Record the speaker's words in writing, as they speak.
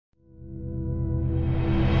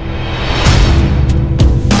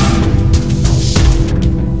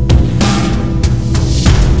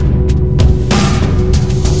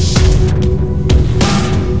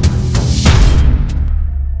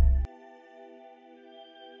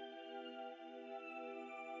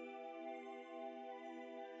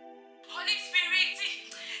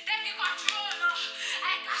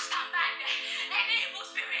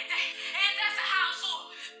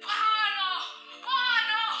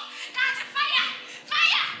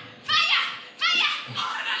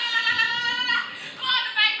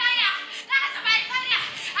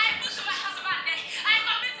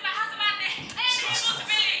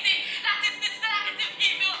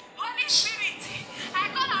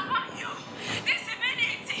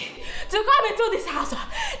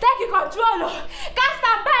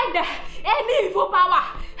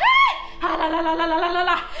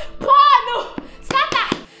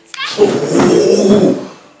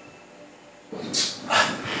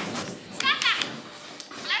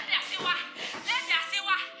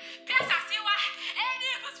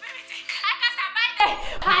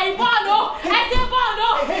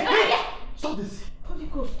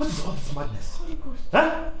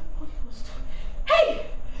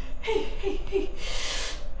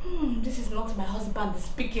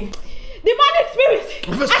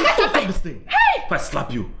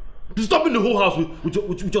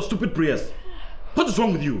With your stupid prayers. What is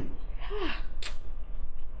wrong with you?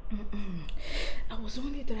 I was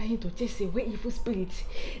only trying to chase away evil spirits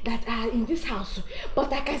that are in this house,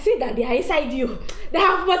 but I can see that they are inside you. They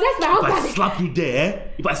have possessed my husband. If I slap you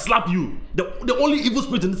there, if I slap you, the only evil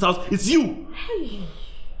spirit in this house is you. Hey.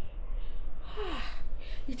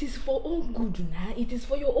 It is for own good, nah. It is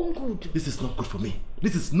for your own good. This is not good for me.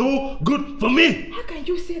 This is no good for me. How can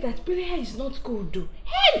you say that prayer is not good?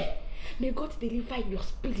 Hey! May God deliver your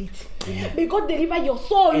spirit. Amen. May God deliver your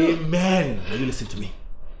soul. Amen. Now you listen to me.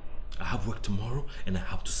 I have work tomorrow and I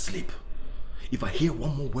have to sleep. If I hear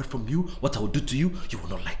one more word from you, what I will do to you, you will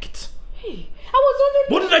not like it. Hey, I was only...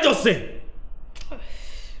 What did I just say?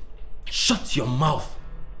 Shut your mouth.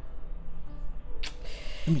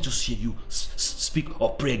 Let me just hear you speak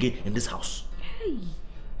or pray again in this house. Hey.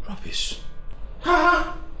 Rubbish.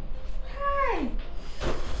 Hi.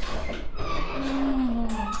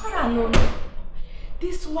 No.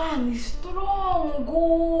 This one is strong.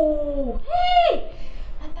 Oh. Hey!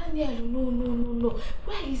 Nathaniel, no.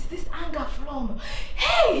 Where is this anger from?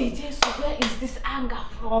 Hey, Jesus, where is this anger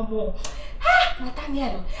from? Ah,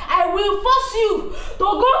 Nathaniel, I will force you to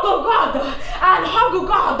go to God and hug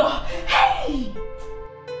God. Hey!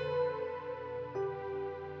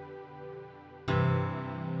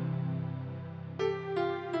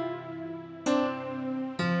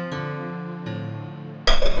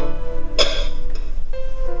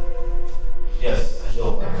 Yes, I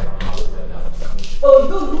know. Oh,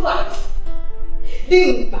 don't do that.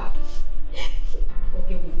 Do that.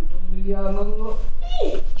 Okay,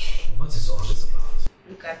 what is all this about?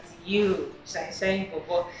 Look at you, shine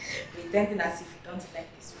Bobo, pretending as if you don't like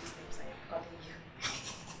these wisdoms I am calling you.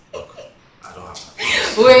 Okay, I don't have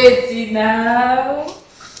that. Wait now.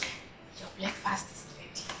 Your breakfast is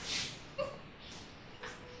ready.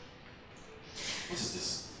 What is this?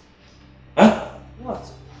 Huh? What?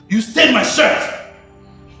 You stained my shirt!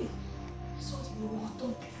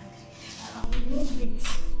 Don't be angry. I will remove it.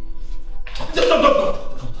 Don't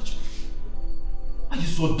touch me. Why are you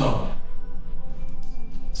so dumb?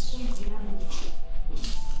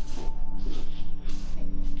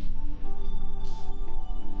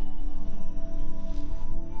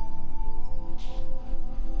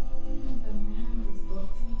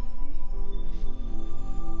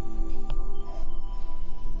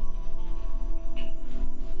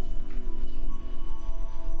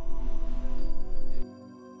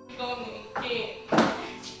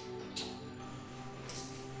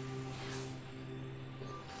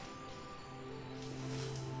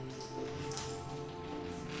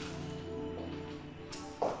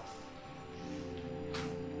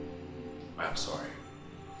 I'm sorry.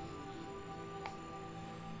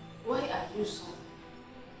 Why are you so?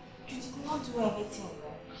 You did not do anything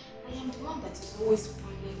wrong. I am the one that is always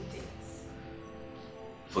spoiling things.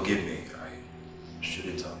 Forgive me, I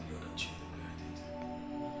shouldn't have yelled at you the way I did.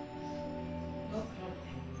 No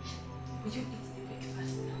problem. Will you eat the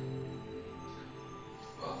breakfast now?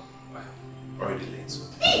 Well, I'm already late, so...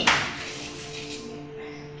 Hey!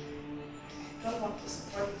 I don't want to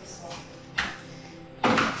spoil this one.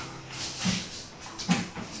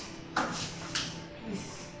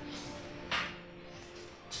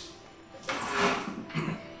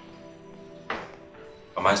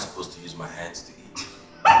 Am I supposed to use my hands to eat?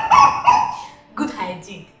 Good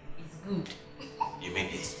hygiene is good. You mean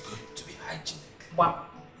it's good to be hygienic? Wow.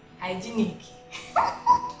 Hygienic.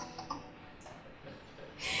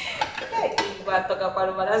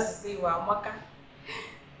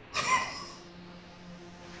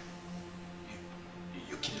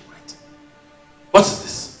 You get it right. What is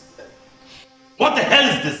this? What the hell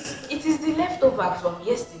is this? It is the leftover. leftover from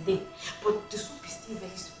yesterday, but the soup is still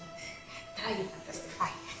very sweet. Try it and testify.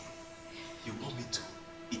 You want me to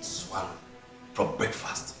eat swallow from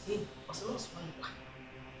breakfast? Hey, also not swallow.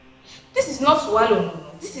 This is not swallow, no.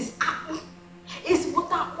 This is apple. It's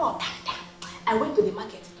water. I went to the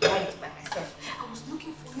market to buy it by myself. I was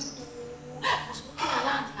looking for it. I was walking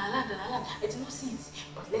around. I did not see it,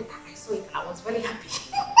 but later I saw it. I was very happy.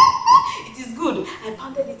 It is good. I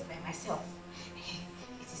pounded it by myself.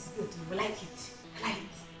 It is good. You will like it. Like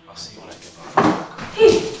it. I'll see you when I get back.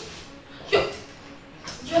 Hey!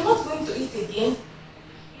 You're not going to eat again?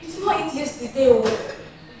 You did not eat yesterday.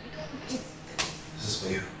 This is for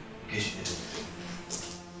you, in case you need anything.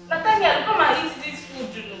 Nathaniel, come and eat this food,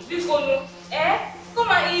 you know. This one, eh?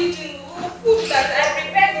 Come and eat food that I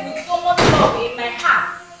prepared with so much love in my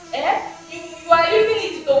heart. Eh? You are leaving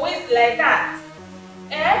it to waste like that.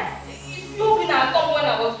 Eh? If you been at home when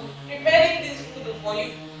I was preparing this food for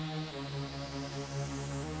you.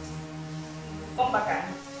 Come back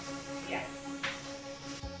and yeah.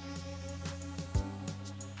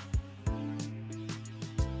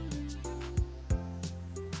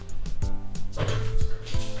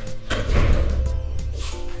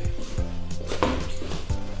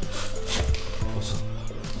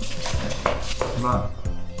 Man,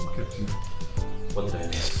 look at you. What did I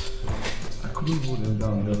miss? I couldn't hold them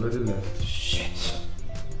down, they already left. Shit.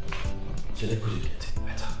 They couldn't get it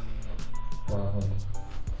better. Wow.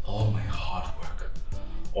 All my hard work,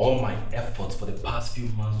 all my efforts for the past few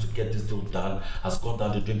months to get this deal done has gone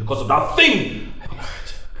down the drain because of that thing!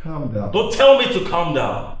 Calm down. Don't tell me to calm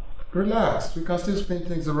down! Relax, we can still spin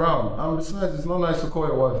things around. And besides, it's not nice to call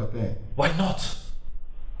your wife a thing. Why not?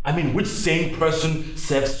 I mean, which sane person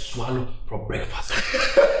serves swallow for breakfast?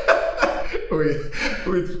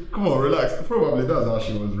 wait, come on, relax. Probably that's how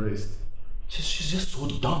she was raised. She's just so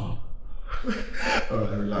dumb.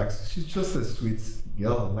 Alright, relax. She's just a sweet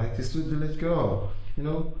girl, like a sweet village girl, you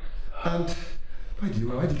know? And why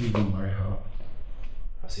did you even marry her?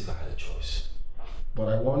 As if I had a choice. But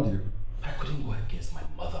I warned you. I couldn't go against my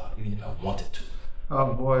mother, even if I wanted to.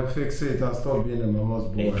 Oh boy, fix it and stop being a mama's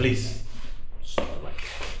boy. Hey, please. Stop like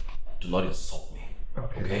that. Do not insult me.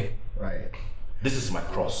 Okay? Right. This is my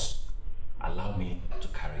cross. Allow me to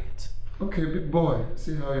carry it. Okay, big boy.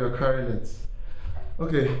 See how you're carrying it.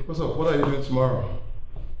 Okay, what's up? What are you doing tomorrow?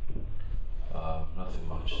 Nothing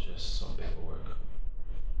much. Just some paperwork.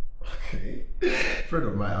 Okay. A friend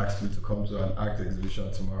of mine asked me to come to an art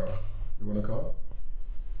exhibition tomorrow. You wanna come?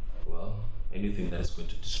 Well, anything that is going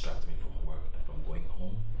to distract me from work and from going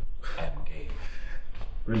home, I am game.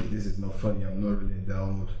 Really, this is not funny. I'm not really in that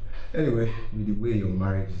mood. Anyway, with the way your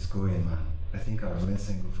marriage is going, man, I think I'll remain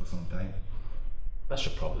single for some time. That's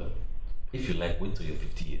your problem. If you like, wait till you're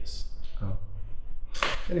 50 years. Oh.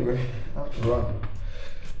 Anyway, I have to run.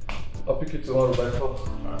 I'll pick you tomorrow by 4.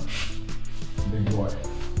 Big boy.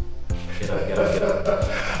 Get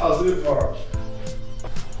up. I'll see you tomorrow.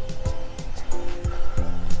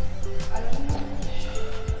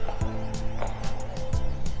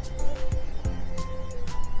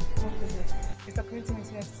 Mr. Clinton is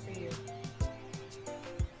here to see you.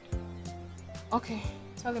 Okay,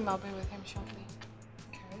 tell him I'll be with him shortly.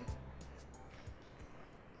 Okay.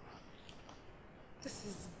 This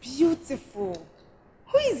is beautiful.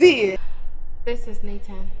 Who is he? This is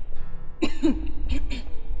Nathan.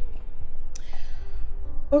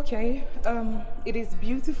 Okay, it is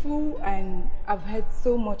beautiful and I've heard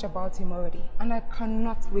so much about him already and I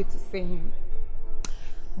cannot wait to see him.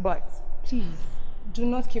 But please, do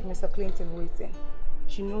not keep Mr. Clinton waiting.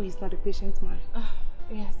 You know he's not a patient man.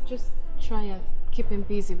 Yes, just try and keep him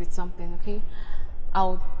busy with something, okay?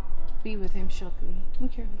 I'll be with him shortly.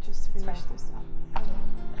 Okay, Just finish this up.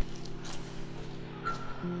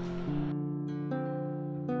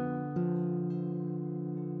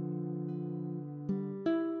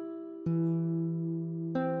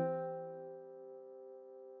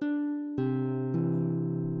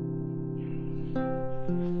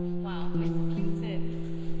 Wow, Mr.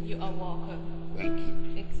 Clinton, you are welcome. Thank you.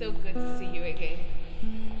 It's so good to see you again.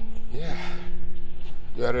 Yeah,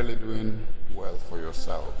 you are really doing well for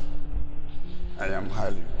yourself. I am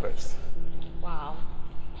highly impressed. Wow.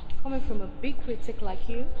 Coming from a big critic like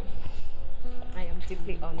you, I am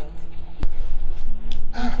deeply honored.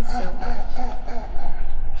 Thank you so much.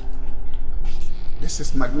 This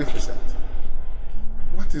is magnificent.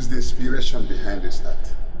 What is the inspiration behind this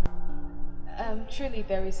art? Truly,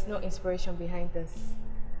 there is no inspiration behind this.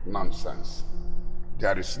 Nonsense.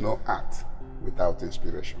 There is no art without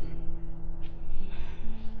inspiration.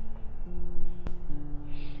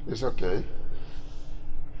 It's okay.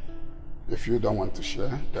 If you don't want to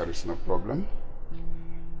share, there is no problem.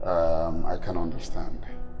 I can understand.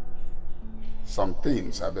 Some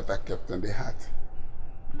things are better kept in the heart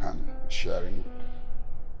than sharing.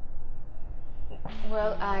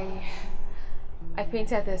 Well, I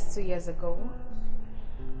painted this 2 years ago.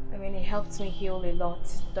 I mean, it helped me heal a lot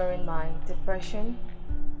during my depression,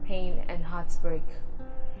 pain, and heartbreak.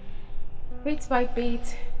 Bit by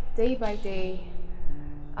bit, day by day,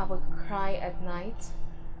 I would cry at night.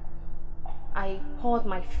 I poured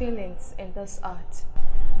my feelings in this art.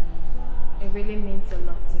 It really means a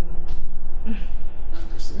lot to me.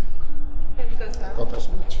 You see? Got as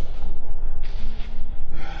much.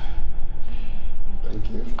 Thank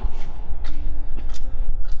you.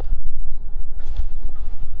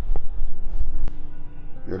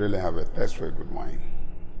 You really have a taste for a good wine.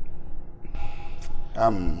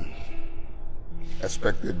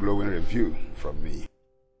 Expect a glowing review from me.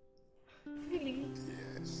 Really?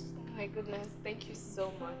 Yes. Oh my goodness, thank you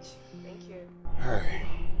so much. Thank you. Hi.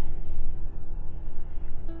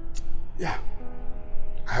 Yeah.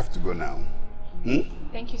 I have to go now.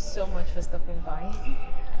 Thank you so much for stopping by.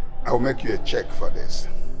 I'll make you a check for this.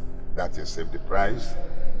 That is if the price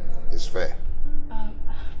is fair.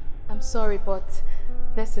 I'm sorry, but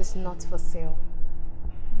this is not for sale.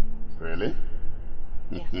 Really?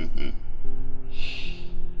 Yes.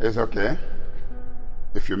 It's okay.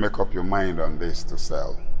 If you make up your mind on this to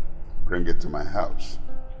sell, bring it to my house.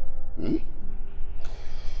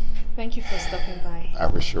 Thank you for stopping by. I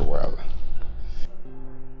wish you well.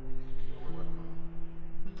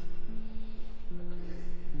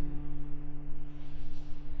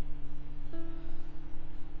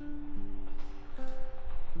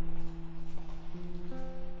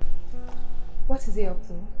 What is he up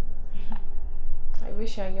to? I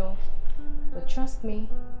wish I knew. But trust me,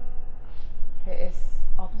 he is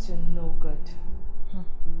up to no good.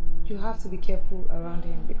 You have to be careful around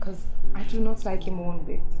him because I do not like him one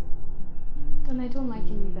bit. And I don't like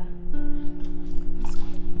him either.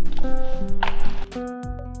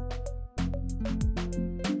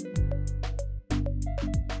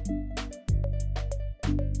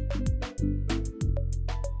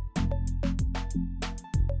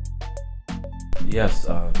 Yes,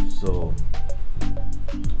 so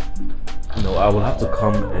no, I will have to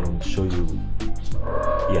come and show you.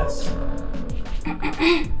 Yes.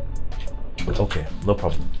 Okay, no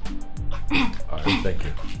problem. Alright, thank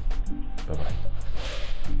you. Bye-bye.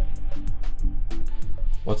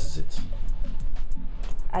 What is it?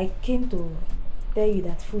 I came to tell you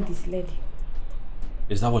that food is ready.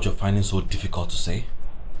 Is that what you're finding so difficult to say?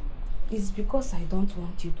 It's because I don't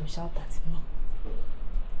want you to shout at me.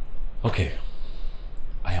 Okay.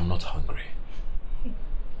 I am not hungry.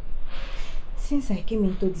 Since I came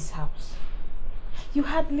into this house, you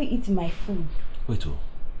hardly eat my food. Wait, oh.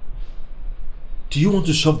 Do you want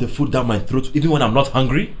to shove the food down my throat even when I'm not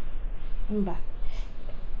hungry? Mba.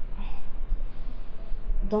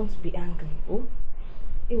 Don't be angry, oh?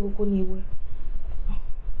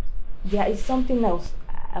 There is something else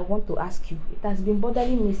I want to ask you. It has been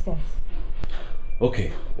bothering me since.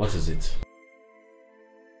 Okay, what is it?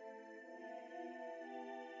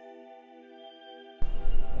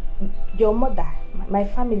 Your mother, my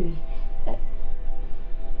family.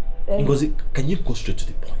 Ngozi, can you go straight to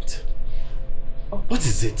the point? Okay. What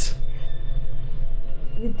is it?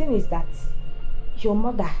 The thing is that your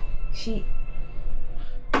mother, she...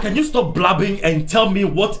 Can you stop blabbing and tell me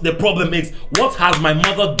what the problem is? What has my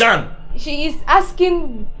mother done? She is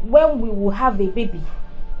asking when we will have a baby.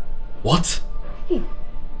 What? Hey,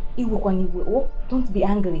 don't be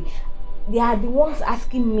angry. They are the ones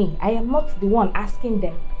asking me. I am not the one asking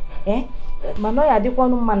them. Manoya adikwa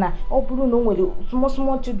mana oburu no nwere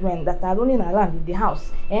small children that are running around in the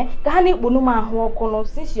house.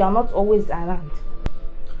 Since you are not always around.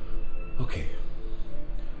 Okay.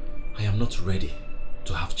 I am not ready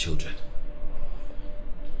to have children.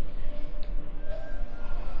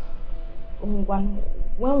 When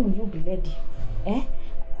will you be ready?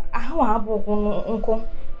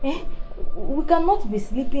 We cannot be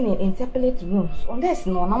sleeping in separate rooms unless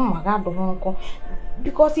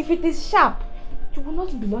because if it is sharp, you will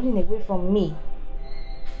not be running away from me.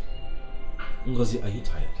 Ngozi, are you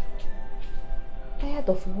tired? Tired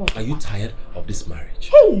of what? Are you tired of this marriage?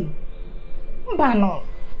 Hey! Mbano,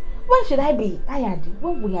 when should I be tired?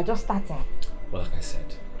 When we are just starting? Well, like I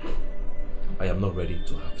said, I am not ready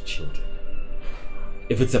to have children.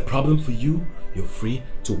 If it's a problem for you, you're free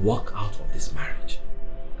to walk out of this marriage.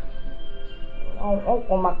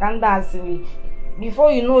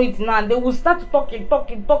 Before you know it now, they will start talking.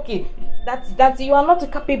 That you are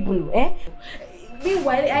not capable, eh?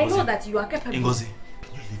 Meanwhile, Ngozi, I know that you are capable. Ngozi,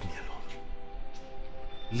 can you leave me alone?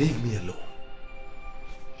 Leave me alone.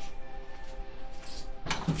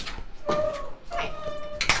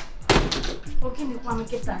 So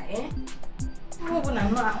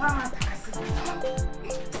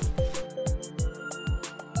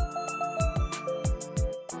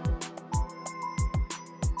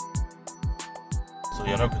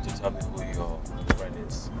you're not going to tell me who your friend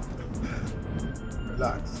is?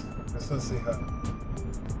 Relax. Let's not see her.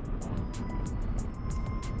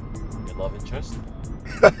 Your love interest?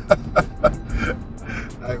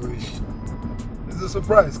 I wish. It's a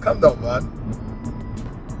surprise. Calm down, man.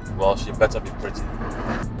 Well, she better be pretty.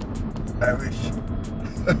 I wish.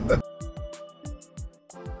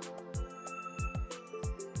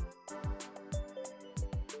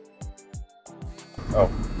 Oh,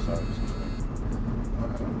 sorry.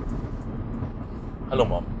 Hello,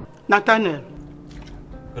 Mom. Nathaniel.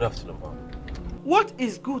 Good afternoon, Mom. What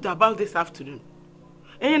is good about this afternoon?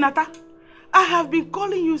 Hey, Nata, I have been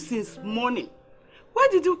calling you since morning. Why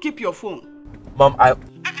did you keep your phone? Mom,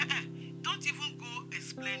 Don't even go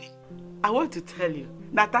explaining. I want to tell you,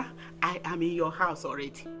 Nata, I am in your house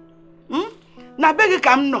already. Now, beg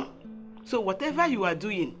come no. So whatever you are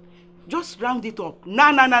doing, just round it up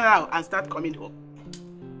now and start coming home.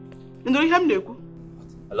 You know,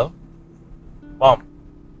 hello? Mom?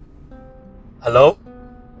 Hello?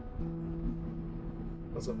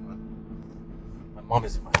 What's up, man? My mom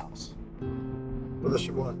is in my house. What does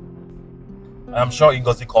she want? I'm sure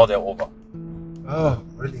Ngozi called her over. Oh,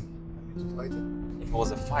 really? Are you two fighting? If it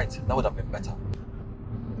was a fight, that would have been better.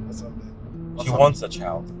 What's up, man? She wants a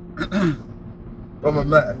child. But my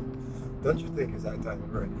man, don't you think it's that time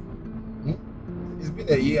already? It's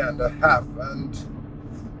been a year and a half, and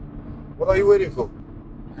what are you waiting for?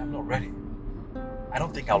 I'm not ready. I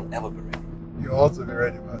don't think I'll ever be ready. You ought to be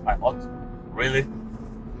ready, man. I ought to? Really? Yeah,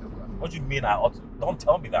 man. What do you mean I ought to? Don't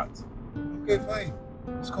tell me that. Okay, fine.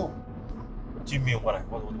 Let's go. What do you mean what do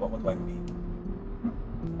I mean?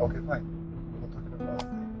 Okay, fine. We're not talking about it.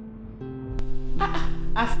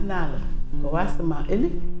 Arsenal. Go ask the man.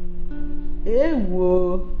 Hey,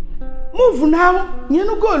 whoa. Move now. You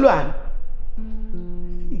no go, Luan.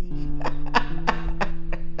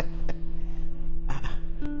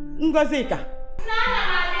 Ngozika.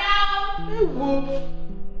 Hey, whoa.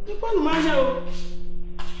 You can't manage.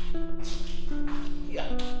 Yeah.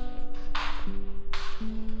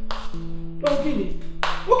 Okay.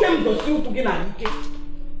 Who came to see you to get an ike?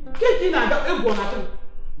 Get in and go.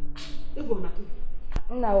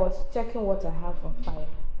 And I was checking what I have on fire.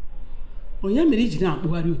 Oh, yeah, Regina,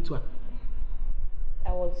 Buari,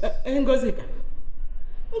 I was.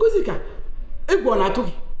 Ngozika,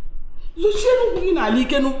 Ekubo.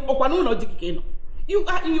 You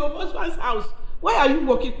are in your husband's house. Why are you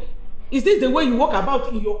working? Is this the way you walk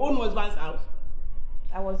about in your own husband's house?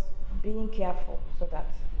 I was being careful so that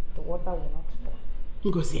the water will not spoil.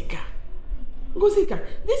 Ngozika,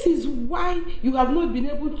 this is why you have not been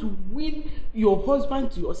able to win your husband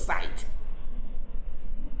to your side.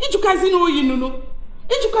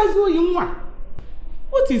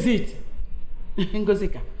 What is it?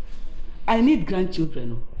 Ngozika, I need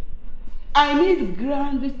grandchildren. I need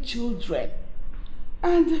grandchildren.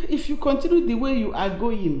 And if you continue the way you are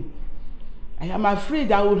going, I am afraid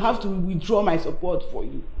I will have to withdraw my support for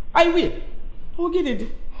you. I will. I'll get it.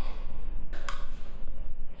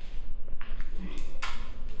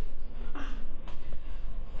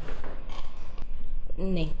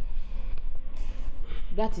 Nay,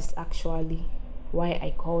 that is actually why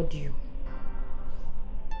I called you.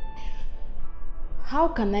 How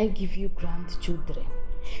can I give you grandchildren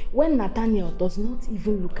when Nathaniel does not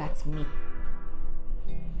even look at me?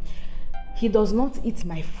 He does not eat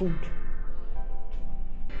my food.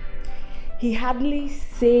 He hardly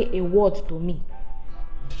say a word to me.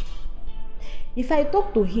 If I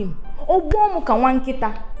talk to him,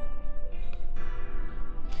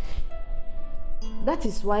 that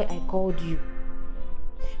is why I called you.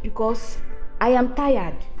 Because I am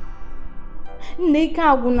tired. Do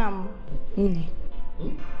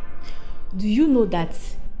you know that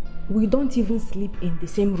we don't even sleep in the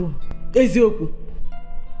same room? Ezioku.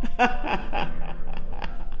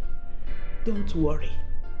 Don't worry.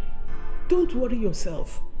 Don't worry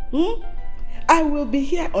yourself. I will be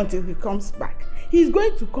here until he comes back. He's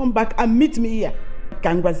going to come back and meet me here.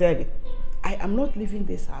 Kangwazeli, I am not leaving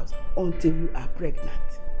this house until you are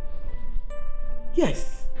pregnant.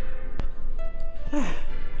 Yes.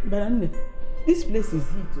 But this place is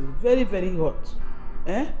heat, very, very hot.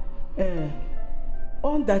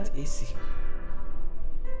 On that AC.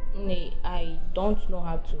 Nay, I don't know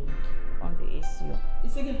how to on the AC.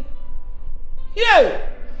 It's again. Here!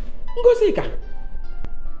 Ngozika!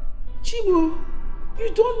 Chibu, you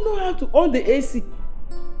don't know how to on the AC.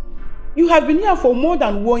 You have been here for more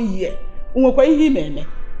than 1 year. If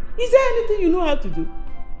Is there anything you know how to do?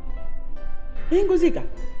 Ingozika.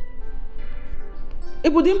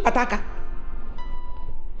 Ibudim pataka.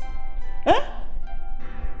 Huh?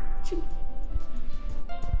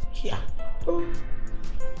 Yeah. Oh.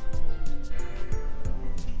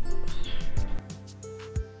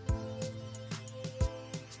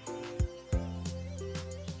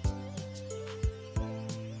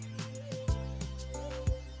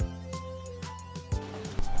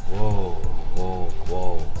 Whoa, whoa,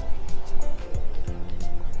 whoa.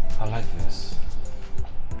 I like this.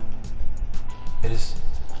 It is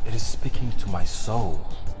speaking to my soul.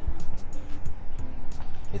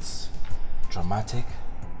 It's dramatic,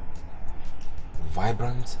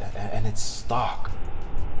 vibrant, and it's stark.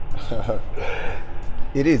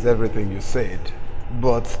 It is everything you said,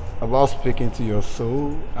 but about speaking to your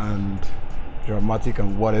soul and dramatic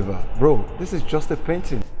and whatever. Bro, this is just a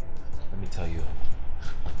painting. Let me tell you,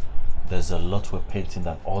 there's a lot we're painting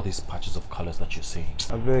than all these patches of colors that you're seeing.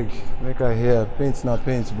 I beg, make her hear. Paint's not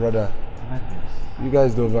paint, brother. You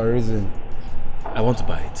guys the over-reason. I want to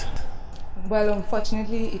buy it. Well,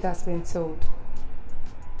 unfortunately, it has been sold.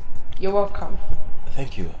 You're welcome.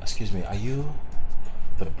 Thank you. Excuse me, are you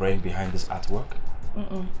the brain behind this artwork?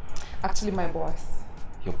 Actually, my boss.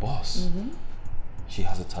 Your boss? She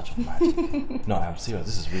has a touch of magic. No, I'm serious.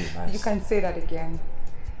 This is really nice. You can say that again.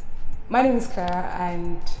 My name is Clara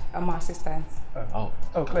and I'm her assistant. Oh,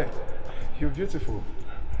 Claire, you're beautiful.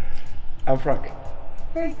 I'm Frank.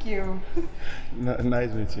 Thank you.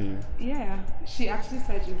 Nice meeting you. Yeah, she actually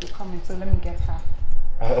said you'd be coming, so let me get her.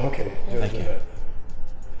 Okay. Thank you.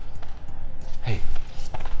 Hey,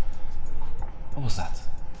 what was that?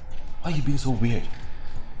 Why are you being so weird?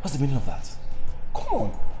 What's the meaning of that? Come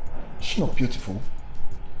on. Is she not beautiful?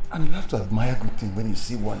 And you have to admire good things when you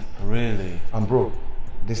see one. Really? And bro,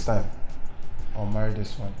 this time, I'll marry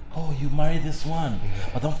this one. Oh, you married this one.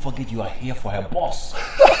 But don't forget you are here for her boss.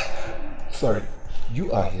 Sorry,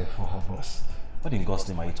 you are here for her boss. What in God's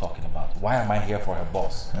name are you talking about? Why am I here for her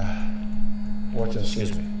boss? Watch and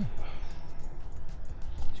Excuse me.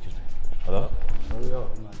 Excuse me. Hello? Hurry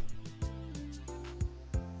up, man.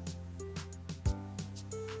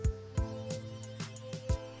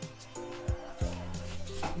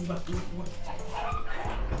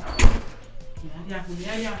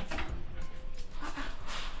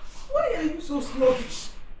 Why are you so sluggish?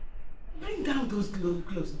 Bring down those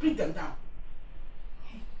clothes. Bring them down.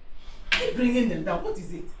 Keep bringing them down. What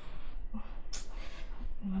is it?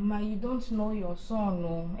 Mama, you don't know your son,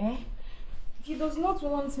 no? He does not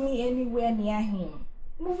want me anywhere near him.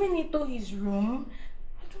 Moving into his room,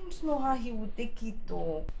 I don't know how he would take it,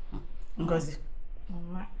 though. Ngozi,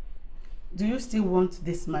 Mama. do you still want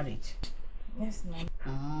this marriage? Yes, ma'am.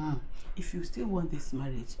 If you still want this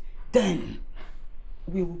marriage, then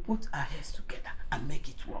we will put our heads together and make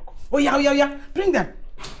it work. Oh yeah. Bring them.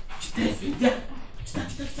 Bring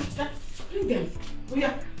them. Oh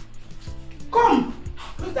yeah. Come.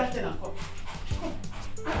 Close that thing and come.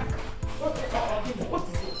 What is it?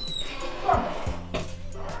 Come.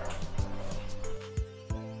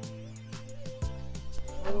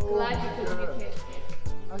 I'm glad you could make it.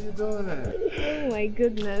 How you doing? Oh my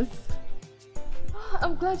goodness.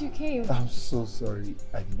 I'm glad you came. I'm so sorry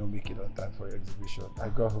I did not make it on time for your exhibition. I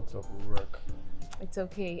got hooked up with work. It's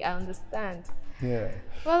okay, I understand. Yeah.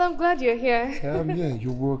 Well, I'm glad you're here. Yeah,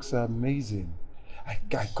 your works are amazing. I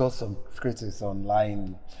got some critics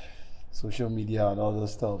online, social media and all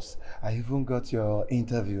those stuffs. I even got your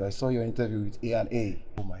interview. I saw your interview with A&A.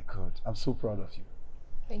 Oh my God, I'm so proud of you.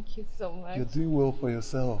 Thank you so much. You're doing well for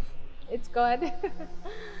yourself. It's God.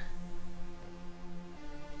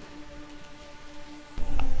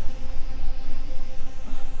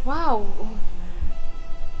 Wow.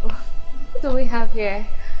 What do we have here?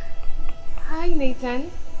 Hi, Nathan.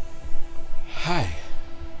 Hi.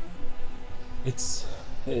 It's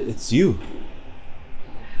you.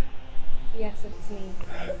 Yes, it's me.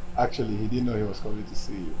 Actually, he didn't know he was coming to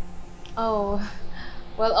see you. Oh,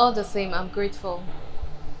 well, all the same, I'm grateful.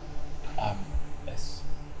 Is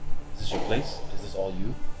this your place? Is this all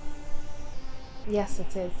you? Yes,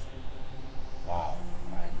 it is. Wow.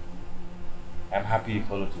 I'm happy you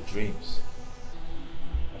followed your dreams.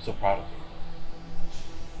 I'm so proud of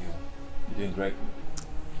you. You're doing great.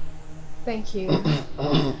 Thank you.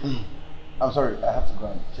 I'm sorry, I have to go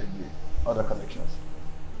and check the other collections.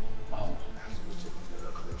 Oh. I have to go check the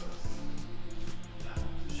other collections.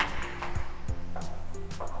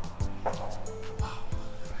 Wow.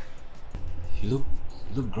 You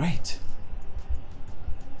look great.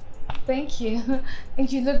 Thank you. And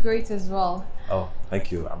you look great as well. Oh,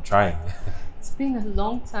 thank you. I'm trying. It's been a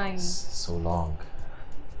long time. So long.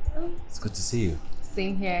 Oh. It's good to see you.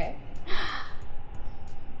 Same here.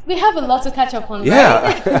 We have a lot to catch up on, Yeah,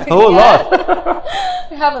 right? a whole lot.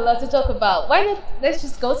 We have a lot to talk about. Why not let's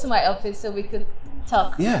just go to my office so we could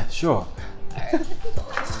talk? Yeah, sure.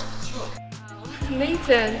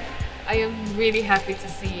 Nathan, I am really happy to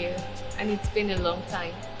see you. And it's been a long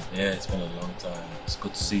time. Yeah, it's been a long time. It's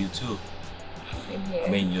good to see you too. Same here. I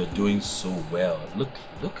mean, you're doing so well.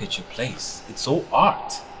 Look at your place. It's so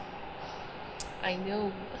art. I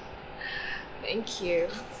know. Thank you.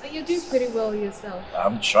 And you're doing pretty well yourself.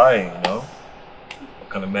 I'm trying, you know. What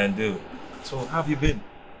can a man do? So, how have you been?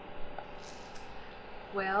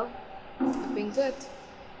 Well, I've been good.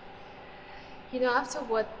 You know, after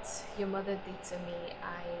what your mother did to me,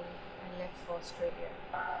 I left for Australia.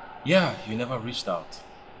 Yeah, you never reached out.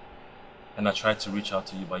 And I tried to reach out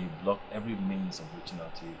to you, but you blocked every means of reaching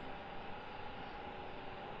out to you.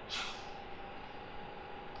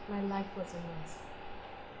 My life was a mess.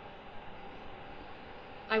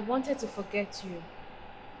 I wanted to forget you.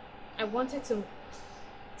 I wanted to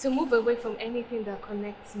move away from anything that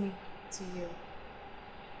connects me to you.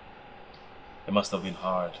 It must have been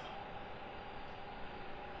hard.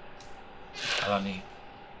 Alani,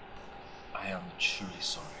 I am truly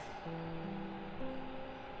sorry.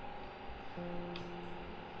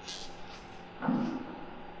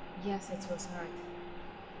 Yes, it was hard.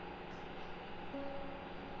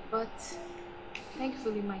 But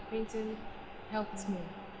thankfully my painting helped me.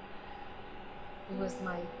 It was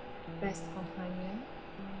my best companion,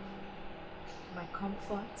 my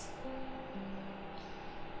comfort.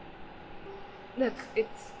 Look,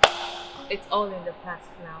 it's all in the past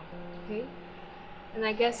now, okay? And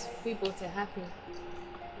I guess we both are happy,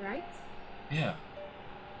 right? Yeah.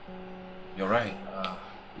 You're right.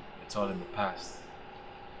 It's all in the past.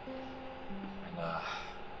 And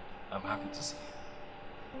I'm happy to see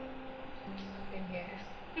you. Same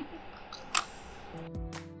here.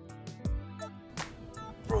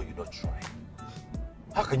 Bro, you're not trying.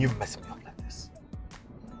 How can you mess me up like this?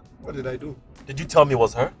 What did I do? Did you tell me it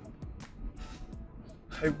was her?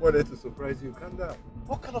 I wanted to surprise you. Calm down.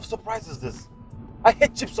 What kind of surprise is this? I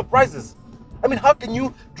hate cheap surprises. I mean, how can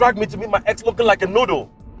you drag me to meet my ex looking like a noodle?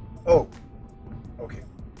 Oh, okay.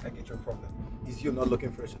 I get your problem. Is you not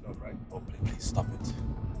looking fresh enough, right? Oh, please stop it.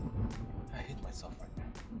 I hate myself right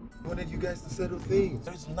now. I wanted you guys to settle things.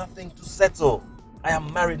 There is nothing to settle. I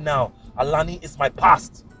am married now. Alani is my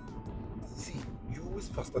past. See, you're always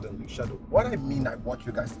faster than the shadow. What I mean I want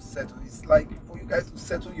you guys to settle is like for you guys to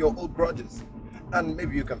settle your old grudges. And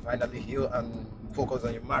maybe you can finally heal and focus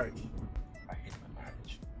on your marriage. I hate my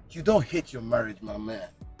marriage. You don't hate your marriage, my man.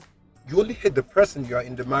 You only hate the person you are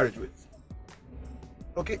in the marriage with.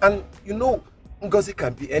 Okay, and you know, Ngozi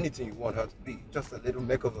can be anything you want her to be. Just a little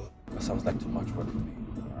makeover. That sounds like too much work for me.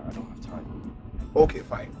 I don't have time. Okay,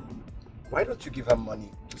 fine. Why don't you give her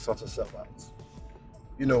money to sort herself out?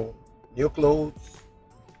 You know, new clothes,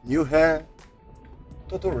 new hair,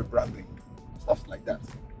 total rebranding, stuff like that.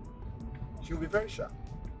 She'll be very sharp.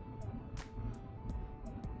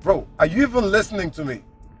 Bro, are you even listening to me?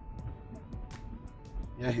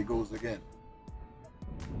 Yeah, he goes again.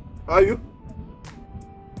 Are you?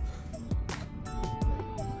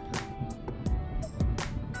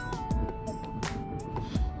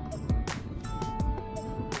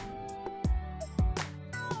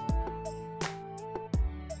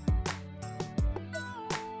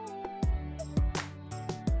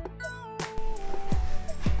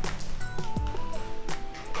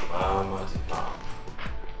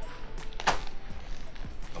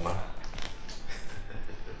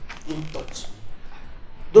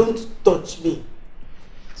 Don't touch me.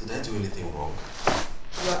 Did I do anything wrong?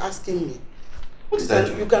 You are asking me. What did I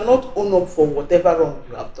do? You cannot own up for whatever wrong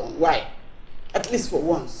you have done. Why? At least for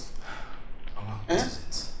once. Mama, what is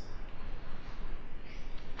it?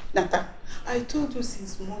 Nata, I told you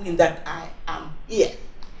since morning that I am here.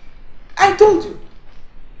 I told you.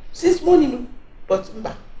 Since morning. But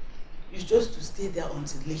Mba, you just to stay there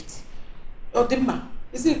until late. Oh, Dimma,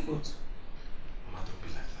 is it good? Mama, don't be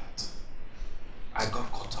like that. I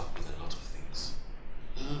got caught up with a lot of things.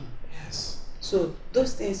 Yes. So,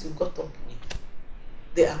 those things you got up with,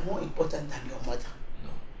 they are more important than your mother.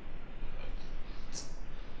 No.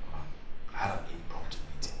 Mama, I had an impromptu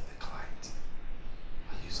meeting with a client.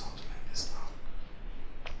 Are you sounding like this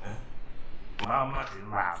now? Mama the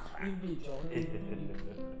mama.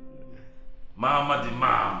 Mama the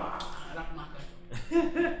mama.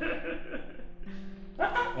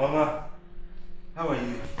 Mama, how are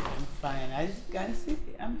you? I'm fine. As you can see,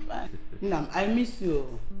 I'm fine. Nam, I miss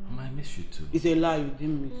you. Mama, I miss you too. It's a lie, you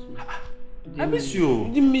didn't miss me. I miss you.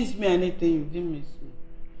 You didn't miss me anything, you didn't miss me.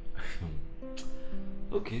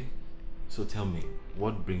 Okay, so tell me,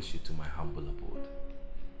 what brings you to my humble abode?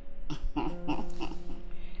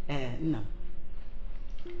 No.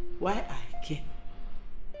 Why I came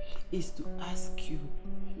is to ask you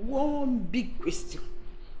one big question.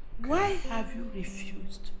 Why have you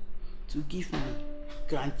refused to give me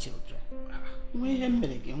grandchildren?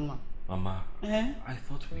 Mama, I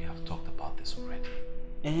thought we have talked about this already.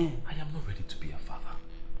 I am not ready to be a father.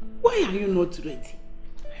 Why are you not ready?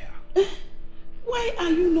 Yeah. Why are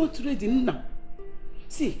you not ready now?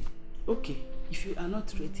 See, okay, if you are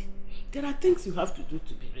not ready, there are things you have to do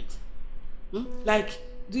to be ready. Like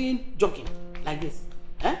doing jogging, like this.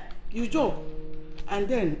 You jog, and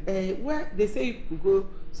then where they say you go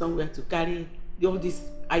somewhere to carry all this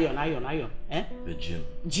iron. The gym.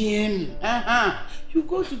 Gym. You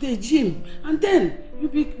go to the gym, and then you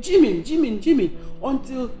be gymming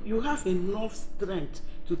until you have enough strength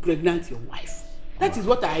to pregnant your wife. That is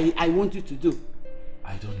what I want you to do.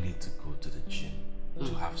 I don't need to go to the gym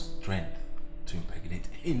to have strength to impregnate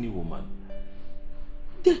any woman.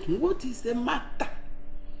 Then what is the matter?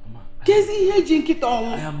 Mama, I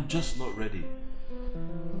am just not ready.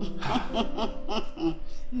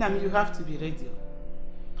 Nam, you have to be ready.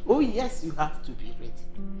 Oh yes, you have to be ready.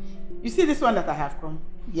 You see this one that I have come?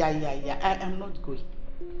 Yeah. I am not going.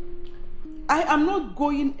 I am not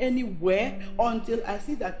going anywhere until I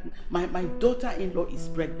see that my daughter-in-law is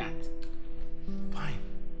pregnant. Fine.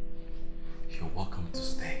 You're welcome to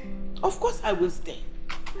stay. Of course I will stay.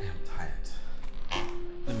 I am tired.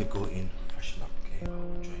 Let me go in, freshen up, okay? I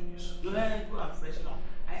will join you soon. Let me go and freshen up.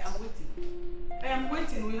 I am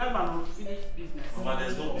waiting. We have an unfinished business. Mama,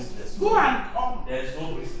 there's no business. Go and come. There's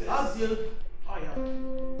no business. I'll deal. Oh yeah.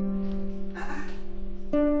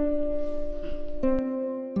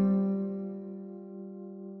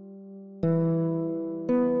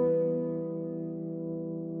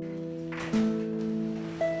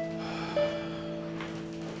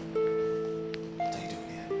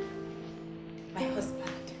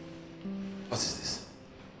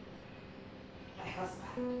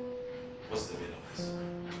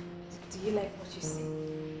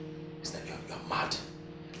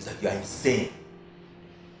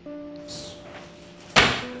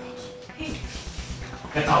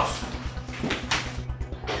 Get out!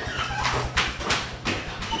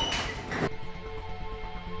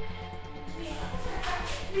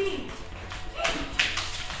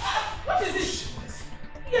 What is this?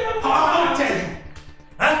 I'll tell you.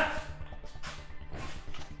 Huh?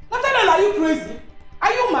 Nathaniel, are you crazy?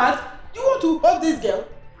 Are you mad? Do you want to hug this girl?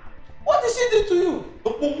 What did she do to you?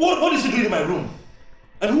 What is she doing in my room?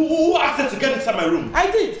 And who asked her to get inside my room?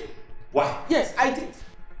 I did. Why? Yes, I did.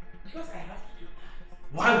 Because I have to do that.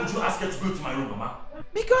 Why would you ask her to go to my room, Mama?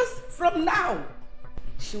 Because from now,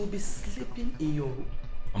 she will be sleeping in your room.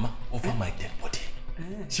 Mama, over my dead body.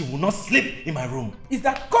 She will not sleep in my room. Is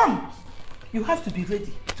that come? You have to be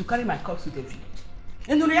ready to carry my corpse to the village.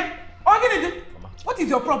 Mama, what is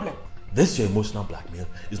your problem? This your emotional blackmail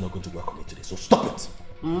is not going to work on me today, so stop it.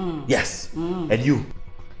 Yes. And you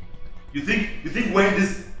think wearing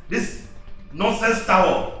this nonsense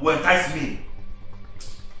towel will entice me?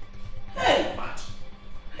 Hey! Mad.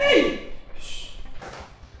 Hey!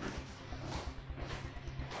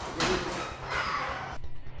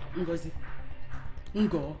 Ngozi,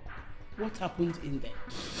 Ngo, what happened in there?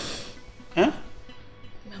 Huh?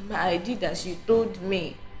 Mama, I did as she told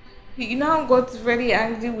me. He now got very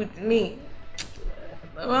angry with me.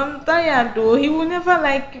 I'm tired though. He will never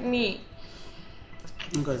like me.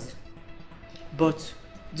 Ngozi, but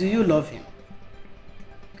do you love him?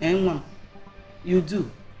 Mom, you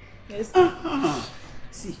do? Yes.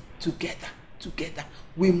 See, together,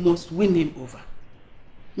 we must win him over.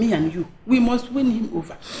 Me and you, we must win him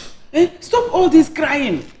over. Stop all this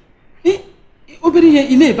crying. That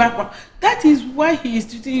is why he is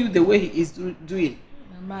treating you the way he is doing.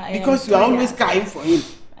 Mama, because you are always crying for him.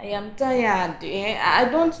 I am tired. I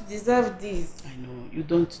don't deserve this. I know, you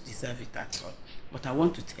don't deserve it at all. But I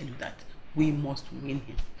want to tell you that we must win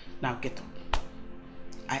him. Now get up.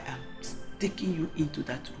 I am taking you into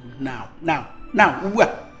that room now. Now.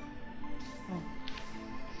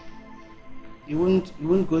 You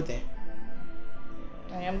won't go there.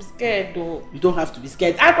 I am scared though. You don't have to be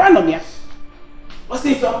scared. What's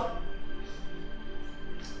this up?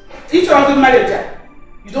 Each of the marriage.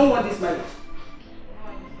 You don't want this marriage.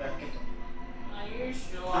 Are you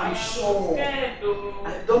sure? I'm sure. Scared though.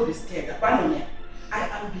 Don't be scared. I am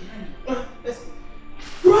behind you. Let's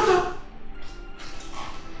go. What up?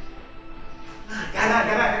 Gana.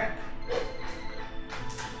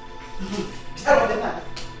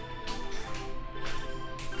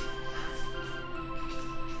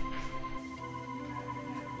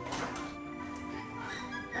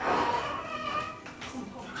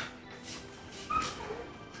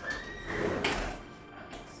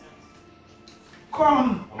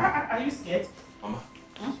 Come. Are you scared? Mama.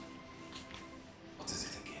 What is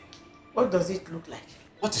it again? What does it look like?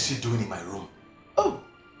 What is she doing in my room? Oh.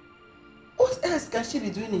 What else can she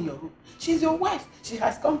be doing in your room? She's your wife. She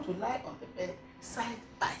has come to lie on the bed side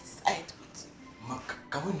by side with you. Ma,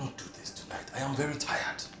 can we not do this tonight? I am very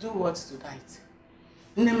tired. Do what tonight?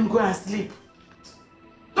 Name, go and sleep.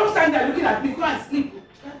 Don't stand there looking at me. Go and sleep.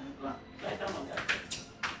 Go and lie down on that bed.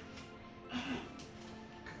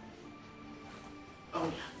 Oh,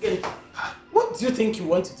 get it. What do you think you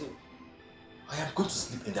want to do? I am going to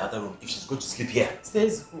sleep in the other room if she's going to sleep here.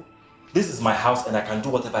 Says who? This is my house and I can do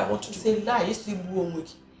whatever I want to do. It's a lie. See,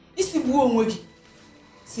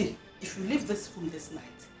 if you leave this room this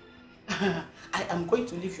night, I am going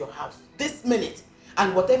to leave your house this minute.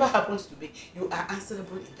 And whatever happens to me, you are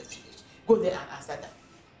answerable in the village. Go there and answer them.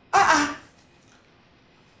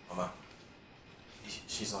 Mama,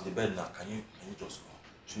 she's on the bed now. Can you just go?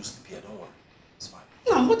 She'll sleep here, don't worry. It's fine.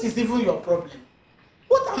 Now, what is even your problem?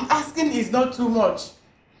 What I'm asking is not too much.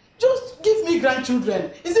 Just give me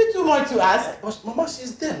grandchildren. Is it too much to ask? But Mama,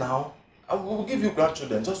 she's there now. I will give you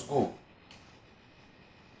grandchildren. Just go.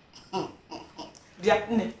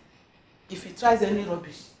 If he tries any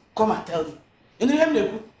rubbish, come and tell me. You know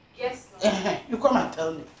him? Yes, ma'am. You come and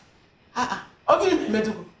tell me. Okay, you make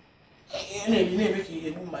a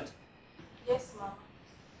woman. Yes, ma'am.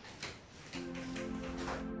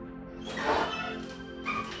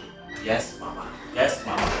 Yes, Mama. Yes,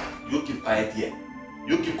 Mama. You keep quiet here.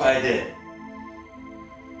 You keep quiet there.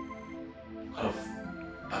 What kind of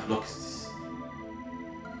bad luck is this?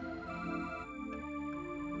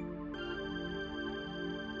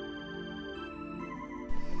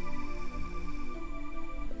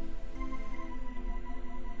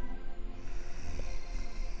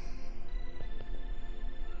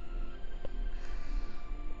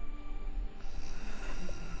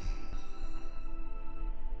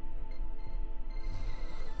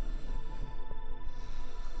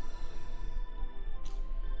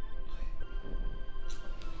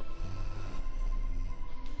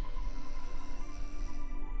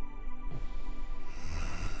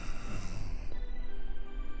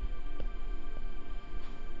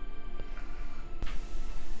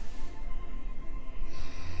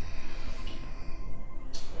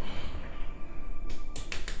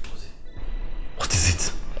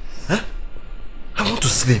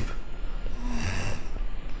 Sleep.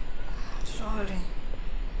 Sorry.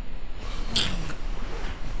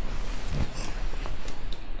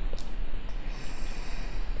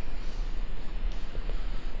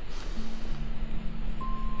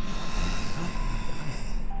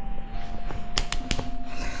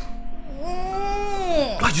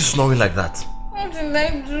 Why are you snoring like that? What did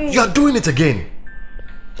I do? You are doing it again.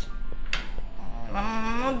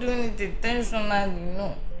 I'm not doing it intentionally,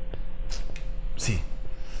 no. See,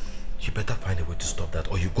 you better find a way to stop that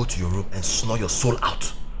or you go to your room and snore your soul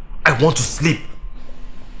out. I want to sleep.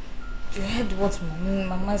 You heard what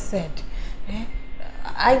Mama said.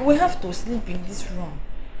 I will have to sleep in this room.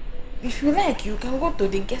 If you like, you can go to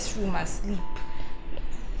the guest room and sleep.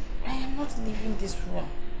 I am not leaving this room.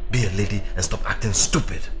 Be a lady and stop acting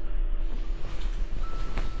stupid.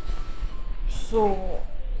 So,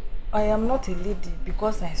 I am not a lady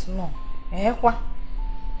because I snore. What?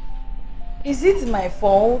 Is it my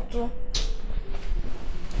fault?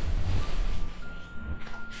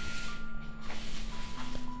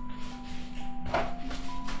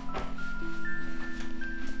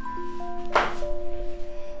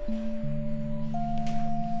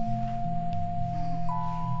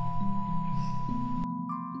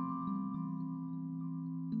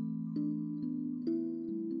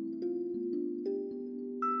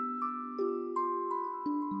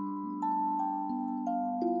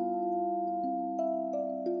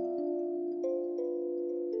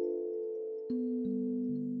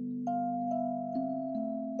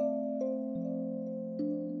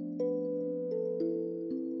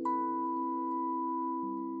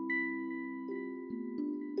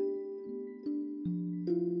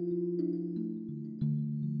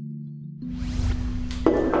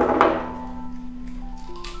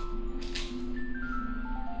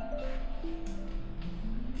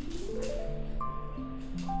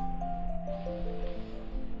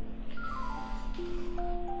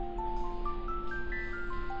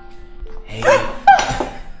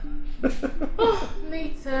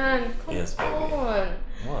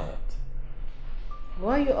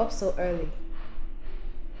 So early.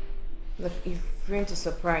 Look, you've been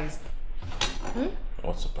surprised.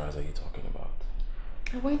 What surprise are you talking about?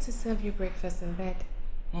 I went to serve you breakfast in bed.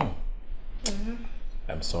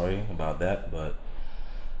 I'm sorry about that, but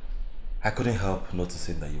I couldn't help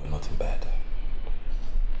noticing that you were not in bed.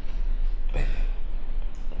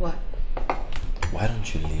 What? Why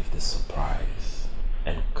don't you leave this surprise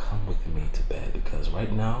and come with me to bed? Because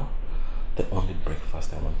right now, the only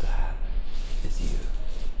breakfast I want to have is you.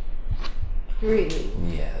 Really?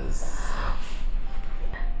 Yes.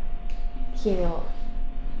 You know,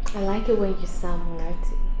 I like it when you sound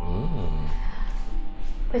flirty.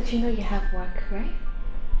 But you know you have work, right?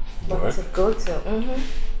 Work to go to.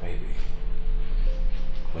 Baby,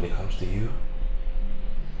 when it comes to you,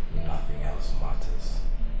 nothing else matters.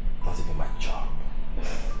 Not even my job.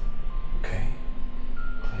 Okay?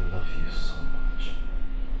 I love you so much.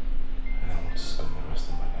 And I want to spend the rest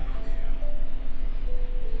of my life with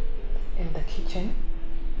you. In the kitchen?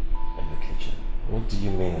 In the kitchen? What do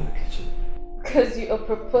you mean in the kitchen? Because you are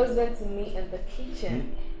proposing to me in the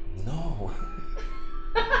kitchen. No.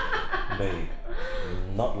 Babe,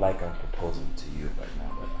 not like I'm proposing to you right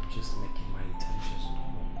now, but I'm just making my intentions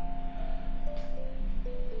known.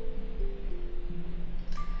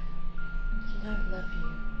 You know I love you.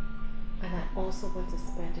 And I also want to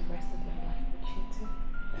spend the rest of my life with you too.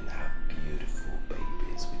 And have beautiful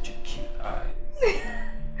babies with your cute eyes.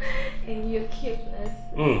 And your cuteness.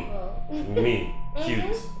 Well. Me?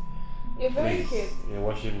 Cute? You're very Please, cute. You're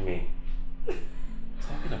watching me.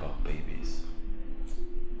 Talking about babies.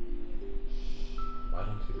 Why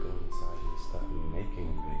don't we go inside and start making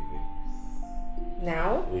babies? Now?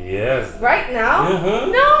 Yes. Right now?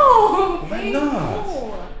 No! Why not?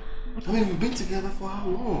 No. I mean, we've been together for how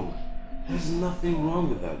long? There's nothing wrong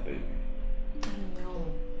with that, baby. I know.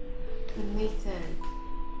 Nathan.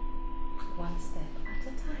 One step at a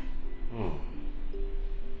time.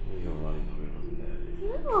 You're running away from daddy.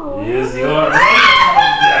 No. Yes, you are running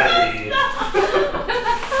from daddy.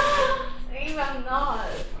 Even I'm not.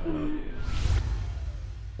 I love you.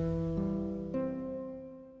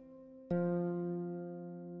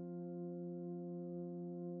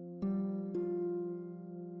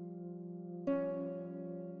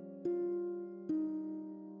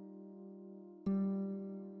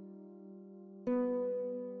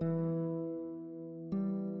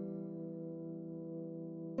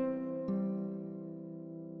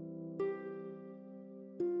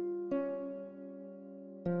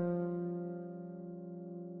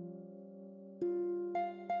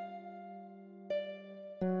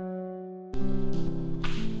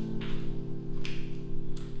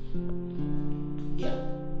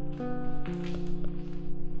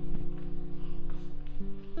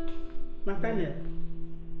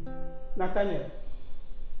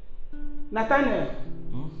 Nathaniel.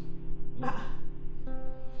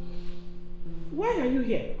 Why are you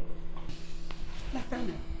here?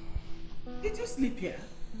 Nathaniel, did you sleep here?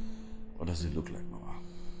 What does it look like, Mama?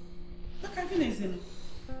 What kind of is it?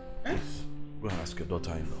 Eh? Go and ask your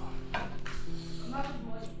daughter-in-law.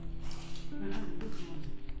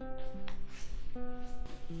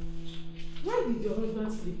 Why did your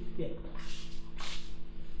husband sleep here?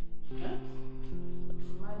 I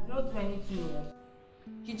did not do anything wrong.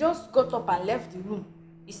 He just got up and left the room.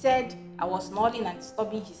 He said I was snoring and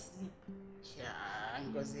disturbing his sleep. Yeah,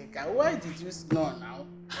 Ngozika, why did you snore now?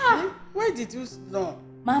 Why did you snore?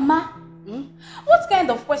 Mama, what kind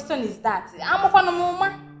of question is that? I'm a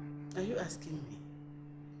mama. Are you asking me?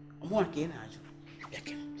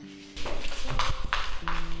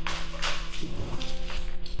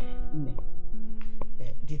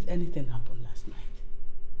 Did anything happen last night?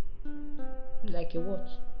 Like a what?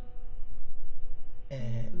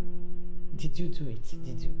 Did you do it?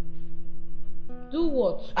 Did you? Do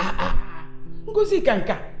what? Ngozi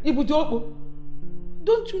Kanka, Ibudobo.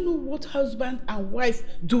 Don't you know what husband and wife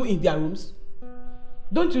do in their rooms?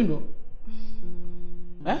 Don't you know?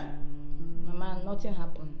 Huh? Mama, nothing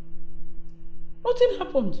happened. Nothing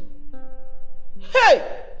happened. Hey!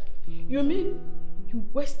 You mean you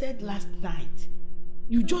wasted last night?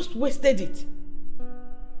 You just wasted it.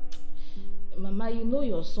 Mama, you know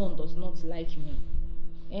your son does not like me.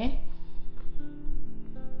 Eh?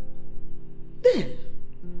 Then,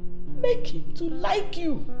 make him to like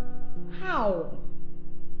you. How?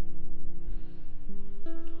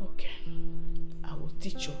 Okay, I will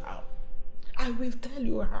teach you how. I will tell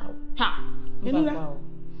you how. Ha! Papa.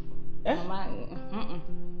 Eh? Mama,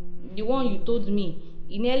 the one you told me,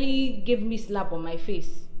 he nearly gave me slap on my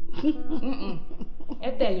face.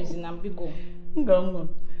 I tell you, Zinambigo.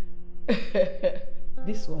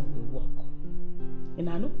 This one will work. And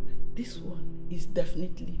I know this one is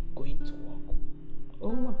definitely going to work.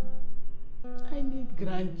 Oh, I need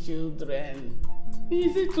grandchildren.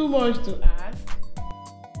 Is it too much to ask?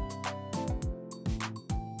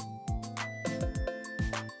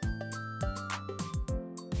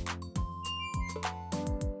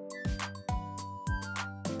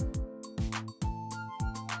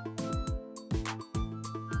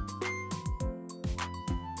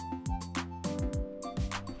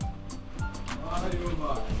 How do you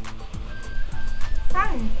move?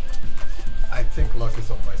 Fine. I think luck is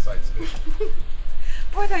on my side today.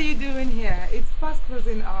 What are you doing here? It's past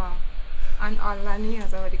closing hour, and Alani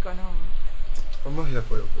has already gone home. I'm not here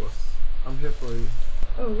for your boss. I'm here for you.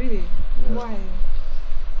 Oh, really? Yeah. Why?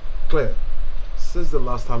 Claire, since the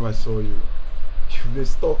last time I saw you, you've been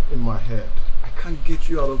stuck in my head. I can't get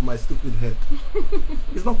you out of my stupid head.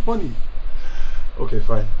 It's not funny. Okay,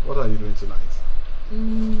 fine. What are you doing tonight?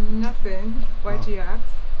 Nothing. Why do you ask?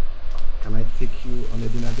 Can I take you on a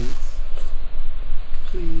dinner date?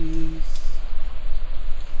 Please.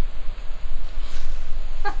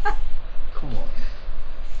 Come on.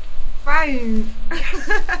 Fine.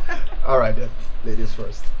 Alright then, ladies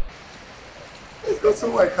first. Let's go to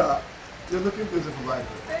my car. You're looking beautiful right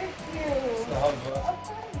now. Thank you. So how's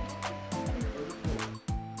that?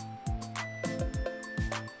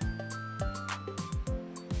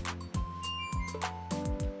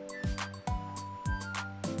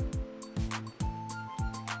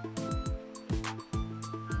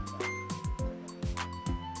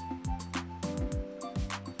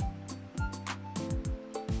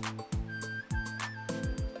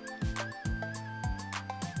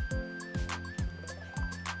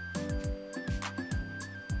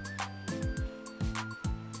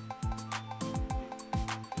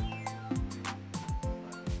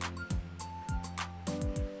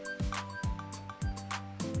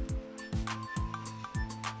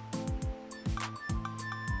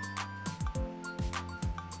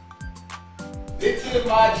 Little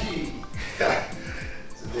Margie!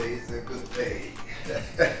 Today is a good day.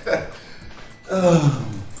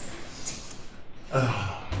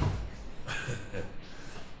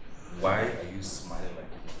 Why are you smiling like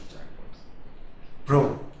a jackpot?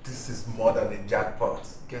 Bro, this is more than a jackpot.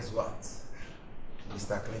 Guess what?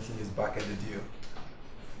 Mr. Clinton is back in the deal.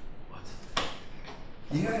 What?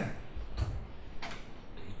 Yeah. Are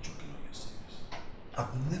you joking or are you serious?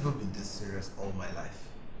 I've never been this serious all my life.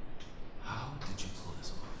 How did you pull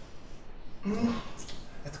this off?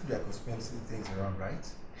 I told you I could spend some things around, right?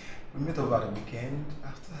 We met over the weekend.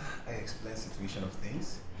 After I explained the situation of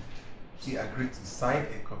things, he agreed to sign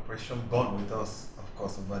a cooperation bond with us, of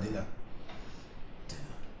course, over dinner.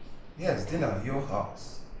 Dinner? Yes, dinner at your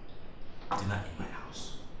house. Dinner in my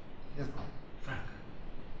house? Yes, bro. Frank,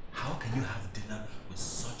 how can you have dinner with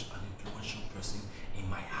such an influential person in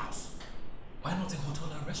my house? Why not a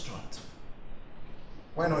hotel and restaurant?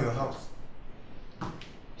 Why not your house?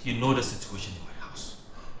 You know the situation in my house.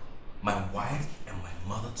 My wife and my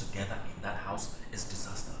mother together in that house is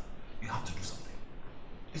disaster. You have to do something.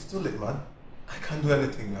 It's too late, man. I can't do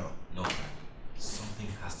anything now. No, Frank. Something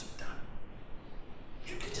has to be done.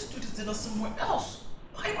 You can just do this dinner somewhere else.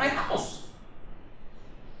 Not in my house.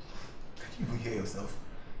 Can you even hear yourself?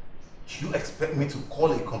 You expect me to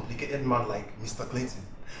call a complicated man like Mr. Clinton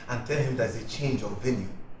and tell him there's a change of venue?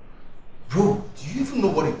 Bro, do you even know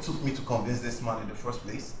what it took me to convince this man in the first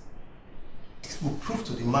place? This will prove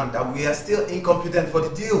to the man that we are still incompetent for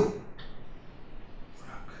the deal.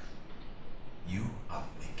 Frank, you are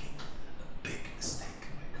making a big mistake.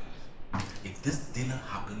 Oh my God. If this dinner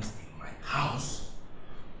happens in my house,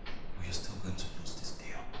 we are still going to lose this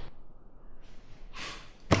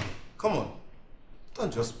deal. Come on.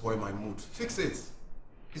 Don't just spoil my mood. Fix it.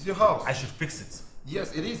 It's your house. I should fix it.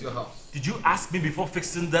 Yes, it is your house. Did you ask me before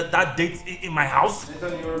fixing that date in my house?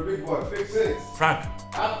 Nathan, you're a big boy. Fix it. Frank,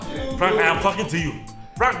 Frank, I am talking to you.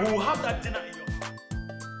 Frank, we will have that dinner in your house.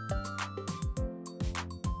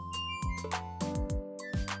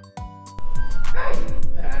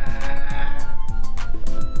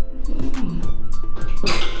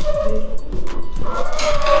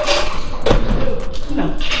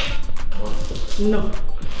 No.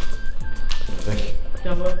 Thank you.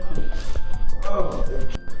 You're welcome. Oh,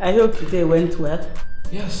 I hope today went well.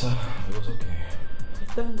 Yes, it was okay.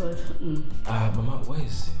 Thank God. Mama, where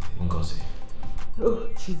is Ngozi? Oh,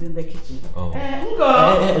 she's in the kitchen. Oh.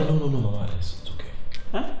 Ngo! No, Mama, it's okay.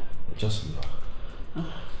 Huh? Just leave her.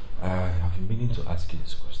 I have been meaning to ask you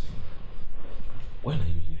this question. When are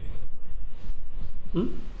you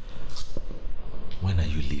leaving? When are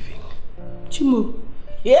you leaving? Chimu.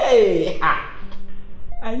 Yay!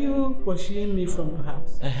 Are you pursuing me from your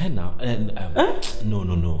house? Now,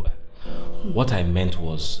 no. What I meant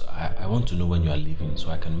was, I want to know when you are leaving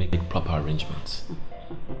so I can make proper arrangements.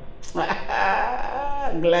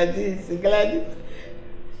 Gladys.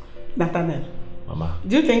 Nathaniel. Mama.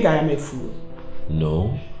 Do you think I am a fool?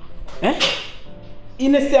 No.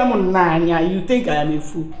 You think I am a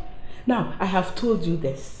fool? Now, I have told you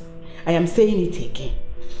this. I am saying it again.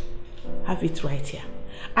 Have it right here.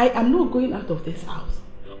 I am not going out of this house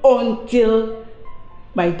until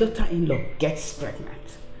my daughter-in-law gets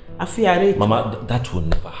pregnant. Appiah. Mama, that will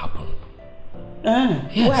never happen.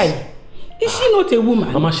 Yes. Why? Is she not a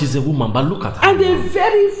woman? Mama, she's a woman, but look at her. And a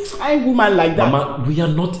very fine woman like that. Mama, we are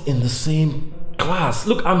not in the same class.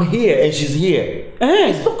 Look, I'm here and she's here.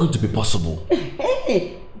 It's not going to be possible.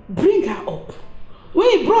 Hey, bring her up. When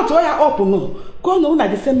you brought her up, no, go on at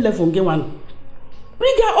the same level. Bring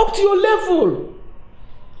her up to your level.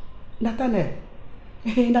 Nathaniel,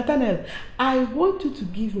 I want you to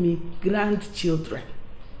give me grandchildren.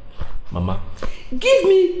 Mama. Give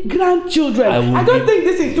me grandchildren. I don't think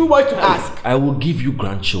this is too much to ask. I will give you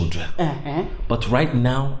grandchildren. But right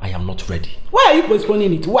now, I am not ready. Why are you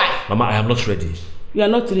postponing it? Why? Mama, I am not ready. You are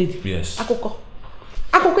not ready? Yes. Akoko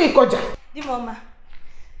Ikoja. Di Mama,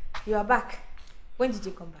 you are back. When did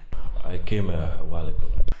you come back? I came a while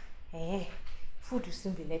ago. Food will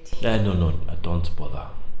soon be ready. No, don't bother.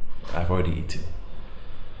 I've already eaten.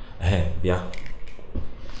 Yeah.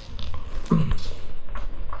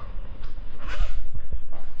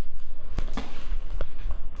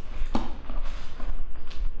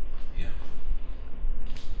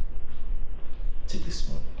 Take this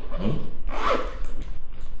money.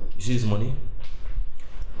 You see this money?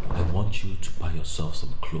 I want you to buy yourself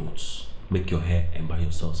some clothes, make your hair, and buy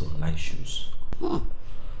yourself some nice shoes.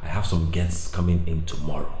 I have some guests coming in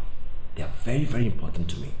tomorrow. They are very, very important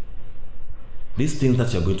to me. These things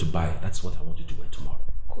that you're going to buy, that's what I want you to wear tomorrow.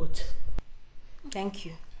 Good. Thank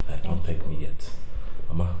you. Don't thank me yet.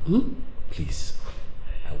 Mama, please.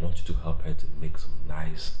 I want you to help her to make some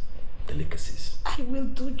nice delicacies. I will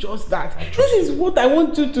do just that. This is what I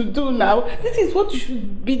want you to do now. This is what you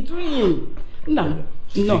should be doing. No.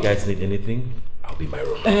 If you guys need anything, I'll be in my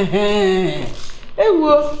room.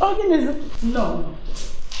 No.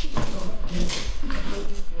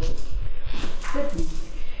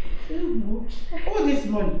 All this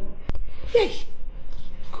money. Yay.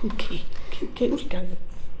 Okay. Take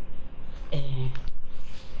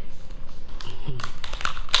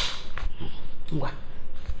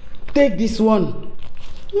this one.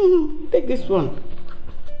 Take this one.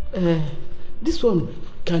 This one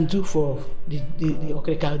can do for the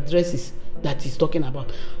Okereka dresses that he's talking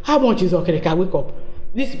about. How much is Okereka? Wake up.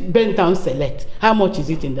 This bent down select. How much is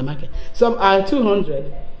it in the market? Some are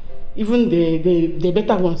 200. Even the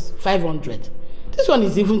better ones, 500. This one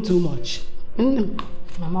is even too much.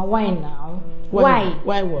 Mama, why now? Why?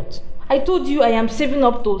 Why what? I told you I am saving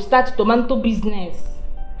up to start tomato business.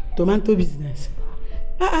 Tomato business?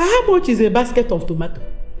 How much is a basket of tomato?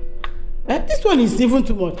 This one is even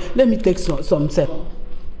too much. Let me take some set.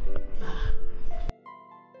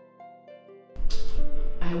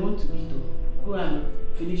 I want to eat. Go and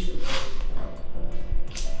finish it.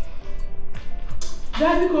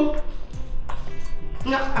 Daddy, go.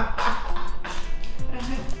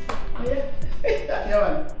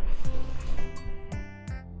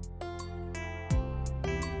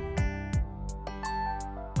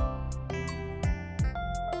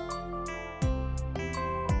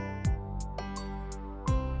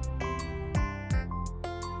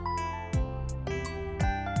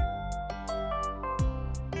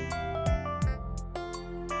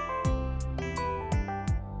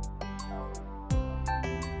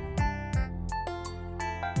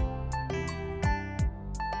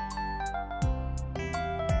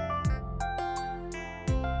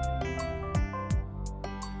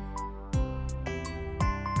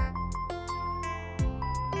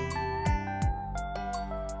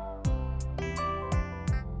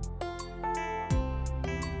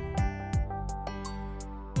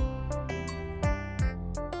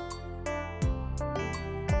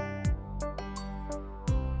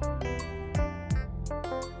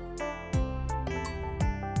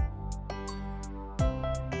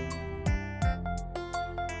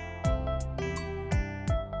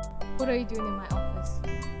 What are you doing in my office?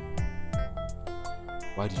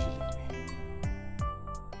 Why did you leave me?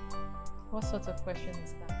 What sort of question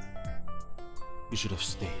is that? You should have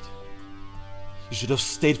stayed. You should have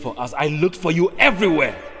stayed for us. I looked for you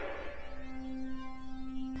everywhere.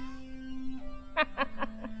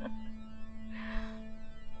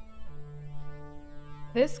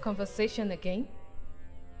 This conversation again?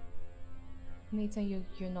 Nathan,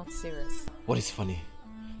 you're not serious. What is funny?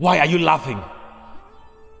 Why are you laughing?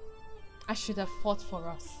 I should have fought for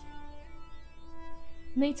us.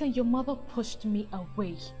 Nathan, your mother pushed me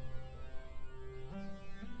away.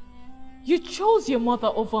 You chose your mother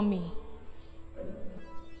over me.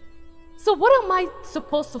 So what am I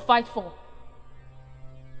supposed to fight for?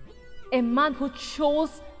 A man who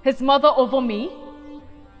chose his mother over me?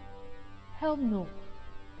 Hell no.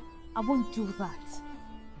 I won't do that.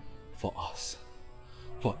 For us.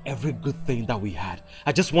 for every good thing that we had.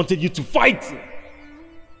 I just wanted you to fight.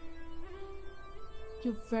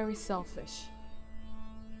 You're very selfish.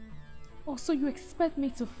 Also, you expect me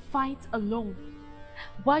to fight alone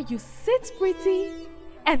while you sit pretty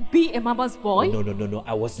and be a mama's boy? No.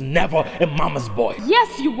 I was never a mama's boy.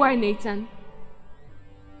 Yes, you were, Nathan.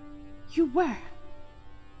 You were.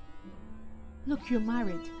 Look, you're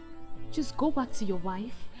married. Just go back to your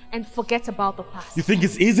wife and forget about the past. You think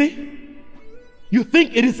it's easy? You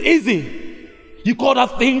think it is easy? You call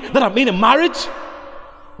that thing that I'm in a marriage?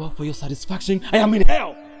 Well, for your satisfaction, I am in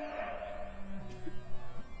hell.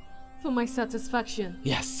 For my satisfaction?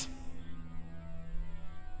 Yes.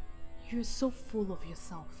 You're so full of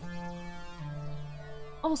yourself.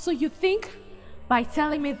 Also, you think by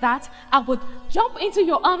telling me that I would jump into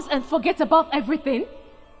your arms and forget about everything?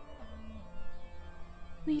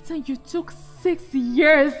 Nathan, you took 6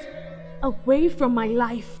 years away from my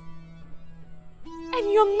life.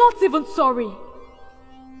 And you're not even sorry.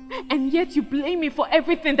 And yet you blame me for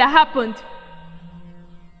everything that happened.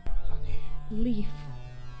 Leave.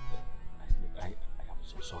 I am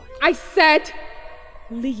so sorry. I said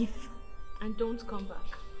leave and don't come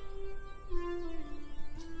back.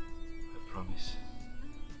 I promise.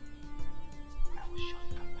 I will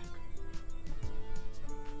surely come back.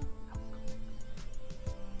 I will come back.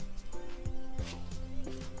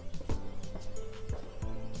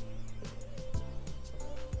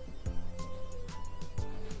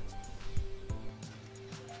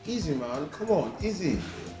 Easy, man. Come on, easy.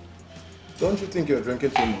 Don't you think you're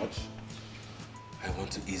drinking too much? I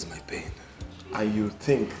want to ease my pain. And you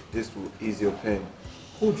think this will ease your pain?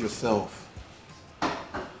 Hold yourself. I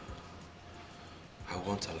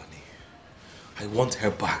want Alani. I want her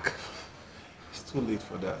back. It's too late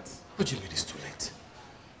for that. What do you mean it's too late?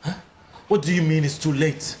 Huh? What do you mean it's too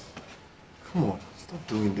late? Come on, stop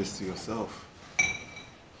doing this to yourself.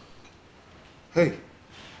 Hey,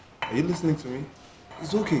 are you listening to me?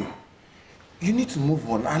 It's okay. You need to move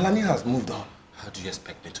on. Alani has moved on. How do you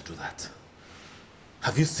expect me to do that?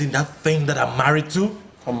 Have you seen that thing that I'm married to?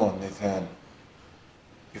 Come on, Nathan.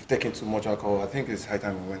 You've taken too much alcohol. I think it's high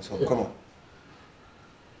time we went home. Come on.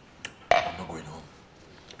 I'm not going home.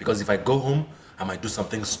 Because if I go home, I might do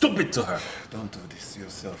something stupid to her. Don't do this to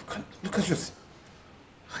yourself. Look at yourself.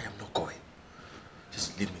 I am not going.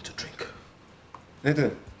 Just leave me to drink.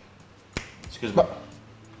 Nathan. Excuse me.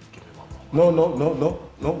 Give me one more.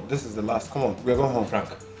 No. This is the last. Come on, we're going home. Frank.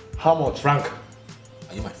 How much? Frank,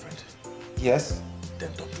 are you my friend? Yes.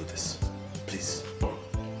 Then don't do this. Please.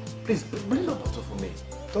 Please, bring a bottle for me.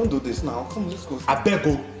 Don't do this now. Come, let's go. I beg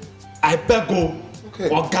you. Okay.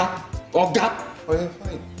 Oga. Oh, yeah,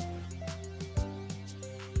 fine.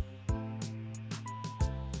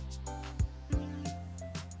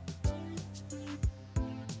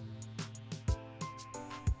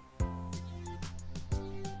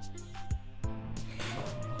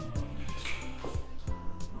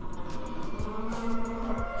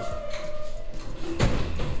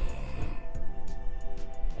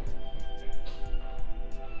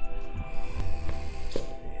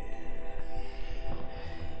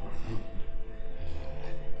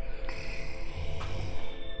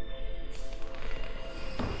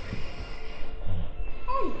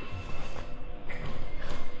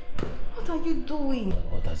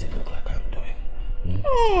 What does it look like I'm doing?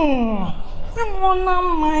 Come on now,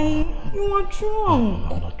 you are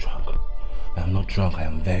drunk. I'm not drunk. I'm not drunk. I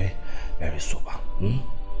am very, very sober.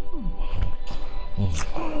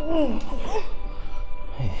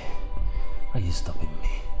 Hey, why are you stopping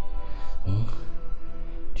me?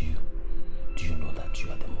 Do you know that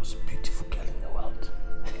you are the most beautiful girl in the world?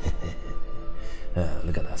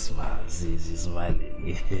 Look at that smile. She's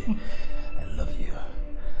smiling. I love you.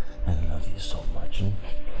 I love you so much.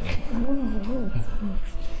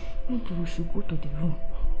 Maybe we should go to the room.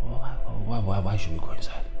 Why should we go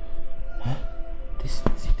inside? Huh? This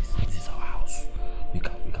is our house. We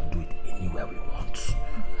can do it anywhere we want.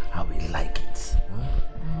 How we like it.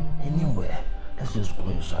 Huh? Anywhere. Let's just go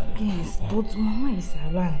inside. Yes, but Mama is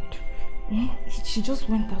around. She just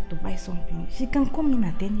went out to buy something. She can come in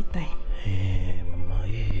at any time. Yeah, Mama,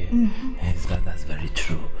 yeah. That's very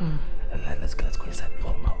true. Let's go inside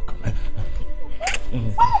before Mama will come.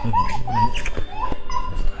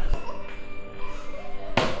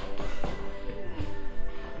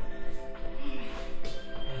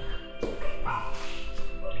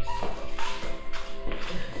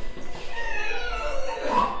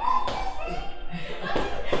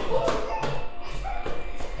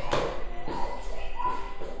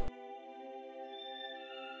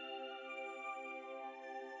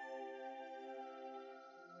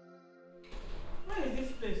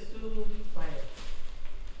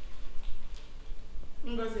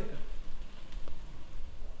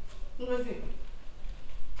 Hey!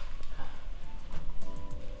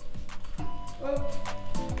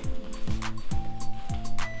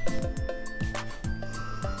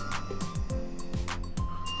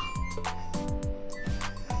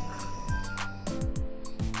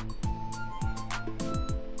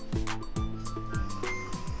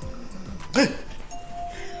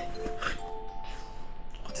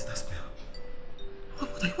 What is that smell?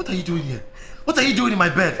 What are you doing here? What are you doing in my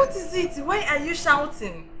bed? What is it? Why are you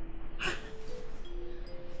shouting?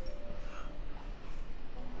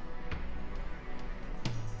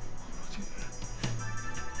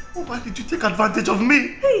 Oh, why did you take advantage of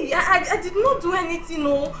me? Hey, I did not do anything,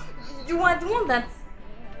 no. You are the one that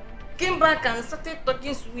came back and started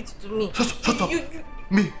talking sweet to me. Shut up.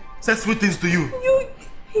 Me said sweet things to you.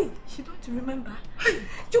 Hey, you don't remember?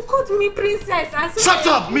 You called me princess and said... Shut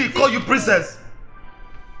up! Me call you princess!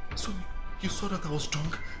 So, you saw that I was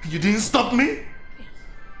drunk and you didn't stop me? Hey,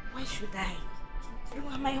 why should I? You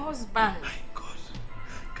are my husband. My God.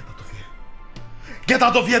 Get out of here. Get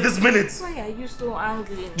out of here this minute! Why are you so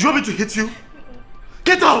angry? Do you want me to hit you?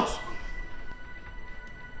 Get out!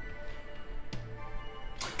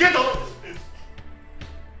 Get out!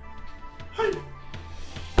 Hey!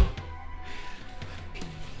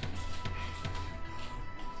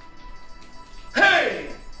 Hey!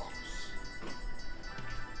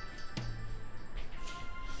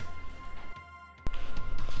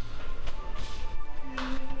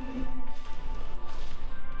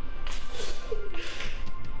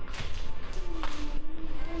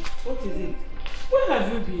 What is it? Where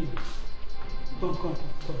have you been?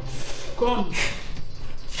 Come.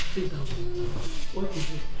 Sit down. What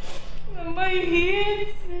is it? Mama, he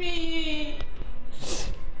hates me.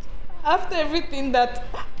 After everything that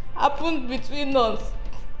happened between us,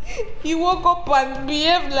 he woke up and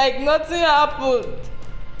behaved like nothing happened.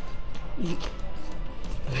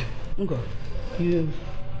 You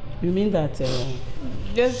mean that?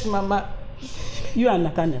 Yes, Mama. You and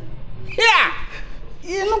Nathaniel? Yeah.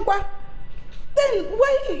 You know what? Then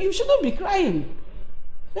why you shouldn't be crying?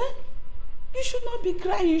 Eh? You should not be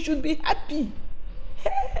crying. You should be happy.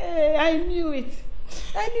 Hey, I knew it.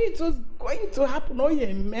 I knew it was going to happen. Oh yeah,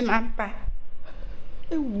 menanta.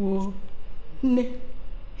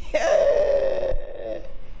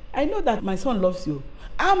 I know that my son loves you.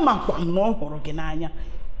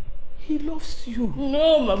 He loves you.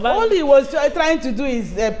 No, Mama. All he was trying to do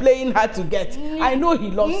is playing hard to get. I know he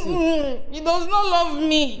loves you. He does not love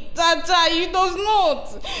me. Tata, he does not.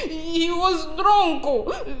 He was drunk.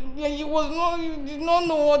 He was not. He did not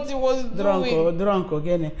know what he was doing. Drunk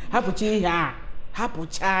again. Hapuchaya.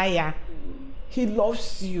 He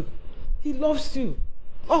loves you. He loves you.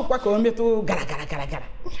 Oh, gara.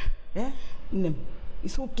 Yeah?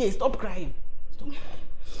 It's okay. Stop crying.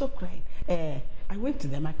 Stop crying. I went to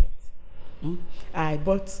the market. I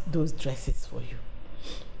bought those dresses for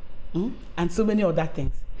you. And so many other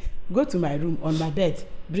things. Go to my room on my bed.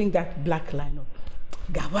 Bring that black line up.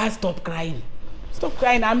 Gawa, stop crying. Stop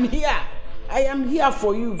crying. I'm here. I am here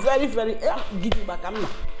for you. Very, very. Give it back. I'm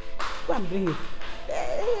not. Go and bring it.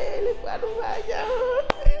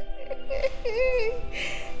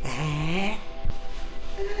 Hey!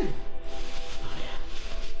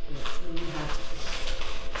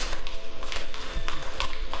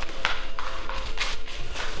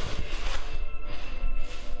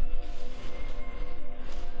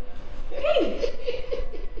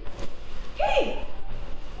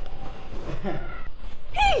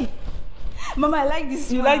 Mama, I like this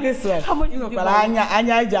one. You like this one? How much did you buy it?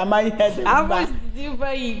 How much did you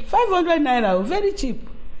buy it? 500 naira, very cheap.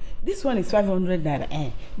 This one is 500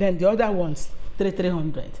 naira. Then the other one's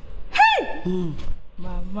 300. Hey!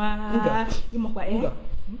 Mama. Do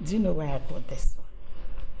you know why I bought this one?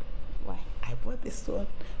 Why? I bought this one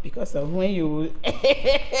because of when you...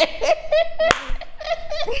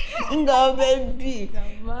 No, baby.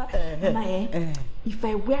 Mama, if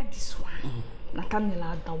I wear this one,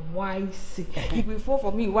 Nathaniel, the wise, he will fall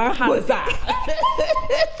for me one hand.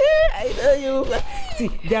 I know you. See,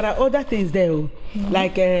 there are other things there,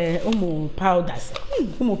 like powders,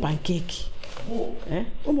 pancake.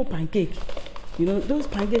 Pancake. You know, those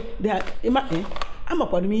pancakes, they are, I'm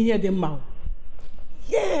up on me here, them mouth.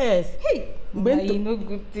 Yes. Hey, you know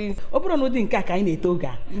good things. Open no think I need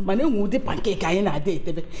toga. My name would the pancake I in a day.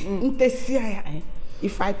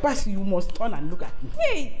 If I pass, you must turn and look at me.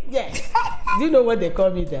 Hey, yes. Do you know what they call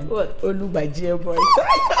me then? What? Olubaji boy.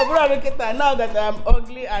 Now that I'm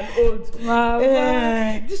ugly and old.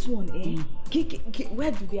 Mama. This one,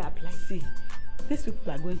 where do they apply? See, these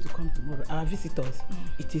people are going to come tomorrow. Our visitors.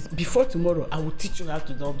 It is before tomorrow. I will teach you how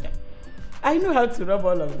to dub them. I know how to rub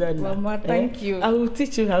all of them. Mama, thank you. I will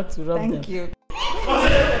teach you how to rub them. Thank you. Go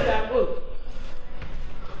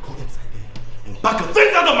inside there and pack your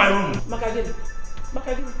things out of my room.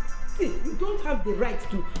 Makagene, see, you don't have the right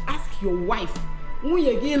to ask your wife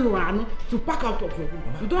to pack out of your room.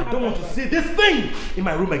 You don't I don't want to see this thing in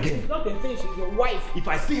my room again. It's not the thing, she's your wife. If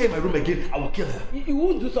I see her in my room again, I will kill her. You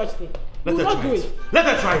won't do such thing. Let her not try do it. it. Let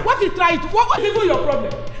her try it. What is try it? What is even your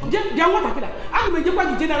problem? I'm a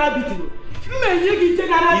general beating.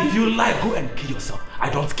 If you like, go and kill yourself. I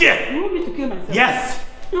don't care. You want me to kill myself? Yes.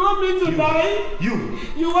 You want me to die?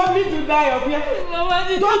 You want me to die up here? Mama,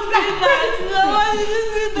 did don't you say that? Mama, did you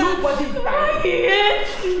say that? Nobody's dying. Yes,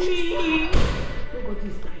 me.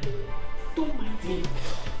 Nobody's dying. Don't mind him.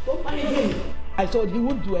 Don't mind him. I told you, he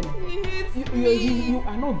won't do anything. You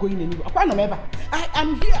are not going anywhere. I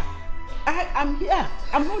am here. I am here.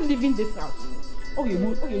 I'm not leaving this house. Oh, you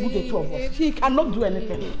move the two of us. He cannot do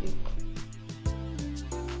anything.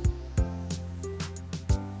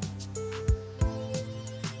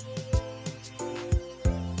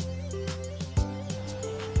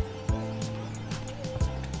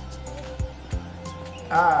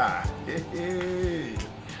 Ah, hey,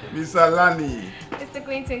 Miss Alani. Mr.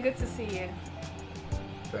 Clinton, good to see you.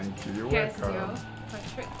 Thank you. You're Here's welcome. your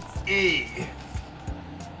portrait. Hey.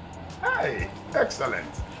 Hi,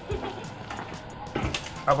 excellent.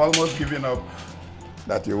 I've almost given up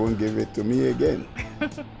that you won't give it to me again.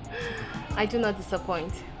 I do not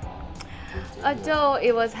disappoint. Although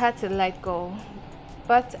it was hard to let go,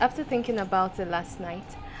 but after thinking about it last night,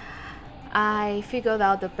 I figured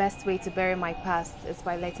out the best way to bury my past is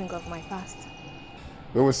by letting go of my past.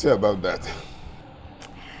 We will see about that.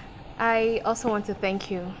 I also want to thank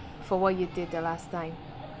you for what you did the last time.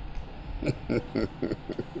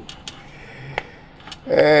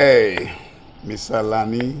 Hey, Miss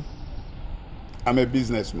Alani, I'm a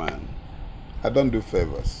businessman. I don't do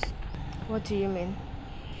favors. What do you mean?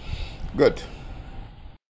 Good.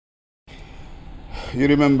 You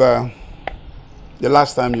remember the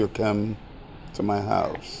last time you came to my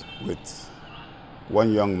house with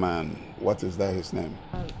one young man? What is that his name?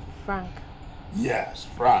 Frank. Yes,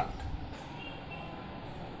 Frank.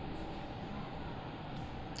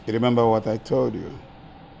 You remember what I told you?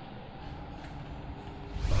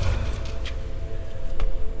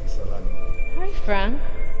 Hi, Frank.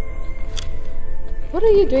 What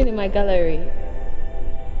are you doing in my gallery?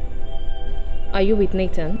 Are you with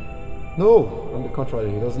Nathan? No, on the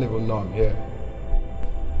contrary, he doesn't even know I'm here.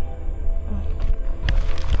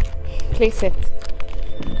 Please sit.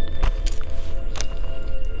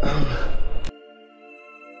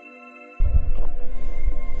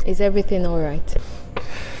 Is everything all right?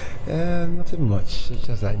 Nothing much. It's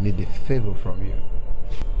just I need a favor from you.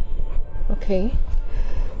 Okay.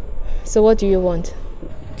 So what do you want?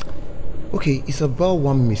 Okay, it's about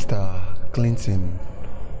one Mr. Clinton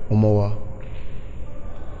Omowa.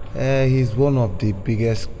 He's one of the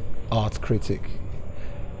biggest art critics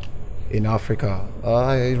in Africa.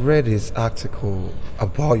 I read his article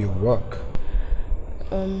about your work.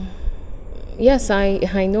 Yes,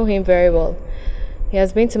 I know him very well. He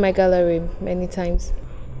has been to my gallery many times.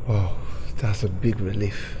 Wow, that's a big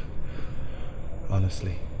relief,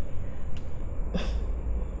 honestly.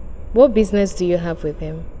 What business do you have with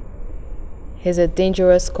him? He's a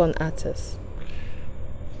dangerous con artist.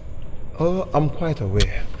 Oh, I'm quite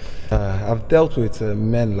aware. I've dealt with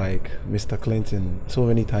men like Mr. Clinton so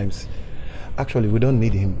many times. Actually, we don't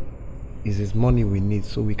need him. It's his money we need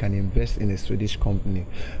so we can invest in a Swedish company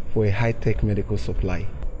for a high-tech medical supply.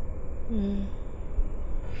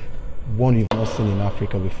 One you've not seen in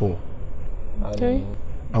Africa before. Okay.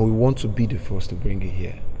 And we want to be the first to bring it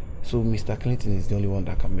here. So Mr. Clinton is the only one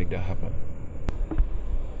that can make that happen.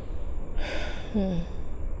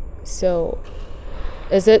 So,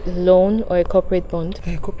 is it loan or a corporate bond?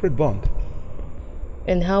 A corporate bond.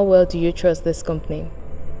 And how well do you trust this company?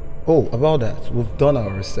 Oh, about that, we've done our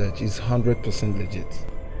research. It's 100% legit.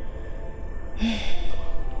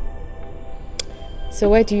 So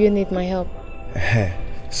why do you need my help?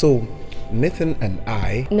 So, Nathan and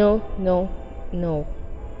I... No.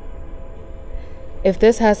 If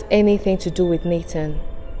this has anything to do with Nathan,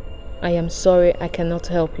 I am sorry I cannot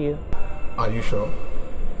help you. Are you sure?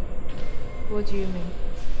 What do you mean?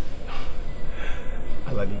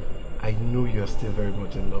 Alani, I know you're still very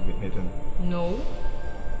much in love with Nathan. No,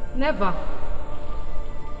 never.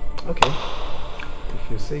 Okay,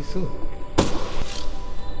 if you say so.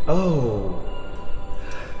 Oh,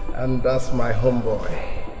 and that's my homeboy.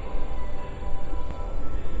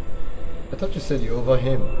 I thought you said you're over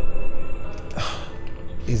him.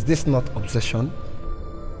 Is this not obsession?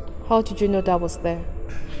 How did you know that was there?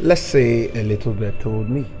 Let's say a little bit told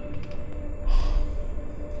me.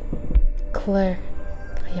 Claire,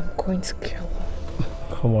 I am going to kill her.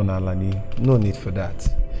 Come on, Alani. No need for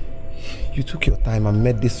that. You took your time and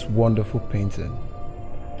made this wonderful painting.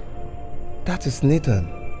 That is Nathan.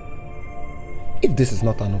 If this is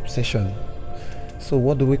not an obsession, so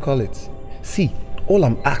what do we call it? See, all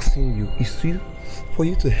I'm asking you is for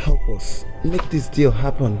you to help us make this deal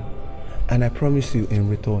happen. And I promise you in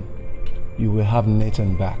return, you will have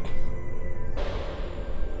Nathan back.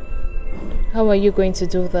 How are you going to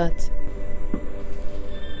do that?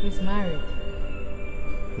 He's married.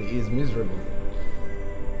 He is miserable.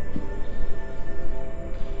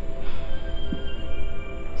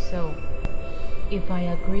 So, if I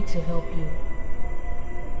agree to help you,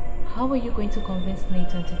 how are you going to convince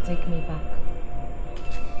Nathan to take me back?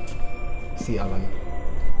 See, Alan,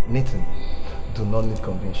 Nathan do not need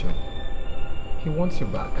convention. He wants you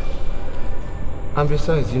back. And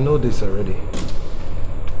besides, you know this already.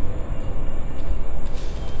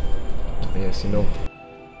 Yes, you know.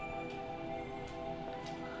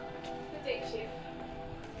 Good day, Chief.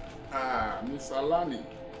 Miss Alani.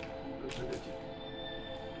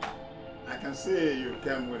 I can see you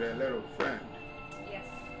came with a little friend. Yes,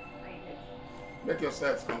 I did. Make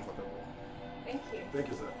yourselves comfortable. Thank you. Thank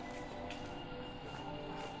you, sir.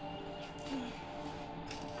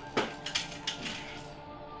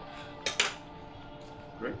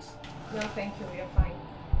 Great. No, thank you. You're fine.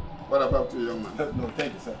 What about you, young man? No,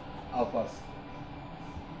 thank you, sir. I'll pass.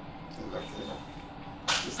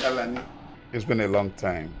 Miss Alani, it's been a long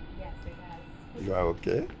time. Yes, it has. You are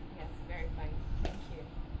okay? Yes, very fine. Thank you.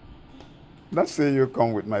 Let's say you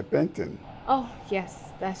come with my painting. Oh,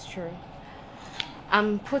 yes, that's true.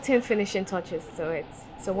 I'm putting finishing touches to it.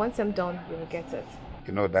 So once I'm done, you will get it.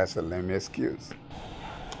 You know, that's a lame excuse.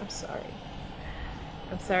 I'm sorry.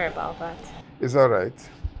 I'm sorry about that. It's all right.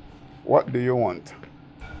 What do you want?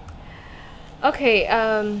 Okay,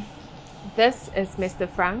 this is Mr.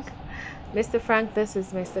 Frank. Mr. Frank, this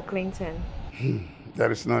is Mr. Clinton.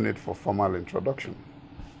 There is no need for formal introduction.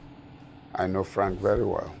 I know Frank very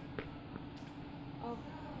well. Oh.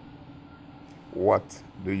 What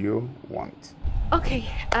do you want? Okay,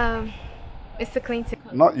 Mr. Clinton.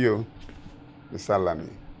 Not you, Miss Alani.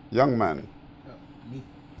 Young man. Me?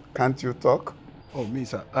 Can't you talk? Oh, me,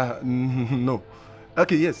 sir. No.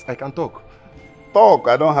 Okay, yes, I can talk. Talk,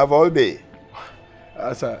 I don't have all day.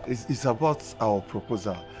 Sir, it's about our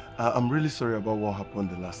proposal. I'm really sorry about what happened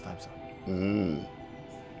the last time, sir.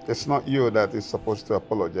 It's not you that is supposed to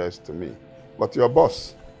apologize to me, but your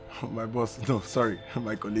boss. My boss, no, sorry,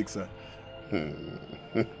 my colleague, sir.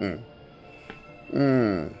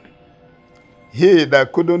 He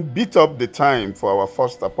that couldn't beat up the time for our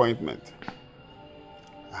first appointment.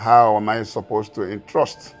 How am I supposed to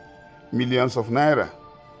entrust millions of naira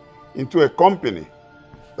into a company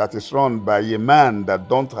that is run by a man that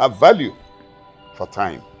don't have value for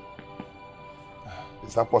time?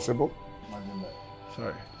 Is that possible?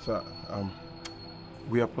 Sorry, sir.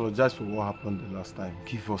 We apologize for what happened the last time.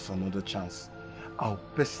 Give us another chance. I'll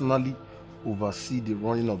personally oversee the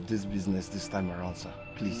running of this business this time around, sir.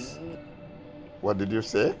 Please. What did you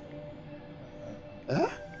say? Huh?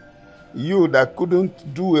 You that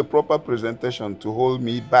couldn't do a proper presentation to hold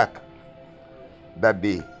me back that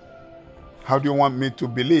day. How do you want me to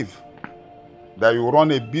believe that you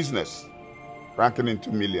run a business ranking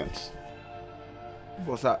into millions?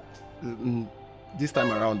 But sir, this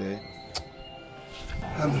time around,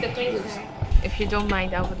 Mr. Clinton, if you don't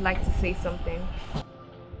mind, I would like to say something.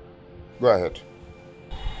 Go ahead.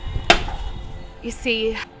 You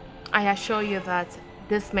see, I assure you that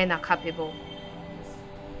these men are capable.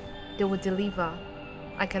 They will deliver.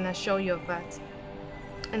 I can assure you of that.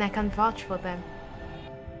 And I can vouch for them.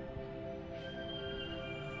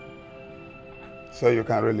 So you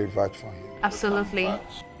can really vouch for him? Absolutely.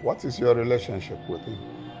 What is your relationship with him?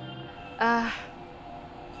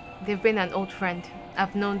 They've been an old friend.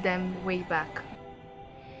 I've known them way back.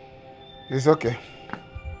 It's okay.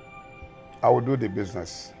 I will do the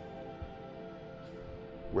business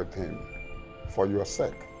with him for your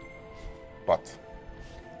sake. But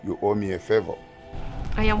you owe me a favor.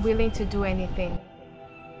 I am willing to do anything.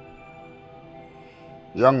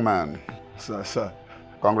 Young man. Sir.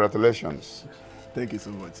 Congratulations. Thank you so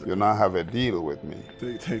much, sir. You now have a deal with me.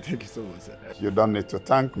 Thank you so much, sir. You don't need to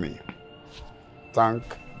thank me.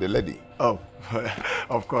 Thank the lady. Oh,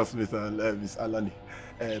 of course, Miss Alani.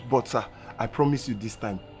 But sir, I promise you this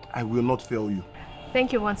time, I will not fail you.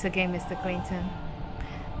 Thank you once again, Mr. Clinton.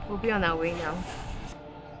 We'll be on our way now.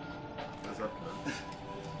 That's okay.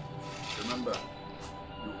 Remember,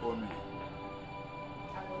 you owe me.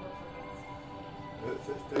 Thank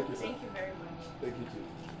you, sir. Thank you very much. Thank you, too.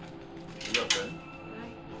 You okay?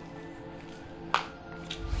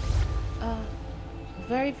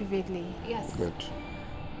 Very vividly, yes. Good.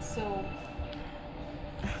 So,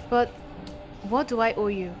 but what do I owe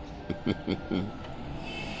you?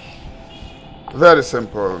 Very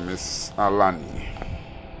simple, Miss Alani.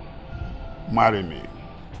 Marry me.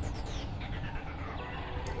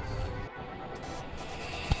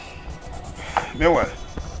 Meanwhile,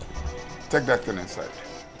 take that thing inside.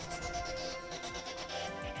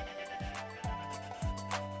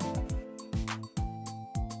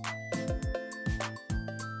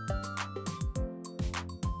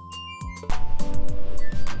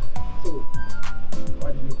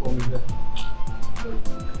 Why did you call me there?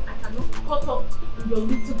 I cannot cut off your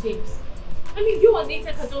little games. I mean, you and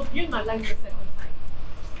Nathan can just ruin my life the second time.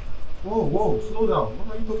 Whoa, slow down. What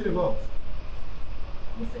are you talking about?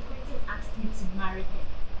 Mr. Clinton asked me to marry him.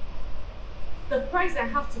 The price I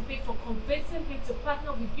have to pay for convincing him to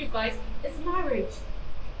partner with you guys is marriage.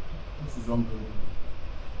 This is unbelievable.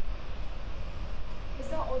 Is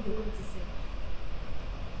that all you're going to say?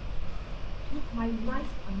 Look, my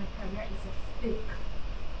life and my career is at stake.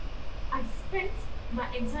 I spent my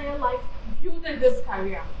entire life building this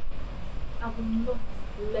career. I will not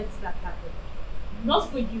let that happen. Not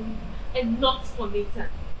for you and not for Nathan.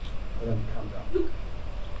 Let me calm down. Look,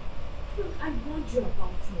 I warned you about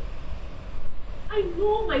him. I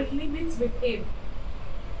know my limits with him.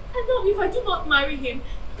 And now if I do not marry him,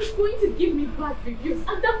 he's going to give me bad reviews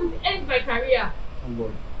and that could end my career. Don't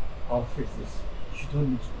worry. I'll fix this. You don't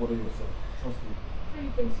need to bother yourself. Trust me. How are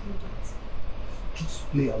you going to do that?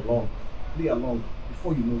 Just play along. Play along.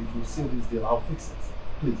 Before you know it, we'll seal this deal. I'll fix it.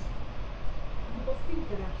 Please. You must think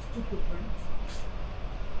that I'm stupid, right?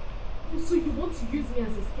 So you want to use me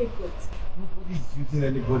as a scapegoat? Nobody's using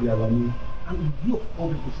anybody, Alani. And you of all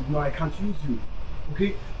people should know I can't use you.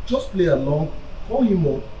 Okay? Just play along. Call him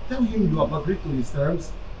up. Tell him you have agreed to his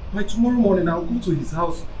terms. By tomorrow morning, I'll go to his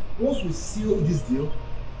house. Once we seal this deal,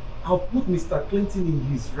 I'll put Mr. Clinton in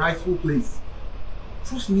his rightful place.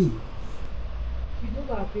 Trust me. You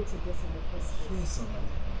never agreed to this in the first place. Yes,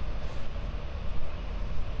 Alani.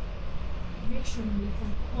 Make sure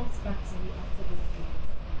Nathan comes back to me after this game.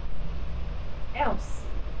 Else,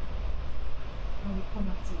 I will come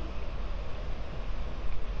after you.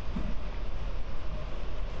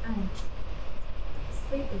 And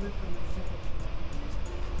stay away from my secretary.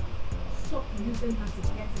 Stop using her to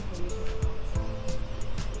get information about me.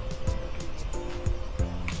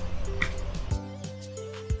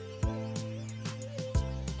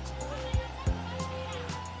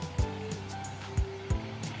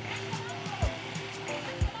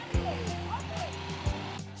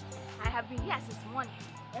 I have been here since morning.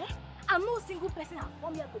 And no single person has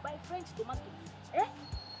come here to buy French tomatoes.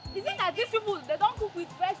 Is it that these people, they don't cook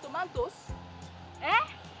with fresh tomatoes?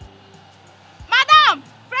 Madam!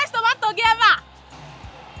 Fresh tomato giver!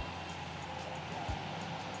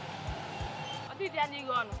 What did you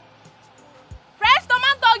go on? Fresh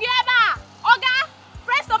tomato giver! Oga!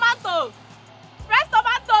 Fresh tomato! Fresh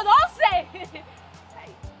tomato, don't say!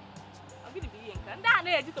 I'm going to be here. And I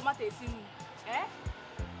know the tomato is in.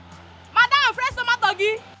 Madam, fresh tomato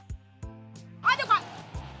gi! What do you got?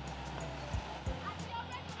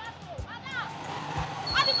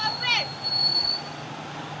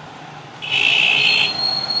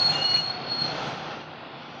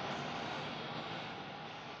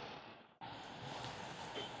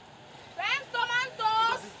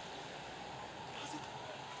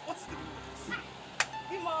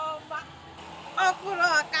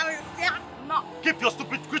 Keep your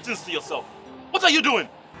stupid greetings to yourself. What are you doing?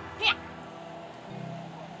 Here.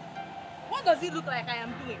 What does it look like I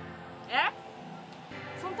am doing?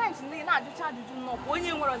 Sometimes I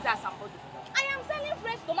am selling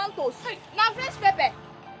fresh tomatoes. Now fresh pepper.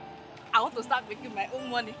 I want to start making my own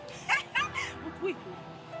money. But wait,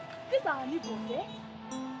 these are our neighbors,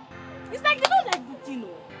 It's like they don't like good thing,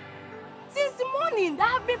 Since the morning, they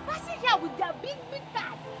have been passing here with their big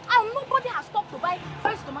cars, and nobody has stopped to buy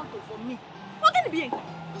fresh tomatoes from me. What can it be?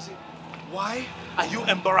 Listen, why are you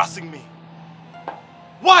embarrassing me?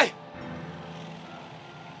 Why?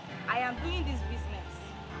 I am doing this business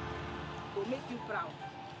to make you proud,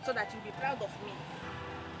 so that you'll be proud of me.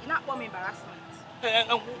 You're not for embarrassment. Hey,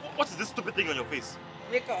 and what is this stupid thing on your face?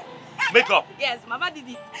 Makeup. Makeup? Yes, Mama did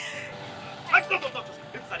it. Stop.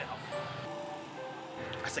 Inside the house.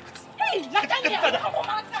 I said get inside. Hey, Get inside the house.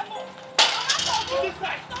 Get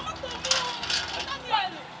inside.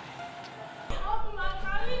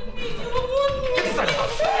 Get inside the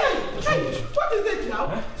house. Hey, what is it now?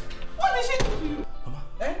 Huh? What did she do to you? Mama,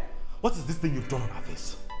 what is this thing you've done on her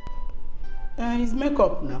face? It's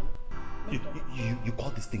makeup now. You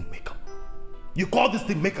call this thing makeup? You call this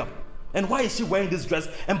thing makeup? And why is she wearing this dress,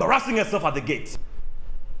 embarrassing herself at the gate?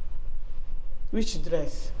 Which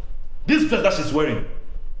dress? This dress that she's wearing.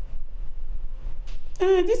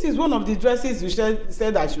 This is one of the dresses you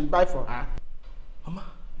said I should buy for her. Mama,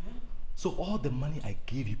 so all the money I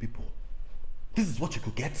gave you people, this is what you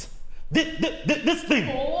could get? This thing!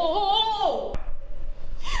 Oh!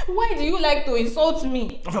 Why do you like to insult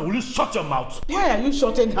me? Will you shut your mouth? Why are you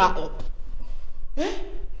shutting her up? Do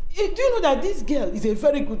you know that this girl is a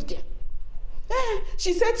very good girl?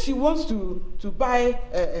 She said she wants to buy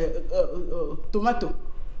tomato,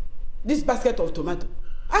 this basket of tomato,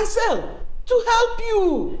 and sell to help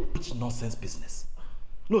you. Which nonsense business?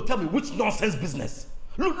 No, tell me, which nonsense business?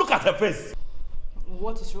 Look at her face.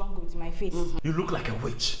 What is wrong with my face? You look like a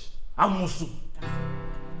witch. Amusu.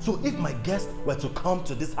 So if my guests were to come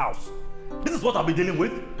to this house, this is what I'll be dealing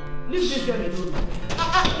with? Leave this girl alone.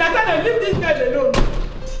 Nathaniel, leave this girl alone.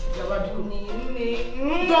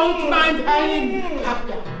 Don't mind her.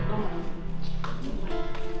 Appiah, don't mind.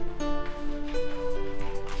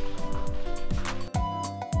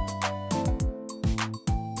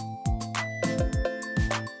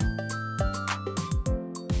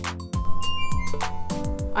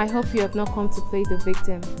 I hope you have not come to play the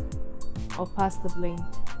victim or pass the blame.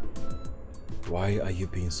 Why are you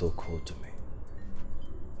being so cold to me?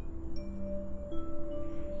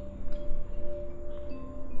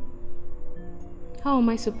 How am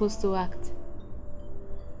I supposed to act?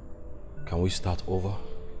 Can we start over?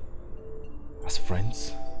 As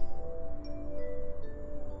friends?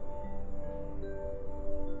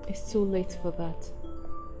 It's too late for that.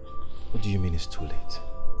 What do you mean it's too late?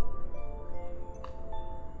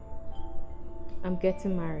 I'm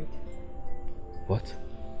getting married. What?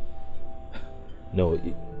 No,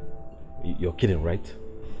 you're kidding, right?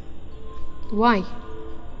 Why?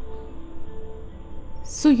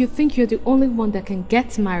 So you think you're the only one that can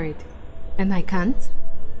get married, and I can't?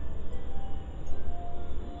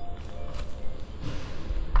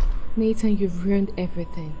 Nathan, you've ruined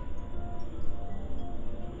everything.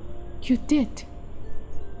 You did.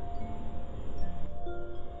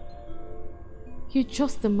 You're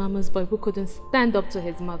just a mama's boy who couldn't stand up to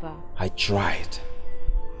his mother. I tried.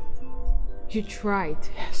 You tried?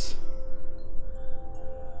 Yes.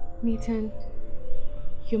 Nathan,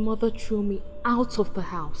 your mother threw me out of the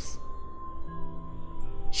house.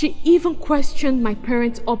 She even questioned my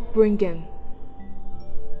parents' upbringing.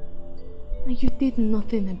 And you did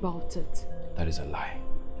nothing about it. That is a lie.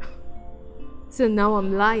 So now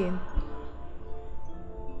I'm lying.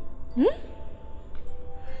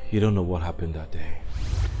 You don't know what happened that day.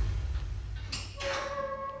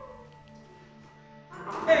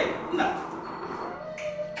 Hey, no.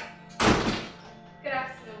 Good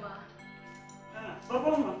afternoon, Ma.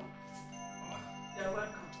 Mama. You're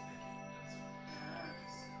welcome.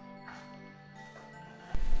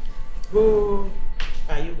 Who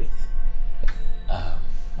are you with?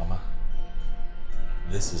 Mama,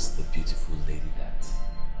 this is the beautiful lady that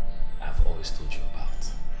I've always told you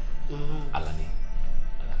about. Alani.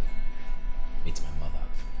 Meet my mother.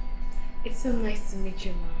 It's so nice to meet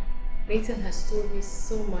you, Ma. Nathan has told me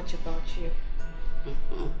so much about you.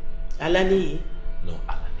 Alani? No,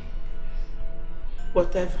 Alani.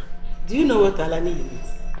 Whatever. Do you know what Alani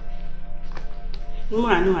means? No,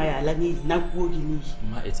 I know Alani.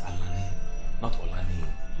 Ma, it's Alani, not Olani.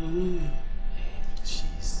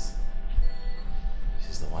 She's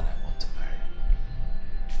the one I want to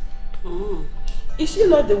marry. Is she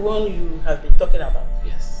not the one you have been talking about?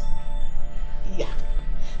 Yes. Yeah.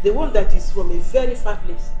 The one that is from a very far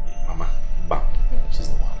place. Mama, bam. She's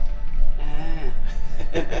the one.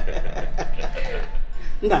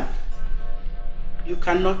 No. You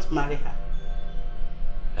cannot marry her.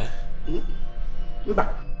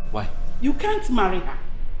 Why? You can't marry her.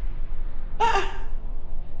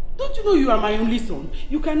 Don't you know you are my only son?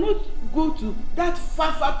 You cannot go to that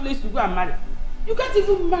far place to go and marry. You can't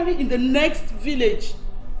even marry in the next village.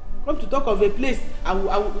 Come to talk of a place that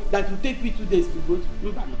will take me 2 days to go to.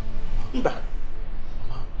 Mama,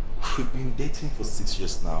 we've been dating for 6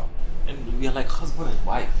 years now. And we are like husband and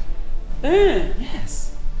wife.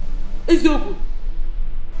 Yes. Ezuruonye.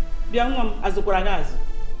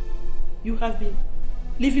 You have been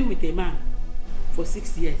living with a man for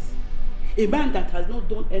 6 years. A man that has not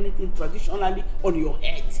done anything traditionally on your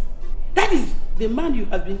head. That is the man you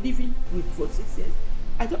have been living with for 6 years.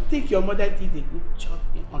 I don't think your mother did a good job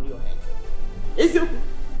on your head. Ezuruonye.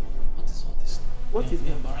 What is all this? What is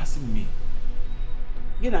embarrassing me?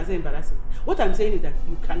 You're not saying embarrassing. What I'm saying is that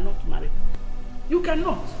you cannot marry. You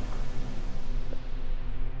cannot.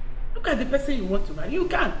 Look at the person you want to marry. You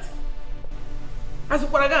can't. As a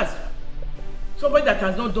Kwaragas, somebody that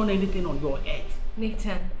has not done anything on your head.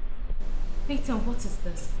 Nathan, what is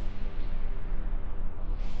this?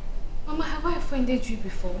 Mama, have I offended you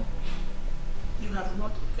before? You have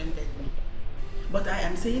not offended me. But I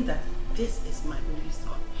am saying that this is my only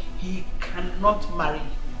son. He cannot marry you.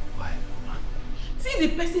 Why, Mama? See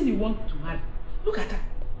the person you want to marry. Look at her.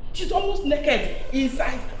 She's almost naked,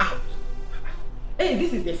 inside out. Hey,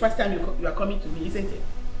 this is the first time you are coming to me, isn't it?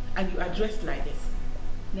 And you are dressed like this.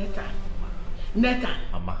 Nathan,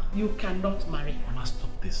 Mama, you cannot marry. Mama, stop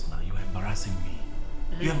this now. You are embarrassing me.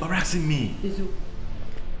 You're embarrassing me. Izu.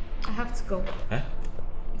 I have to go. Eh?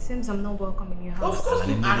 It seems I'm not welcome in your house. Of course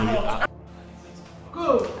you are not.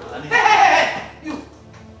 Go. Alani. Hey! You!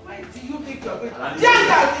 Why do you think you're going to... Alani.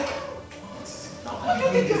 What do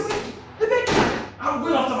you think you're going to... I'm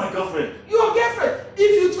going after my girlfriend. Your girlfriend?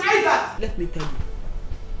 If you try that... Let me tell you.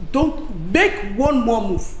 Don't make one more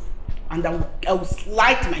move. And I will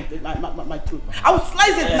slice my throat. I will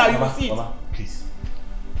slice it now, you will see it. Mama, please.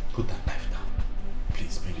 Put that knife down.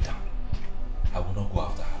 Please, bring it down. I will not go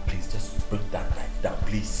after her. Please, just bring that knife down,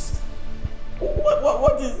 please.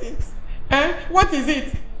 What is it? Eh? What is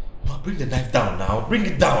it? Mama, bring the knife down now. Bring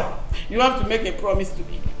it down. You have to make a promise to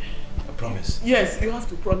me. A promise? Yes, you have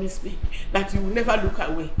to promise me that you will never look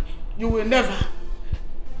away. You will never.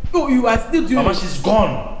 Oh, you are still doing... Mama, she's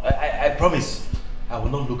gone. I promise. I will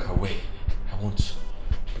not look away. I won't.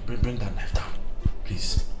 Bring that knife down.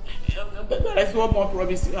 Please. There is one more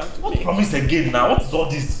promise you have to make. What promise again now? What is all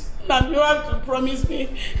this? Now you have to promise me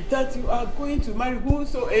that you are going to marry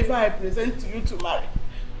whosoever I present to you to marry.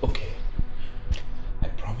 Okay. I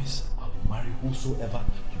promise I will marry whosoever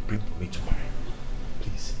you bring for me to marry.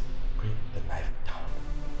 Please, bring the knife down.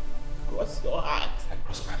 Cross your heart. I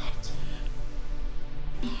cross my heart.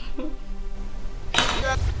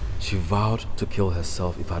 She vowed to kill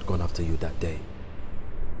herself if I had gone after you that day.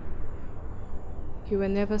 You were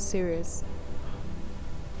never serious.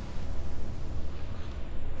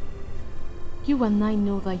 You and I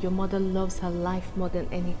know that your mother loves her life more than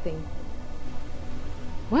anything.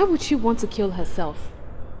 Why would she want to kill herself?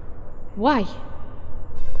 Why?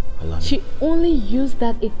 Alani. She only used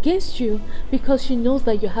that against you because she knows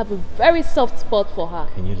that you have a very soft spot for her.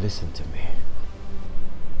 Can you listen to me?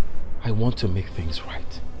 I want to make things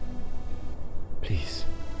right. Please,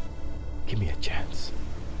 give me a chance.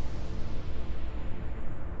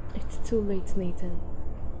 It's too late, Nathan.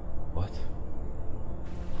 What?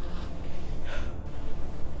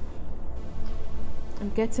 I'm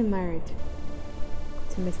getting married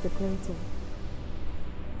to Mr. Clinton.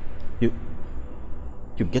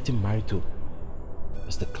 You're getting married to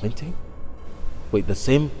Mr. Clinton? Wait, the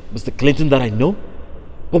same Mr. Clinton that I know?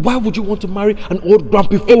 But why would you want to marry an old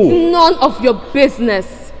grumpy fool? It's none of your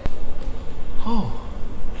business. Oh.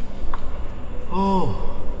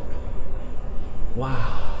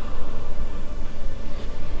 Wow.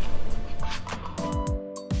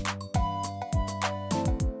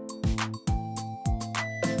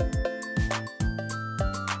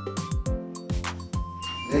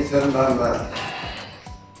 Nathan,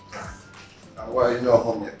 why are you not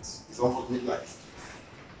home yet? It's almost midnight.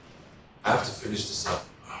 I have to finish this up.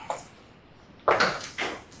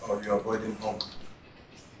 Oh, you're avoiding home.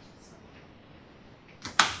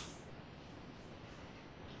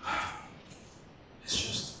 It's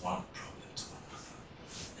just one problem to another,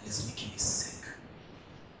 and it's making me sick.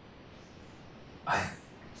 I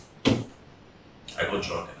got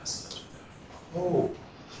drunk and I slept with her. Oh,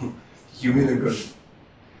 you mean a good?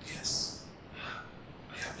 Yes.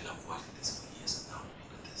 I have been avoiding this for years, and now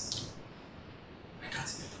look at this. I can't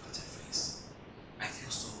even look at her face. I feel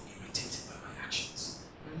so irritated by my actions.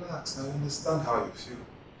 Relax, I understand how you feel.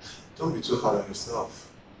 Don't be too hard on yourself.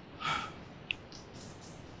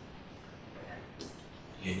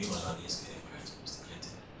 You knew Nadia is getting married to Mr.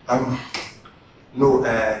 Clinton? No,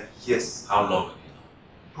 yes. How long have you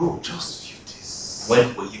known? Bro, just a few days.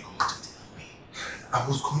 When were you going to tell me? I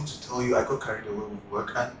was going to tell you I got carried away with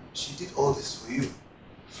work and she did all this for you.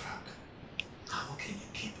 Frank, how can you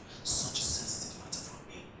keep such a sensitive matter from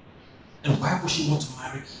me? And why would she want to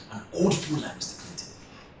marry an old fool like Mr. Clinton?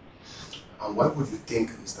 And why would you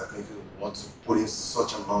think Mr. Clinton would want to put in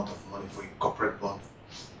such amount of money for a corporate bond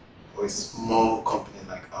for a small company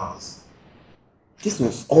like ours? This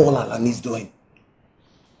was all Alani's doing.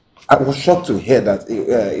 I was shocked to hear that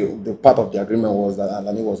the part of the agreement was that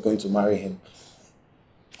Alani was going to marry him.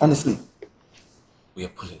 Honestly. We are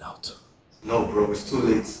pulling out. No, bro, it's too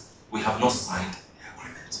late. We have not signed the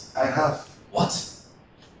agreement. I have. What?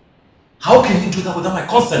 How can you do that without my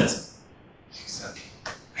consent? Exactly.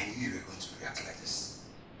 I knew you were going to react like this.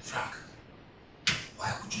 Frank,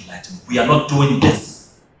 We are not doing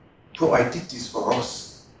this. Bro, I did this for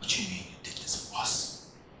us. What do you mean you did this for us?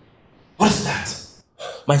 What is that?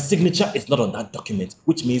 My signature is not on that document,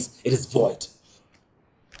 which means it is void.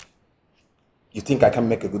 You think I can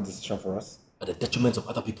make a good decision for us? At the detriment of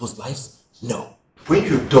other people's lives? No. When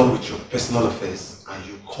you're done with your personal affairs and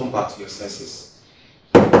you come back to your senses,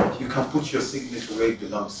 you can put your signature where it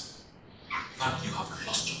belongs. Man, you have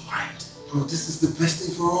lost your mind. Bro, this is the best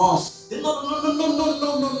thing for us.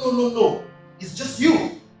 No. It's just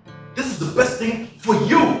you. This is the best thing for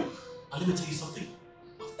you. And let me tell you something.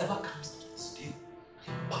 Whatever comes out of this deal,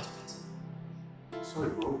 I am part of it. Sorry,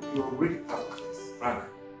 bro. You're already part of this. Frank,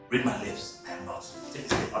 read my lips. I am not. Take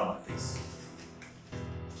this thing out of my face.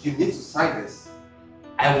 You need to sign this.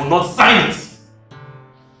 I will not sign it.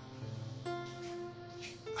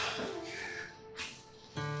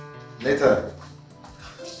 Later.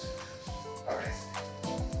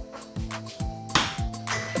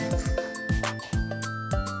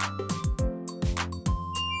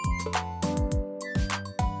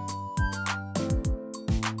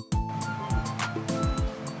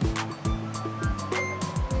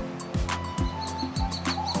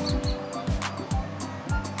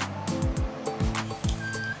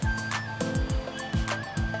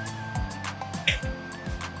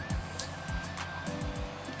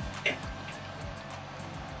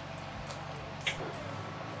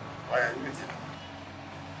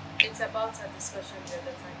 It's about our discussion the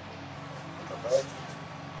other time. About?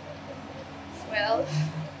 Well,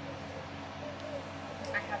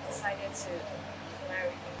 I have decided to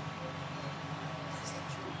marry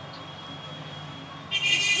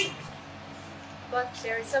you. But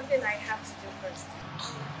there is something I have to do first.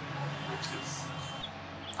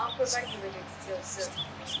 I'll provide you with the details soon.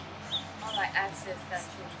 All I ask is that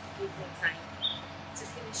you give me time to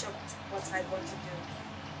finish up what I want to do.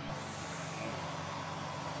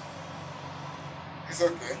 It's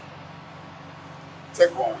okay.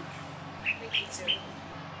 Take 1 week. Thank you too.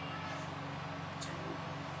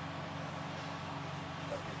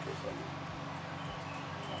 Let me go for you.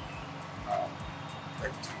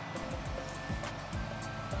 Take 2.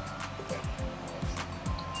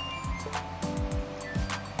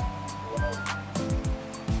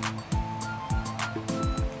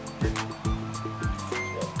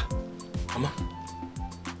 Mama,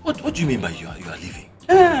 what do you mean by you are leaving?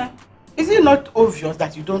 Is it not obvious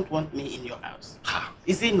that you don't want me in your house?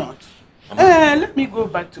 Is it not? Let me go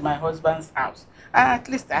back to my husband's house. At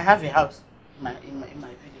least I have a house in my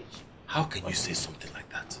village. How can you say something like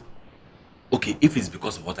that? Okay, if it's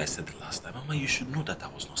because of what I said the last time, Mama, you should know that I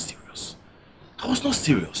was not serious. I was not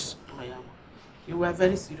serious. You were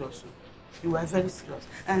very serious. You were very serious.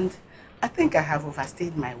 And I think I have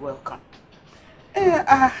overstayed my welcome.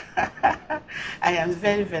 I am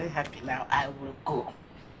very, very happy now. I will go.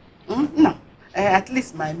 No, at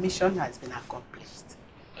least my mission has been accomplished.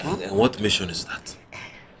 And what mission is that?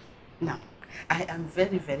 No, I am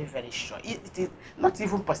very, very, very sure. It is not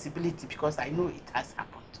even possibility because I know it has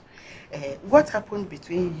happened. What happened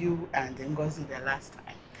between you and Ngozi the last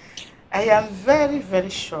time? I am very, very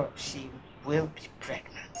sure she will be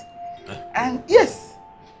pregnant. And yes,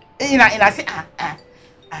 I say,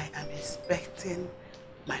 I am expecting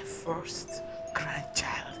my first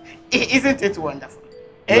grandchild. Isn't it wonderful?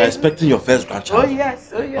 You are expecting your first grandchild? Oh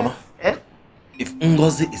yes, oh yes. Mama, if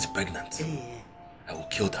Ngozi is pregnant, I will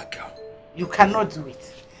kill that girl. You cannot do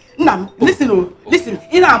it. Now, listen, listen.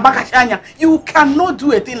 You cannot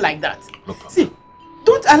do a thing like that. No problem. See,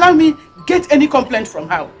 don't allow me get any complaint from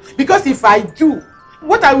her. Because if I do,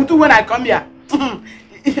 what I will do when I come here,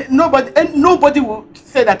 nobody will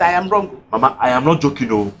say that I am wrong. Mama, I am not joking,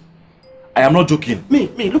 no. I am not joking. Me,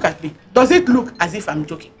 look at me. Does it look as if I'm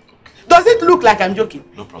joking? Does it look like I'm joking?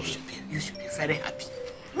 No problem. You should be very happy.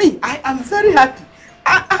 Me, I am very happy.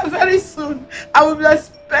 Very soon, I will be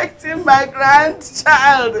expecting my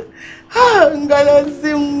grandchild.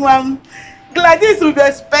 Gladys will be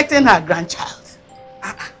expecting her grandchild.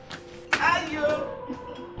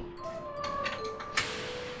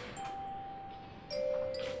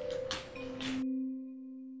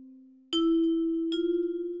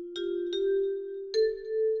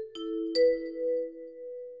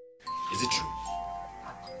 Is it true?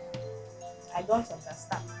 I don't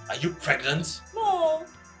understand. Are you pregnant? No.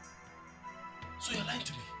 So you're lying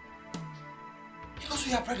to me? Because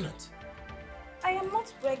you are pregnant? I am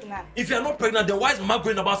not pregnant. If you are not pregnant, then why is Mama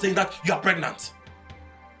going about saying that you are pregnant?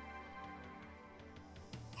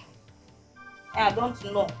 I don't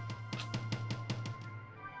know.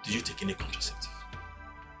 Did you take any contraceptive?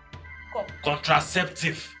 Come.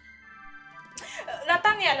 Contraceptive?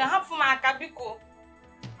 Nathaniel, I have my kabiko.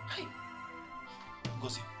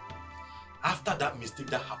 Gozi, After that mistake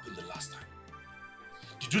that happened the last time,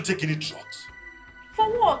 did you take any drugs? For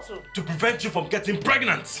what? To prevent you from getting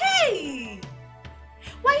pregnant. Hey!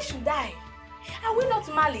 Why should I? Are we not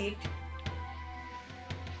married?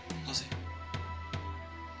 Listen,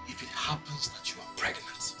 if it happens that you are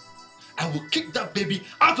pregnant, I will kick that baby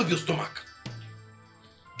out of your stomach.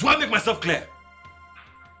 Do I make myself clear?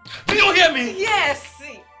 Do you hear me? Yes!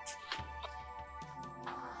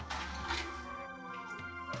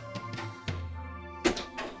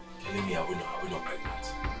 Telling me, are we not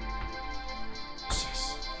pregnant?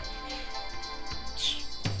 Sis.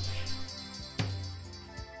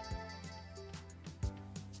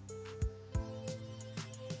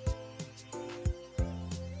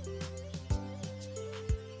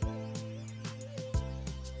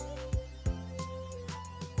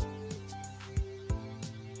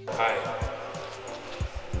 Hi.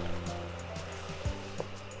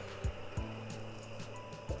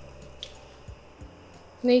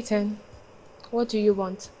 Nathan, what do you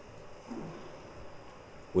want?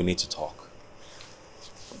 We need to talk.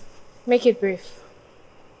 Make it brief.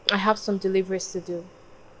 I have some deliveries to do.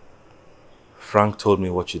 Frank told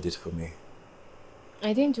me what you did for me.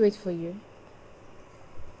 I didn't do it for you.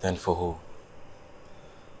 Then for who?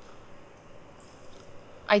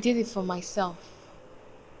 I did it for myself.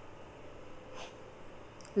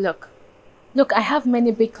 Look, I have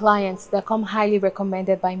many big clients that come highly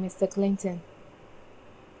recommended by Mr. Clinton.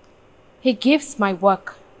 He gives my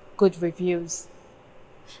work good reviews,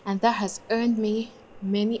 and that has earned me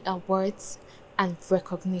many awards and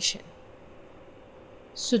recognition.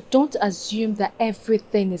 So don't assume that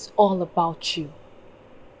everything is all about you.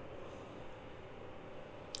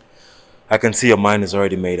 I can see your mind is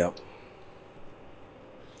already made up.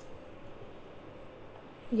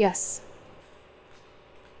 Yes.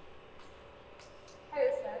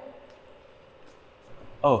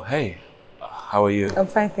 Oh, hey. How are you? I'm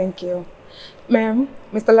fine, thank you. Ma'am,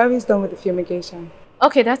 Mr. Larry is done with the fumigation.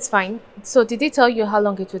 Okay, that's fine. So did he tell you how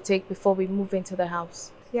long it would take before we move into the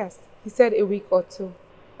house? Yes, he said a week or two.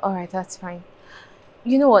 Alright, that's fine.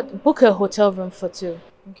 You know what? Book a hotel room for 2.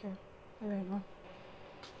 Okay. All right, ma'am.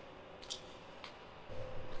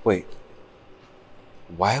 Wait.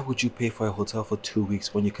 Why would you pay for a hotel for 2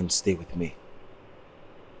 weeks when you can stay with me?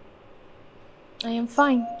 I am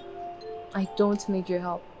fine. I don't need your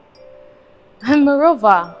help. And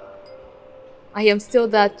moreover, I am still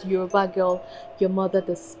that Yoruba girl your mother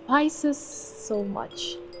despises so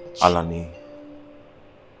much. Alani.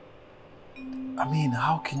 I mean,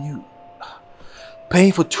 how can you...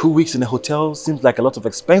 Paying for 2 weeks in a hotel seems like a lot of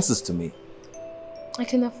expenses to me. I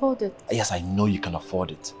can afford it. Yes, I know you can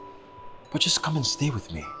afford it. But just come and stay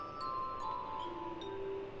with me.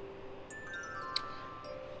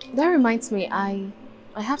 That reminds me, I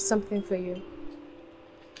have something for you.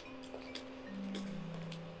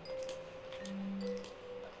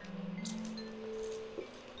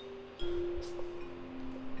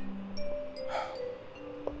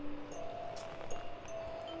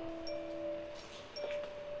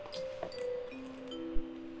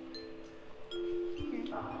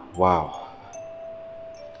 Wow.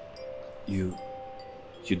 You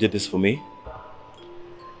did this for me?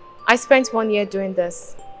 I spent 1 year doing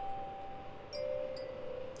this.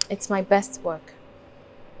 It's my best work.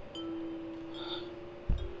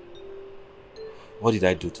 What did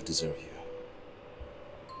I do to deserve you?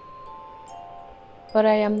 But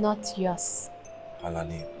I am not yours.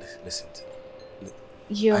 Alani, listen to me.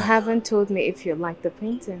 You haven't told me if you like the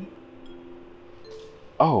painting.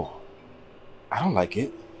 Oh, I don't like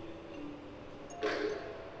it.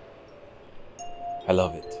 I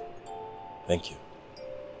love it. Thank you.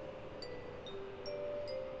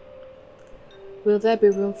 Will there be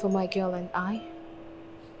room for my girl and I?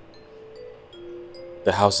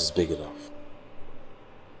 The house is big enough.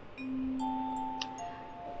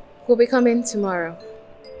 We'll be coming tomorrow.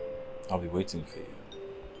 I'll be waiting for you.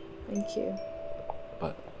 Thank you.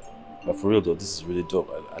 But for real though, this is really dope.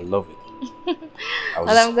 I love it.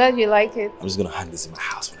 Well, I'm glad you like it. I'm just gonna hang this in my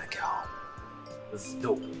house when I get home. This is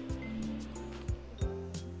dope.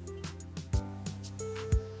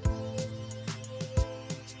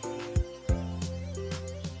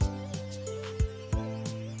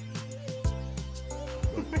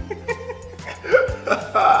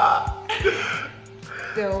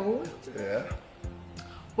 So, Yeah?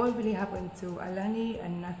 what really happened to Alani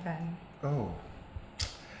and Nathan? Oh,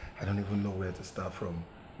 I don't even know where to start from.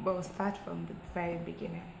 But we'll start from the very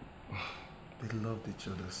beginning. They loved each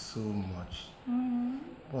other so much.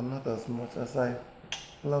 But not as much as I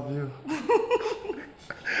love you.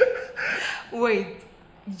 Wait,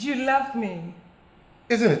 you love me?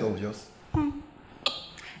 Isn't it obvious?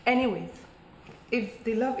 Anyways, If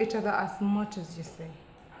they love each other as much as you say,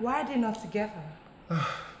 why are they not together?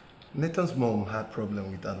 Nathan's mom had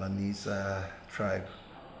problem with Alani's tribe.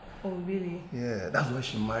 Oh, really? Yeah, that's why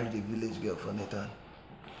she married a village girl for Nathan.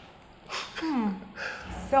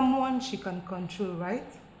 Someone she can control, right?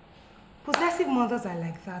 Possessive mothers are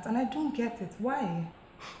like that, and I don't get it. Why?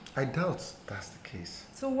 I doubt that's the case.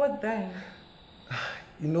 So what then?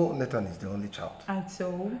 You know, Nathan is the only child. And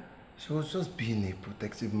so? She was just being a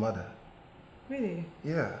protective mother. Really?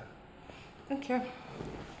 Yeah. Okay.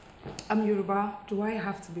 I'm Yoruba. Do I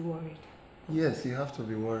have to be worried? Yes, you have to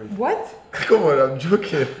be worried. What? Come on, I'm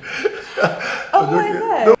joking. Oh my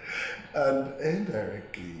God. No. And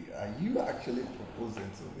indirectly, are you actually proposing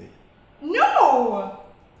to me? No!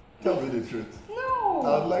 Tell me the truth. No!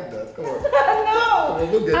 I would like that. Come on. No! Come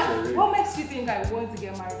on, go get your ring. What makes you think I want to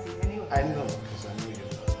get married to you anyway? I know, because I know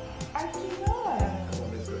you're not. I do not. Come on,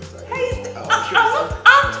 let's go inside. Hey, I'm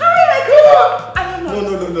I'm tired. Come on. I don't know.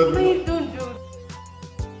 No. Please don't do it.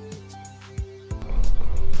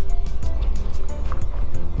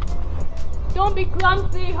 Don't be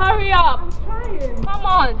clumsy, hurry up! I'm trying. Come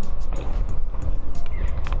on!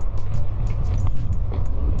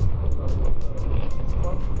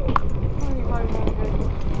 Hurry.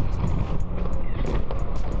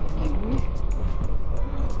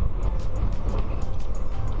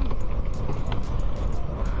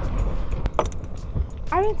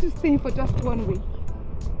 Aren't you staying for just 1 week?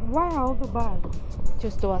 Why are all the bags?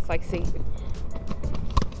 Just do as I say.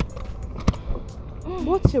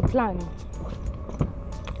 What's your plan?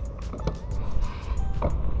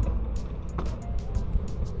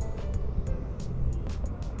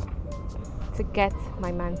 To get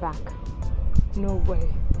my man back. No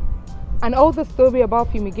way. And all the story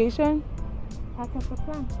about fumigation? Part of the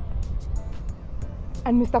plan.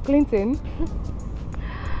 And Mr. Clinton?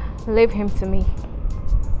 Leave him to me.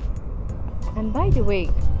 And by the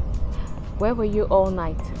way, where were you all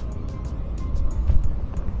night?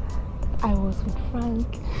 I was with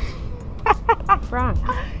Frank. Frank?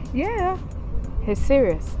 Yeah. He's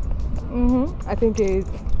serious? I think he is.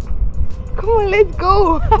 Come on, let's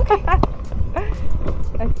go.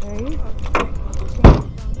 Okay.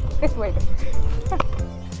 Wait.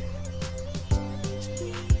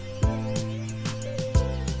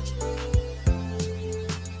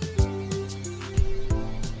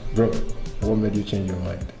 Bro, what made you change your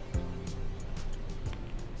mind?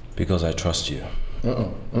 Because I trust you.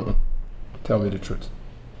 Tell me the truth.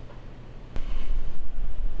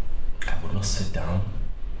 I would not sit down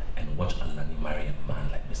and watch Alani marry a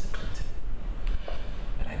man like Mr. Clinton.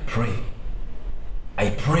 And I pray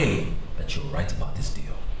that you're right about this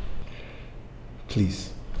deal.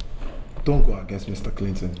 Please, don't go against Mr.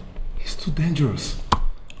 Clinton. He's too dangerous.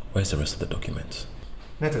 Where's the rest of the documents?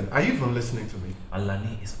 Nathan, are you even listening to me?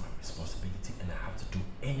 Alani is my responsibility and I have to do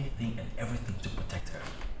anything and everything to protect her.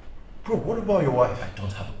 Bro, what about your wife? I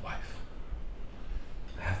don't have a wife.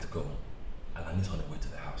 I have to go. Alani's on the way to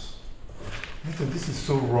the house. Nathan, this is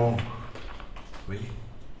so wrong. Really?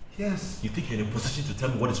 Yes. You think you're in a position to tell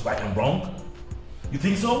me what is right and wrong? You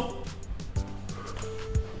think so?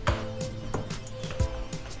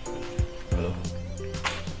 Hello?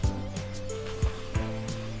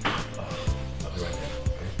 I'll be right there,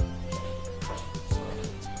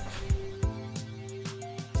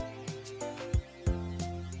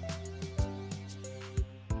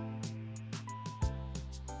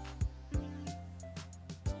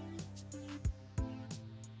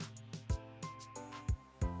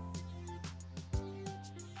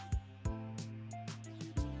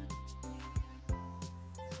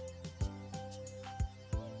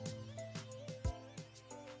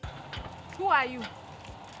 Who are you?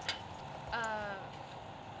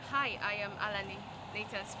 Hi, I am Alani,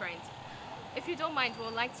 Nathan's friend. If you don't mind, we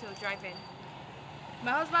would like to drive in.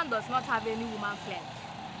 My husband does not have any woman friend.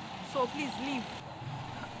 So please leave.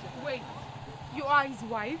 Wait, you are his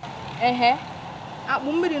wife?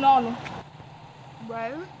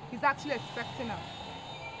 Well, he's actually expecting us.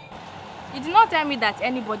 He did not tell me that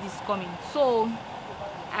anybody is coming, so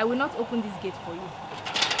I will not open this gate for you.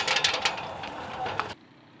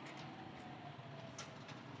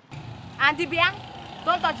 Auntie Bia,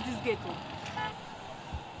 don't touch this gate.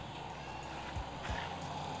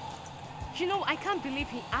 You know, I can't believe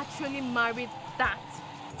he actually married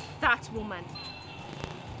that woman.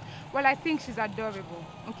 Well, I think she's adorable,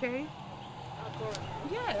 okay? Okoro.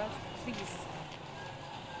 Yeah, please.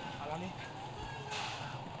 Alani,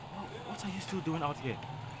 what are you still doing out here?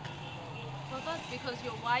 Well, that's because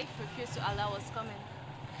your wife refused to allow us coming.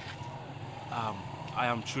 I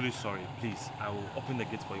am truly sorry. Please, I will open the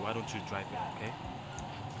gate for you. Why don't you drive in, okay?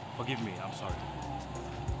 Forgive me, I'm sorry.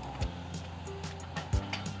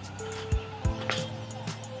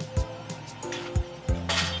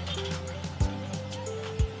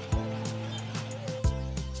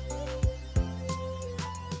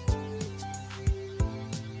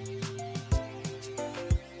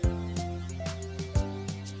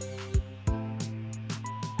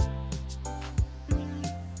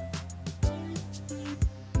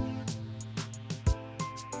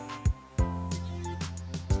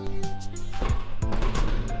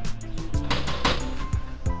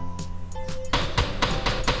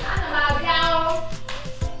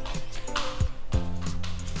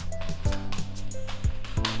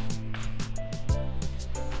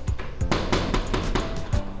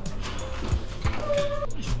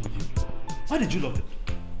 did you lock it?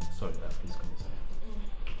 Sorry, please come inside.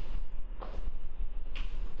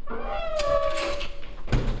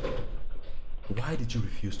 Why did you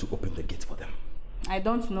refuse to open the gate for them? I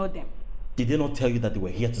don't know them. Did they not tell you that they were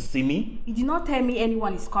here to see me? You did not tell me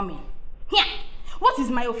anyone is coming. Here! What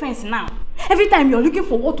is my offense now? Every time you're looking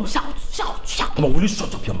for what to shout, shout, shout. Come on, will you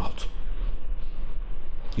shut up your mouth?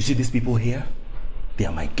 You see these people here? They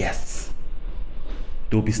are my guests.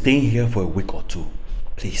 They'll be staying here for a week or two.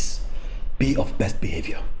 Please, be of best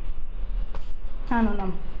behavior.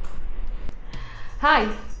 Hi,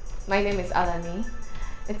 my name is Alani.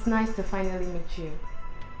 It's nice to finally meet you.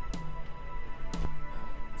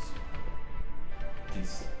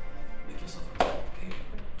 Please, make yourself okay?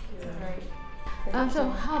 So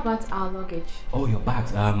how about our luggage? Oh, your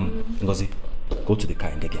bags. Ngozi, go to the car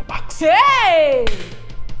and get your bags. Hey!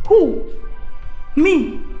 Who?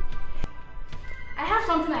 Me? I have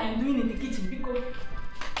something I am doing in the kitchen because...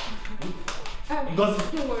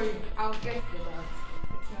 Ngozi. Don't worry, I'll get the bag.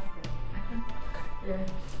 It's not there. Yeah.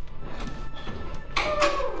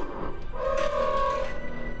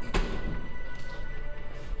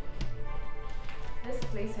 This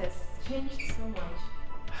place has changed so much.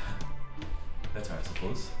 Better, I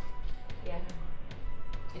suppose. Yeah,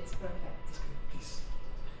 it's perfect. That's good. Please,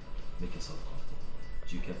 make yourself comfortable.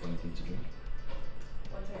 Do you care for anything to drink?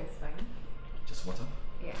 Water is fine. Just water?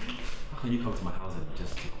 Yeah. How can you come to my house and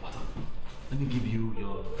just take water? Let me give you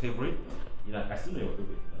your favorite. You know, I still know your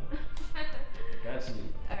favorite. Got you.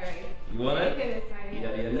 Alright. You want it? Okay, that's fine. Yeah.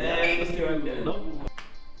 Let's get right there. No.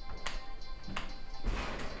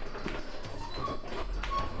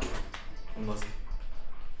 Ngozi,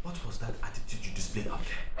 what was that attitude you displayed out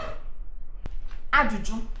there?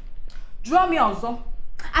 Ajuju, draw me also.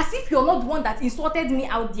 As if you're not the one that insulted me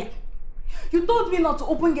out there. You told me not to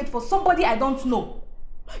open gate for somebody I don't know.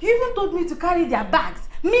 You even told me to carry their bags.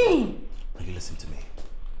 Me! Now you listen to me.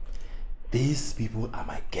 These people are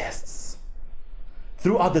my guests.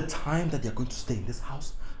 Throughout the time that they're going to stay in this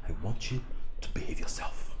house, I want you to behave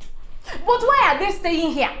yourself. But why are they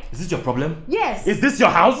staying here? Is this your problem? Yes. Is this your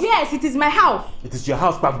house? Yes, it is my house. It is your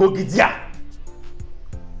house, Babogidia.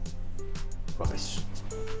 Rubbish.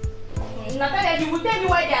 Nadia, you will tell me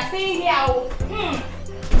why they are staying here.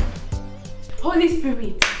 Holy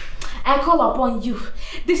Spirit, I call upon you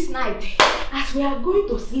this night as we are going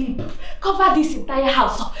to sleep. Cover this entire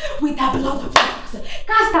house with the blood of Jesus.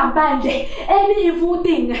 Cast and bind any evil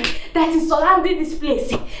thing that is surrounding this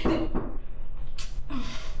place.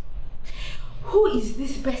 Who is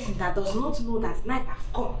this person that does not know that night has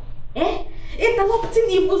come? Interrupting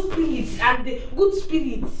evil spirits and the good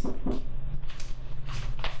spirits.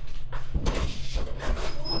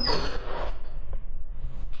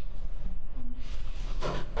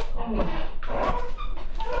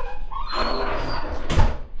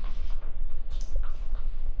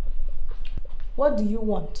 What do you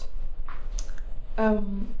want?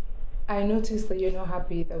 I noticed that you're not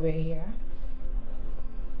happy that we're here.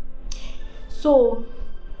 So,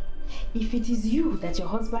 if it is you that your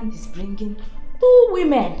husband is bringing 2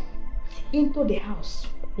 women into the house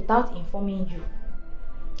without informing you,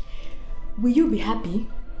 will you be happy?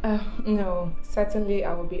 No, certainly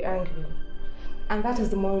I will be angry. And that is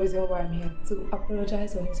the more reason why I'm here, to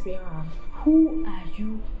apologize on his behalf. Who are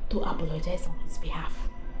you to apologize on his behalf?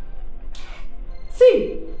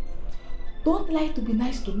 See, don't lie to be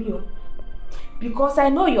nice to me, because I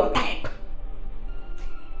know your type.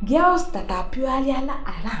 Girls that are purely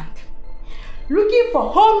around, looking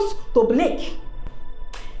for homes to break.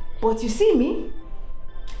 But you see me,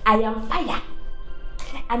 I am fire,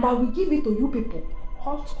 and I will give it to you people,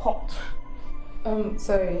 hot, hot.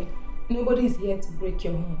 Sorry, nobody is here to break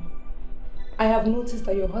your home. I have noticed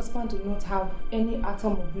that your husband does not have any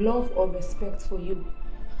atom of love or respect for you.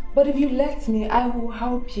 But if you let me, I will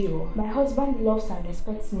help you. My husband loves and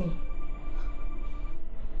respects me.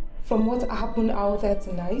 From what happened out there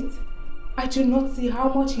tonight, I do not see how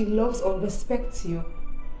much he loves or respects you.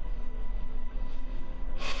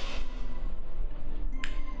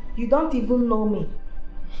 You don't even know me.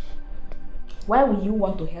 Why will you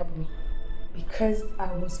want to help me? Because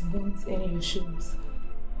I was once in your shoes.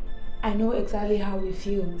 I know exactly how it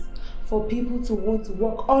feels for people to want to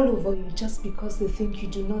walk all over you just because they think you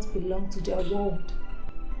do not belong to their world.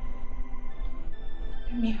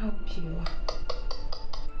 Let me help you.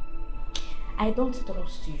 I don't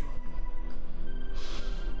trust you.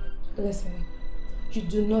 Listen, you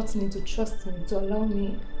do not need to trust me to allow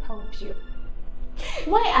me to help you.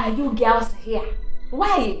 Why are you girls here?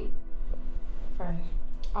 Why? Fine,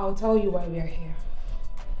 I'll tell you why we are here.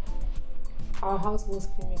 Our house was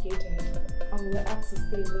fumigated and we were asked to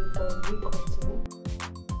stay away for a week or 2.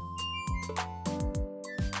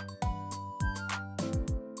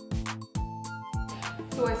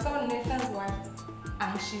 So I saw Nathan's wife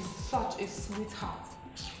and she's such a sweetheart.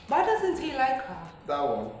 Why doesn't he like her? That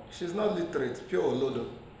one, she's not literate, pure Olodo.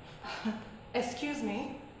 Excuse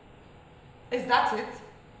me? Is that it?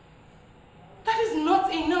 That is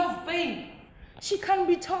not enough, babe. She can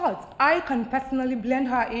be taught. I can personally blend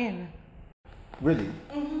her in. Really?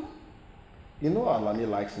 Mm-hmm. You know Alani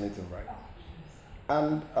likes Nathan, right?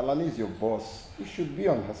 And Alani is your boss. You should be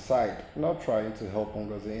on her side, not trying to help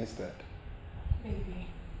Ngozi instead. Baby,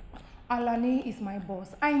 Alani is my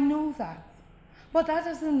boss. I know that. But that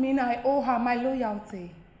doesn't mean I owe her my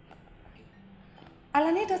loyalty.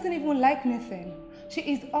 Alani doesn't even like Nathan. She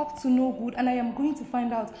is up to no good and I am going to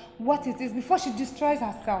find out what it is before she destroys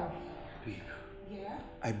herself. Babe, yeah?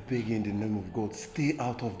 I beg you in the name of God, stay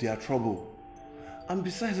out of their trouble. And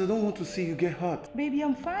besides, I don't want to see you get hurt. Baby,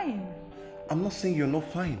 I'm fine. I'm not saying you're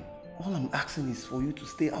not fine. All I'm asking is for you to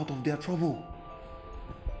stay out of their trouble.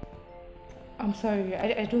 I'm sorry,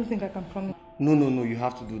 I don't think I can promise. No, you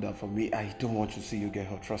have to do that for me. I don't want to see you get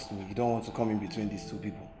hurt, trust me. You don't want to come in between these two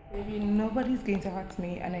people. Baby, nobody's going to hurt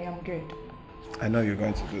me and I am good. I know you're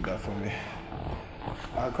going to do that for me.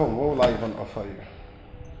 Come, what will I even offer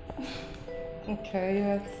you? Okay,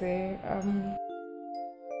 let's see.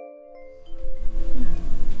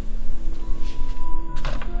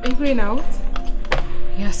 Are you going out?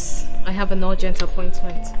 Yes, I have an urgent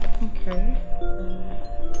appointment. Okay.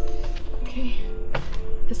 Okay.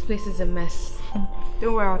 This place is a mess.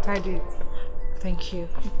 Don't worry, I'll tidy it. Thank you.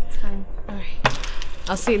 It's fine. Alright.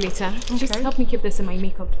 I'll see you later. Okay. Just help me keep this in my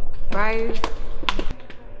makeup. Bye.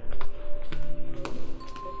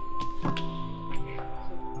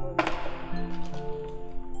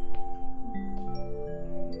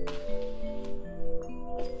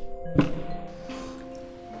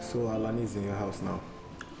 So Alani is in your house now?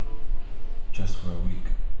 Just for a week.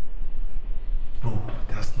 Bro,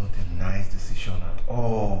 that's not a nice decision at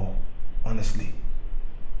all. Honestly.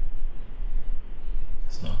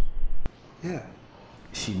 It's not. Yeah.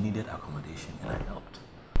 She needed accommodation and I helped.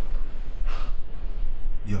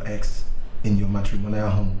 Your ex in your matrimonial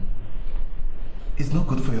home. It's not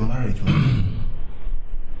good for your marriage, man.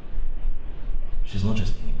 She's not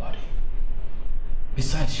just anybody.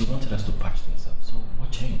 Besides, she wanted us to patch things up, so what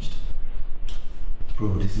changed?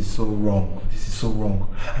 Bro, this is so wrong. This is so wrong.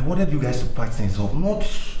 I wanted you guys to patch things up, not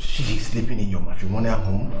she sleeping in your matrimonial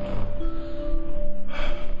home.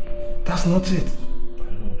 That's not it. I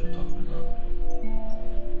don't know what you're talking about.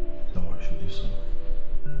 Don't worry, she'll do so.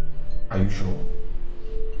 Are you sure?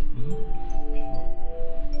 Sure.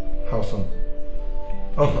 How soon?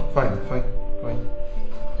 Oh, fine.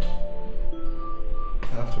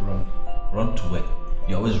 I have to run. Run to where?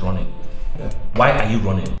 You're always running. Yeah. Why are you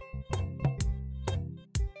running?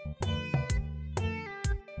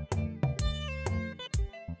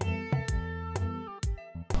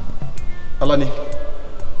 Alani,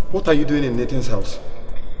 what are you doing in Nathan's house?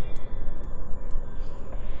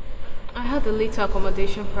 I had a little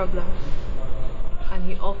accommodation problem and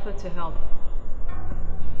he offered to help.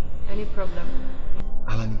 Any problem?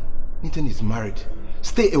 Alani, Nathan is married.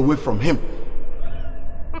 Stay away from him.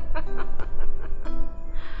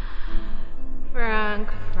 Frank.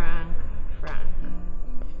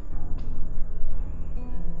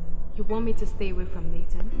 You want me to stay away from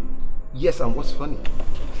Nathan? Yes, and what's funny?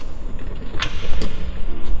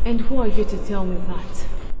 And who are you to tell me that?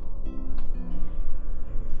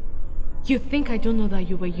 You think I don't know that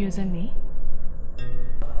you were using me?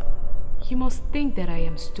 You must think that I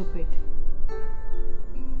am stupid.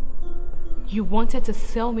 You wanted to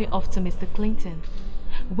sell me off to Mr. Clinton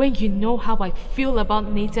when you know how I feel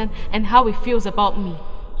about Nathan and how he feels about me.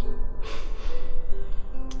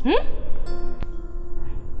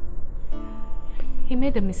 He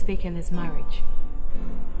made a mistake in his marriage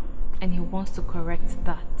and he wants to correct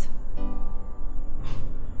that.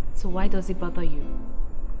 So why does it bother you?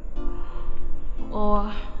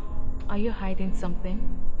 Or are you hiding something?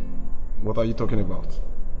 What are you talking about?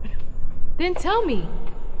 Then tell me.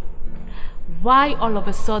 Why all of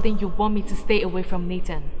a sudden you want me to stay away from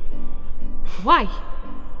Nathan? Why?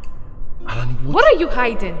 Alani, what are you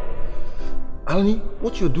hiding? Alani,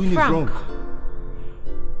 what you're doing Frank, is wrong.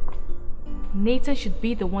 Nathan should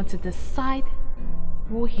be the one to decide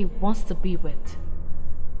who he wants to be with.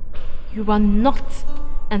 You are not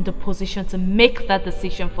in the position to make that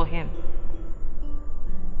decision for him.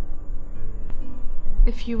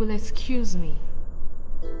 If you will excuse me,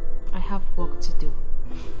 I have work to do.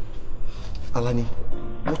 Alani,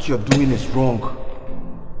 what you're doing is wrong.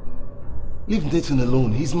 Leave Nathan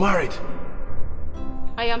alone. He's married.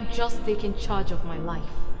 I am just taking charge of my life.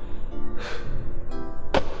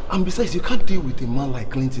 And besides, you can't deal with a man like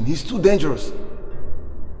Clinton. He's too dangerous.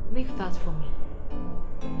 Leave that for me.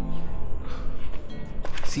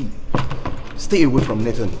 See, stay away from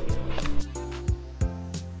Nathan.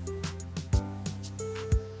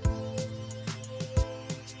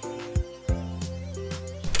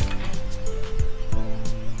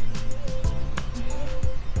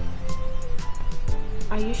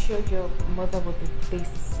 Are you sure your mother would be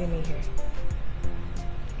pleased to see me here?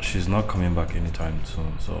 She's not coming back anytime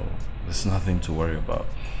soon, so there's nothing to worry about.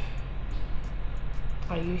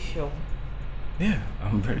 Are you sure? Yeah,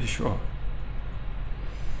 I'm very sure.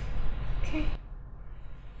 Okay.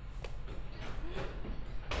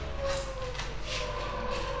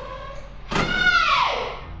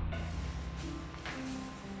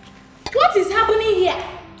 What is happening here?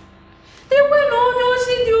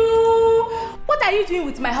 What are you doing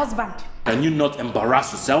with my husband? Can you not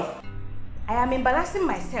embarrass yourself? I am embarrassing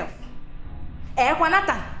myself.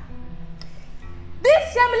 Nathan,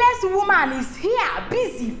 this shameless woman is here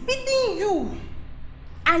busy feeding you.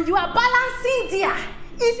 And you are balancing there,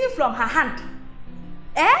 eating from her hand.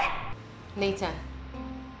 Nathan,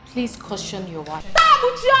 please caution your wife.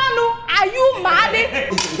 Are you mad?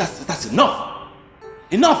 That's enough!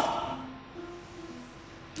 Enough!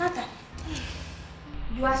 Nathan,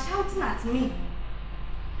 you are shouting at me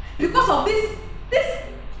because of this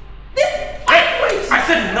Hey, I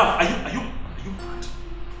said enough. Are you mad?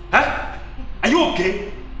 Huh? Are you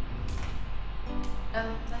okay?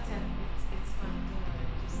 Nathan, it's fine.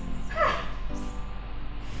 Don't worry.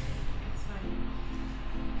 It's fine.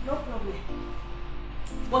 No problem.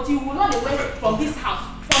 But you will run away from this house,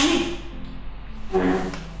 from me.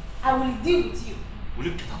 I will deal with you. Will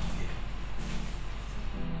you get out of here?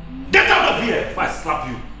 Get out of here if I slap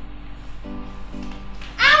you.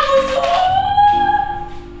 I will do.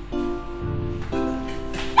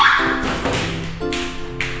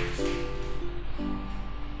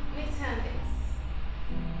 Nathan,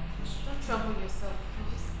 don't trouble yourself. Are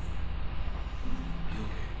you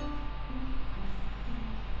okay?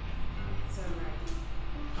 It's alright.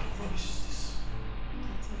 What rubbish is this?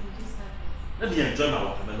 Nathan, you just have this. Let me enjoy my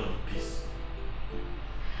watermelon in peace.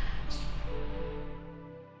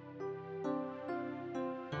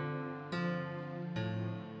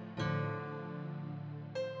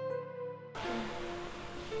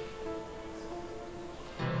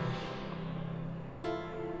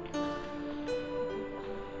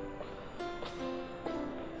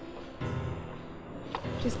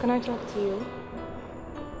 Please, can I talk to you?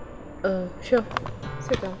 Sure.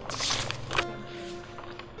 Sit down.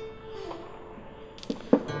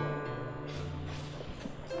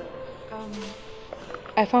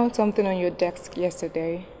 I found something on your desk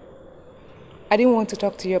yesterday. I didn't want to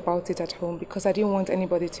talk to you about it at home because I didn't want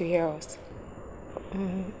anybody to hear us.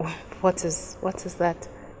 What is that?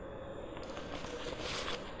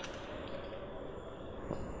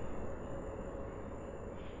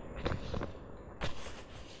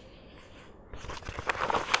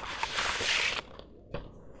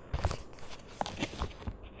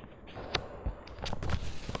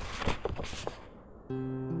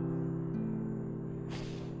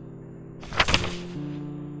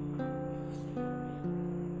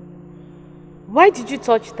 Why did you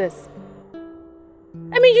touch this?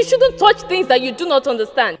 I mean, you shouldn't touch things that you do not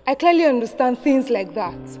understand. I clearly understand things like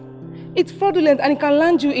that. It's fraudulent and it can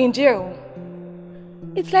land you in jail.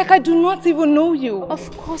 It's like I do not even know you.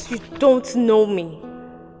 Of course you don't know me.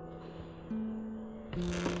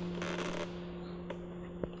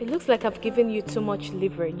 It looks like I've given you too much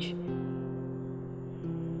leverage.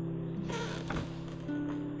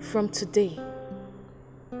 From today,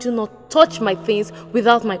 do not touch my things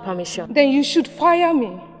without my permission. Then you should fire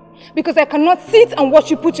me. Because I cannot sit and watch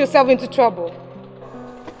you put yourself into trouble.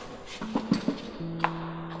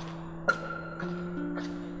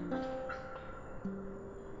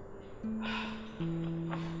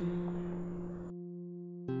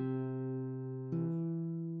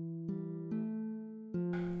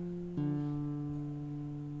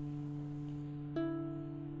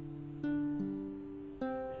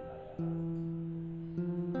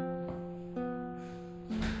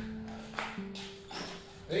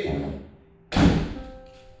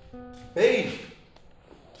 Babe!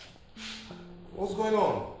 What's going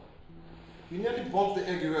on? You nearly bumped the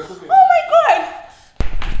egg you were cooking. Oh my God!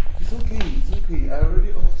 It's okay. I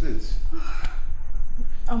already upped it.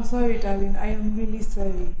 I'm sorry, darling. I am really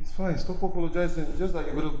sorry. It's fine. Stop apologizing. It's just that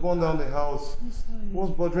you're going to burn down the house. I'm sorry.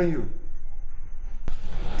 What's bothering you?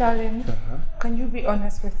 Darling, can you be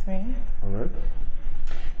honest with me? Alright.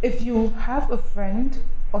 If you have a friend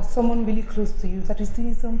or someone really close to you that is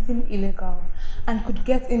doing something illegal and could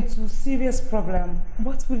get into serious problem,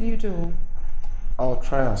 what will you do? I'll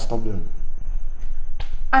try and stop them.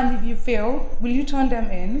 And if you fail, will you turn them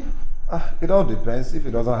in? It all depends. If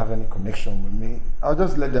it doesn't have any connection with me, I'll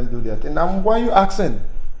just let them do their thing. Now, why are you asking?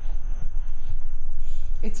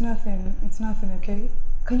 It's nothing, okay?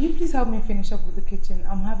 Can you please help me finish up with the kitchen?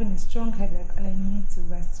 I'm having a strong headache and I need to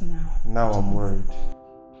rest now. Now I'm worried.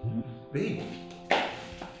 Babe,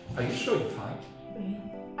 are you sure you're fine? Babe,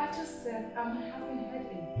 I just said I'm having a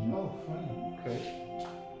headache. Oh, fine, okay.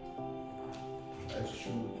 I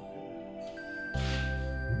should.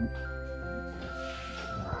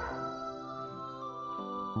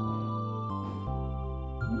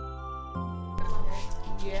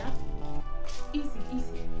 Yeah? Easy.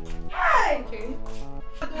 Hi! Okay.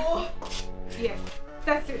 Oh. Yes,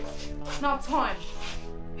 that's it. Now time.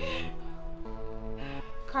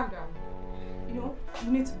 Calm down. You know,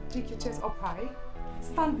 you need to take your chest up high.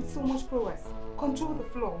 Stand with so much prowess. Control the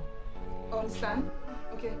floor. Understand?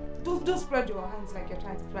 Okay. Don't spread your hands like you're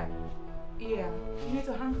trying to fly. Yeah. You need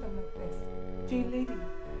to hang them like this. To a lady,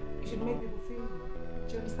 you should make people feel you.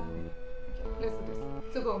 Do you understand me? Okay, let's do this.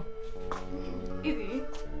 So go. Easy.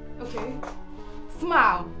 Okay.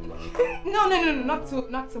 Smile. No, not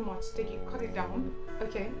too much. Take it, cut it down.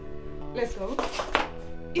 Okay. Let's go.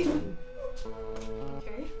 Easy.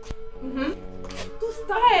 Okay. To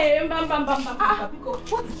start.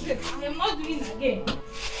 What is this? I am not doing it again.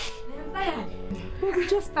 I am tired. But we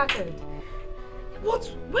just started. What?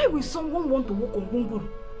 Why will someone want to walk on Gunguru?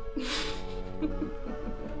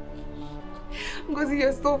 Ngozi,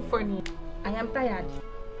 you're so funny. I am tired.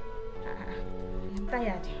 I am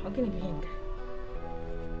tired. Okay,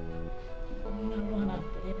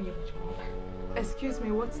 Excuse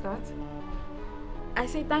me, what's that? I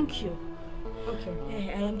say thank you. Okay.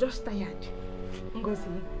 I am just tired.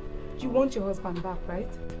 Ngozi, you want your husband back,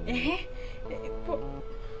 right?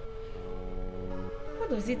 What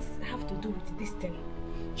does it have to do with this thing?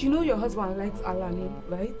 You know your husband likes Alani,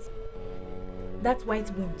 right? That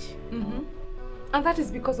white wench. And that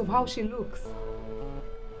is because of how she looks.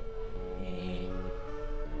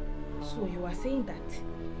 So you are saying that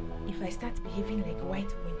if I start behaving like a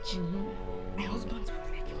white wench, my husband will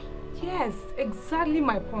like me? Yes, exactly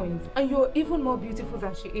my point. And you're even more beautiful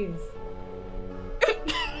than she is.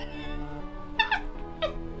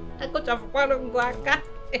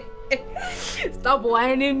 Stop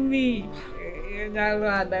whining me.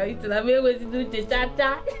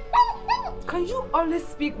 Can you always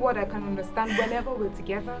speak what I can understand whenever we're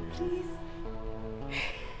together, please?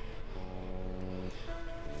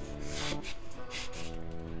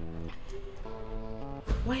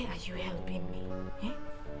 Why are you helping me?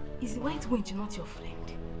 Is the white wench not your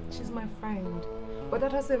friend? She's my friend. But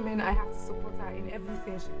that doesn't mean I have to support her in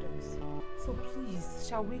everything she does. So please,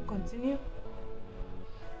 shall we continue?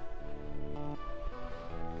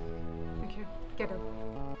 Okay, get up.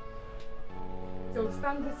 So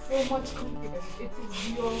stand with so much confidence. It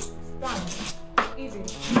is your stand. Easy.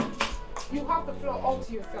 You have the floor all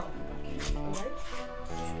to yourself. Alright?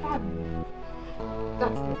 Stand.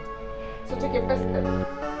 That's it. So take your first step.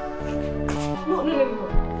 No.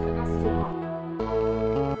 That's too hard.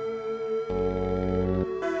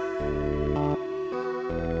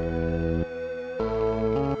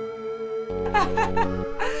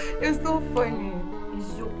 You're so funny.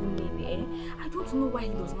 It's your baby, eh? I don't know why he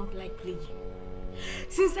does not like playing.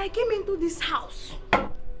 Since I came into this house,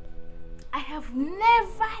 I have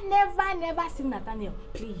never seen Nathaniel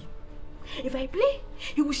play. If I play,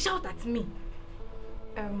 he will shout at me.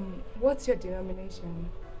 What's your denomination?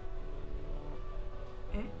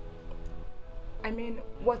 I mean,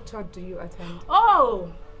 what church do you attend?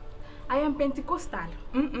 Oh, I am Pentecostal.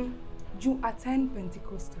 You attend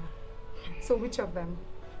Pentecostal. So which of them?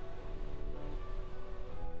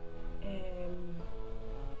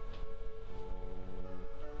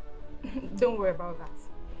 Don't worry about that.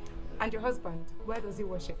 And your husband, where does he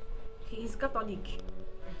worship? He is Catholic.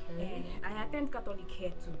 Okay. I attend Catholic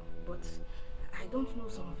here too, but I don't know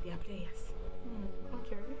some of their prayers.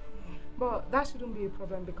 Okay. But that shouldn't be a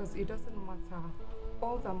problem because it doesn't matter.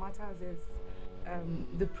 All that matters is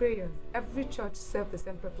the prayers. Every church serves the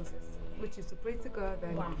same purposes, which is to pray to God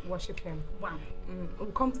and worship Him.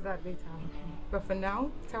 We'll come to that later. But for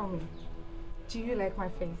now, tell me, do you like my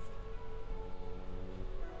face?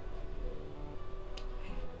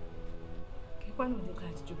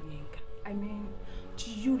 I mean, do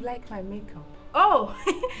you like my makeup? Oh,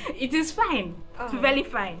 it is fine. Very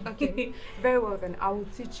fine. Okay. Very well then, I will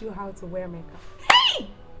teach you how to wear makeup. Hey!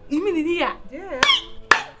 You mean Lydia? Yeah.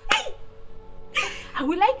 I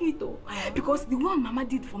will like it though, because the one Mama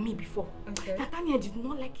did for me before, Okay. Nathaniel did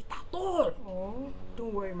not like it at all. Oh,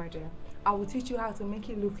 don't worry, my dear. I will teach you how to make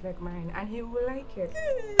it look like mine, and he will like it.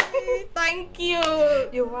 Thank you.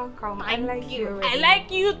 You're welcome. Thank I like you. I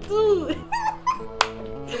like you too.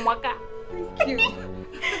 Thank you.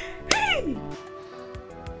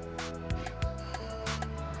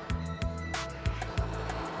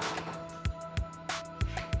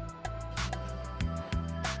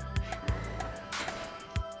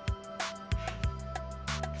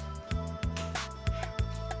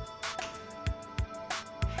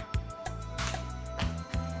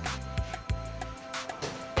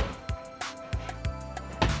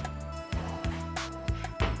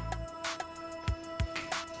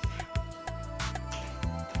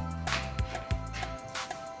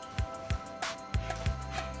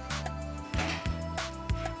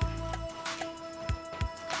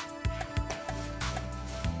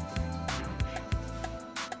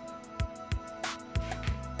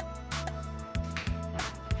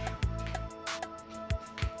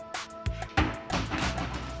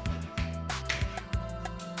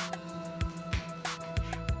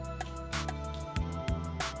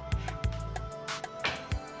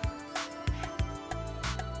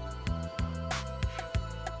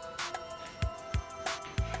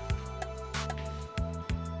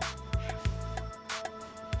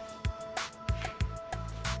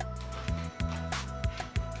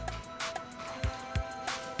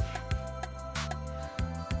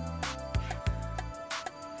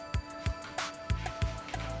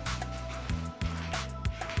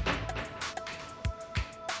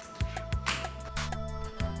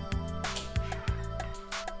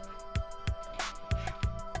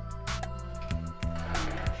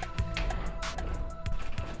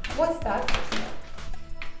 What's that?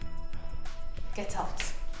 Get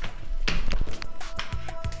out.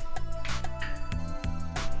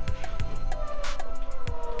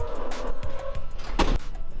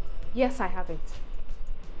 Yes, I have it.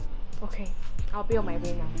 Okay, I'll be on my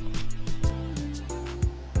way now.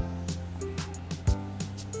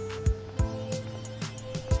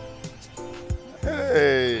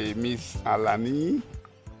 Hey, Miss Alani.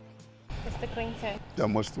 Mr. Clinton. You're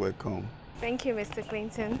most welcome. Thank you, Mr.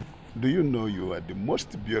 Clinton. Do you know you are the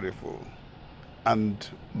most beautiful and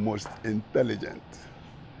most intelligent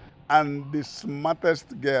and the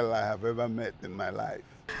smartest girl I have ever met in my life?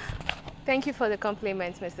 Thank you for the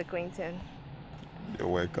compliment, Mr. Clinton. You're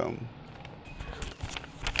welcome.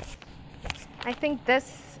 I think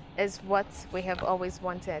this is what we have always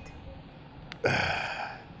wanted.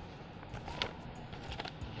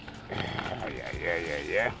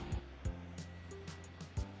 Yeah.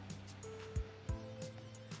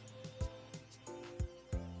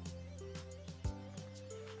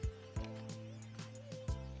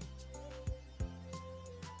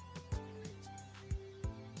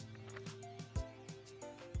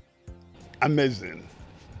 Amazing.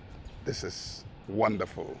 This is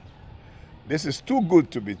wonderful. This is too good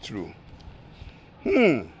to be true.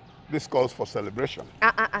 This calls for celebration.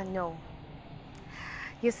 No.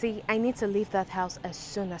 You see, I need to leave that house as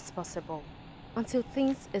soon as possible until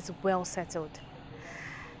things is well settled.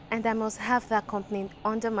 And I must have that company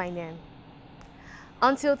under my name.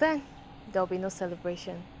 Until then, there'll be no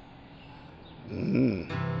celebration.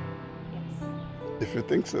 Yes. If you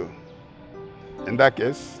think so. In that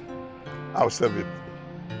case, I'll serve it.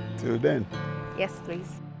 Till then. Yes,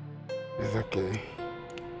 please. It's okay.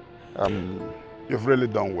 You've really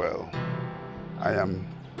done well. I am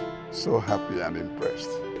so happy and impressed.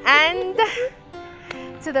 And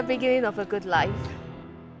to the beginning of a good life.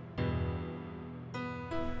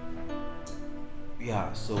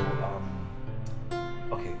 Yeah, so,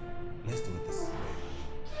 okay, let's do it this way.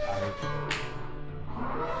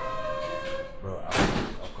 Bro,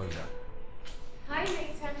 I'll call you back. Hi,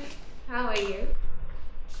 Nathan. How are you?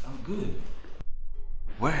 I'm good.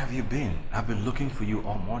 Where have you been? I've been looking for you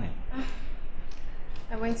all morning.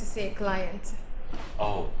 I went to see a client.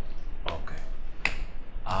 Oh, okay.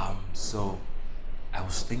 So I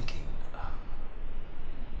was thinking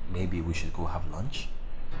maybe we should go have lunch.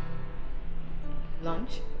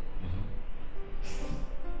 Lunch?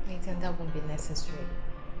 Nathan, that won't be necessary.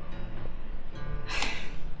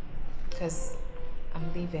 Because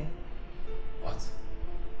I'm leaving. What?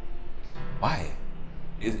 Why?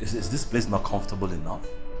 Is this place not comfortable enough?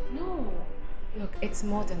 No. Look, it's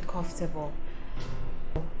more than comfortable.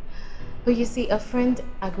 But you see, a friend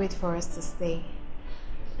agreed for us to stay.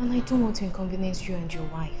 And I don't want to inconvenience you and your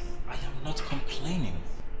wife. I am not complaining.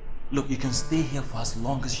 Look, you can stay here for as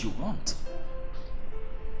long as you want.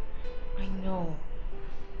 I know.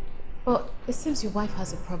 But it seems your wife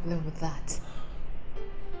has a problem with that.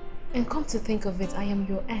 And come to think of it, I am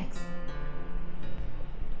your ex.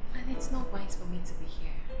 And it's not wise for me to be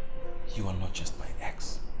here. You are not just my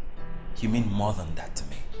ex. You mean more than that to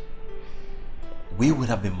me. We would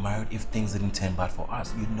have been married if things didn't turn bad for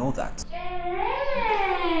us. You know that.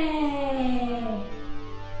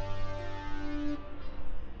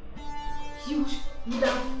 You would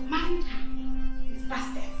have married her. It's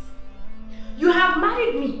past tense. You have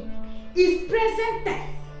married me. It's present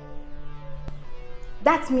tense.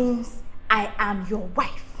 That means I am your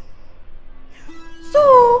wife.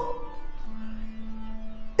 So,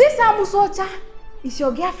 this Amusocha is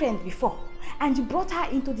your girlfriend before, and you brought her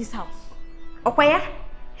into this house. Appiah?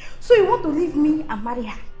 So you want to leave me and marry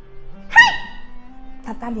her? Hi!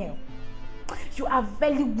 Nathaniel, you are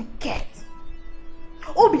very wicked.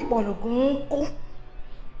 Obi Bonogunko.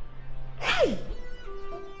 Hey!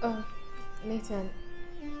 Nathan,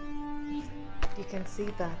 you can see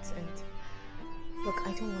that, and look,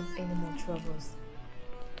 I don't want any more troubles.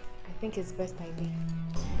 I think it's best I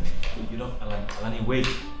leave. You know, Alani, wait.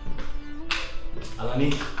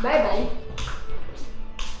 Alani. Bye-bye.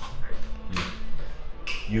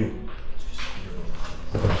 You.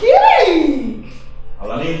 Hey!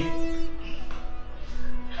 Alani.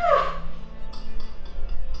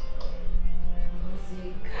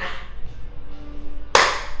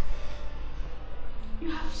 You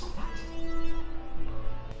have suffered.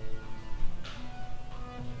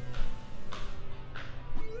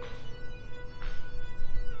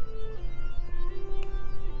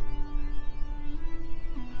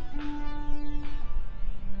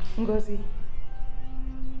 Ngozi.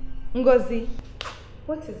 Ngozi,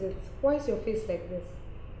 what is it? Why is your face like this?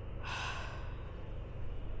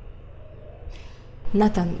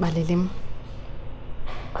 Nathan Malilim.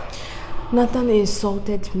 Nathan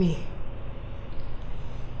insulted me.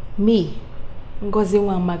 Me, Ngozi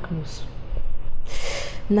wa Magnus.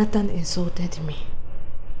 Nathan insulted me.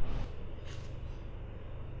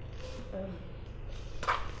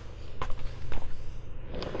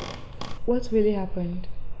 What really happened?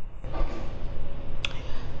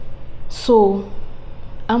 So,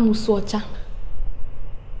 Amusocha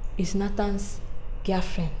is Nathan's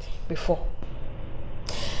girlfriend before.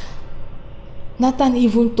 Nathan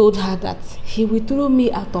even told her that he will throw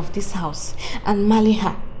me out of this house and marry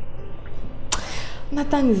her.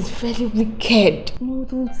 Nathan is very wicked. No,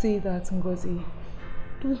 don't say that, Ngozi.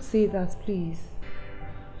 Don't say that, please.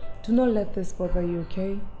 Do not let this bother you,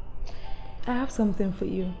 okay? I have something for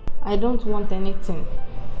you. I don't want anything.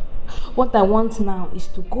 What I want now is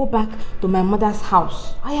to go back to my mother's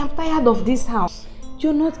house. I am tired of this house.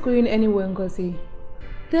 You're not going anywhere, Ngozi.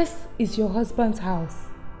 This is your husband's house.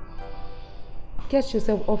 Get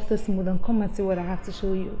yourself off this mood and come and see what I have to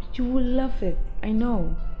show you. You will love it. I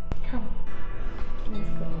know. Come. Let's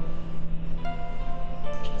go.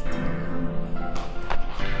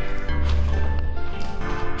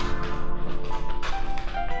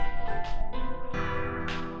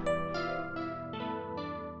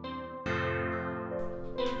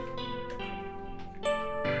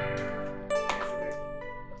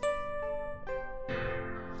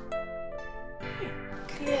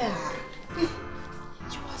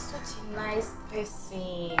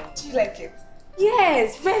 Do you like it?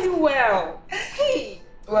 Yes, very well. Hey.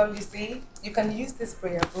 Well, you see, you can use this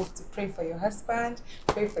prayer book to pray for your husband,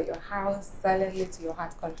 pray for your house, silently to your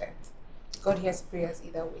heart content. God hears prayers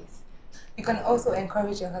either ways. You can also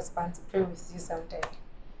encourage your husband to pray with you someday.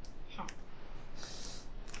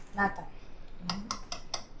 Nathan.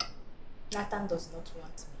 Nathan does not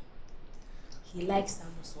want me. He likes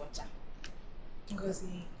Amuswacha.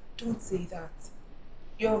 Ngozi, don't say that.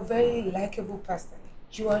 You're a very likable person.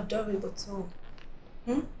 You are adorable too.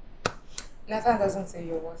 Nathan doesn't say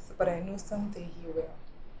your worth, but I know someday he will.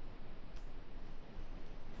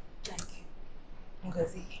 Thank you,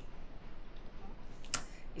 Ngozi.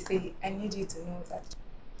 You see, I need you to know that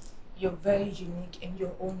you're very unique in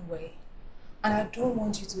your own way. And I don't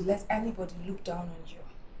want you to let anybody look down on you.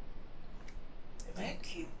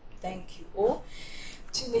 Thank you. Thank you. Oh,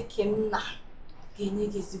 Chinenye na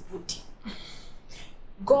genye.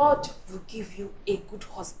 God will give you a good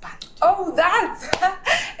husband. Oh, that!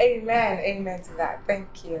 Amen. Amen to that.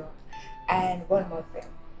 Thank you. And one more thing.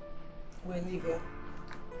 We'll leave you.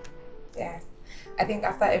 Yes. I think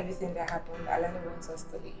after everything that happened, Alani wants us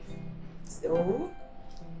to leave. So,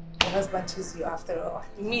 your husband chooses you after all.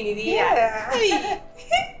 You mean it? Yeah.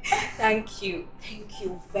 Thank you. Thank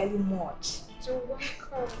you very much. You're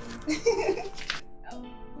welcome.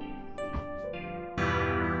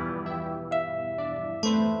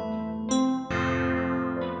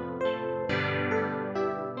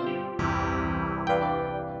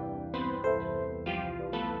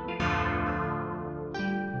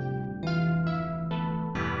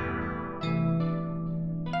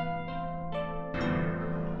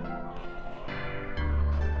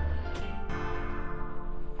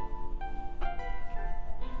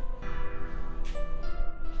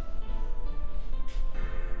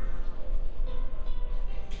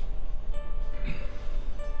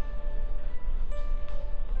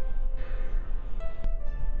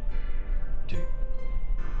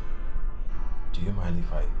 Do you mind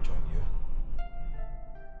if I join you?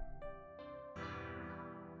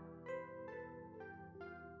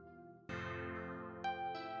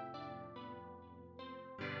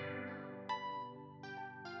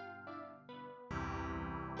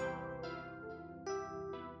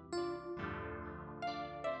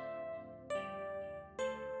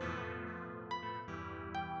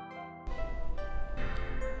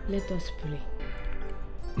 Let us pray.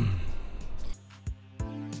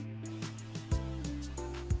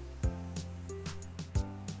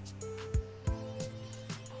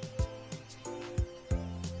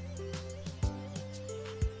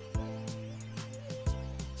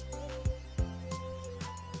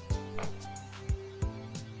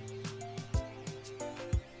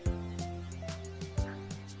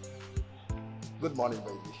 Good morning,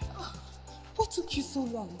 baby. What took you so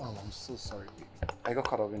long? Oh, I'm so sorry, baby. I got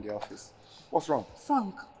caught up in the office. What's wrong?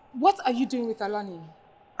 Frank, what are you doing with Alani?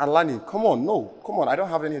 Alani, come on, no. Come on, I don't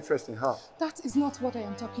have any interest in her. That is not what I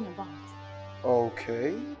am talking about.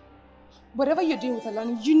 Okay. Whatever you're doing with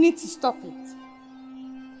Alani, you need to stop it.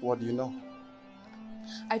 What do you know?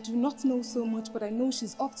 I do not know so much, but I know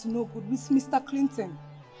she's up to no good with Mr. Clinton.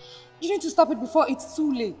 You need to stop it before it's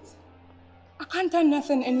too late. I can't tell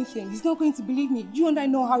Nathan anything. He's not going to believe me. You and I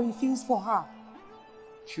know how he feels for her.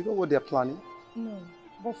 You know what they're planning? No,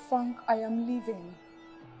 but Frank, I am leaving.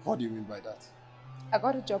 What do you mean by that? I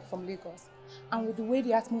got a job from Lagos, and with the way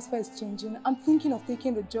the atmosphere is changing, I'm thinking of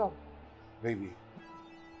taking the job. Baby,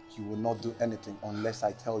 you will not do anything unless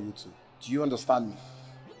I tell you to. Do you understand me?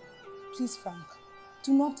 Please, Frank,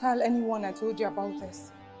 do not tell anyone I told you about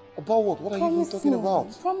this. About what? What are you even talking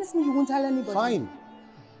about? Promise me you won't tell anybody. Fine.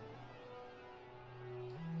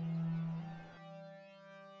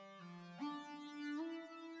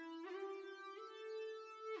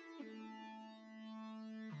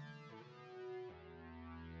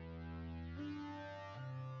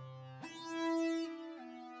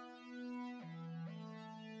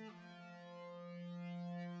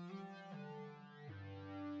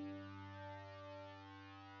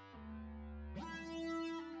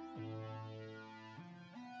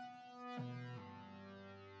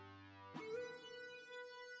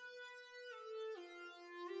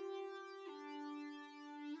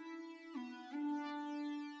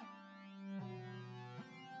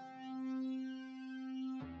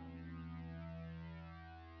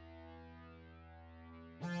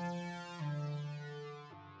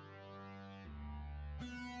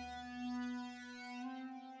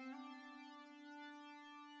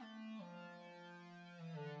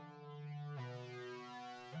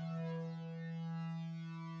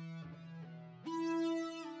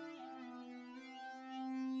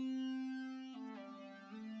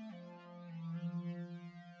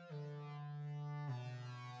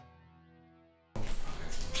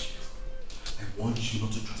 I want you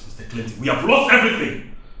not to trust Mr. Clinton. We have lost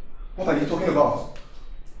everything! What are you talking about?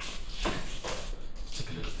 Take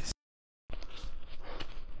a look at this.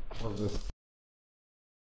 What's this?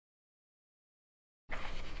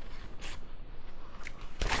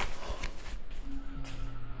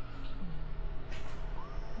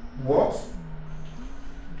 What?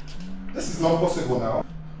 This is not possible now.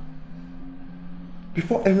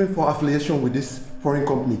 Before aiming for affiliation with this foreign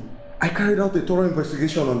company, I carried out a thorough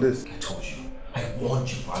investigation on this. I told you. I warned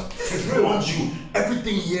you, man. I warned you.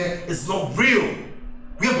 Everything here is not real.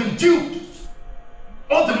 We have been duped.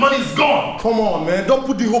 All the money is gone. Come on, man. Don't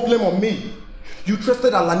put the whole blame on me. You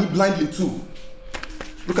trusted Alani blindly too.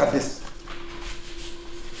 Look at this.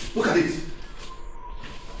 Look at it.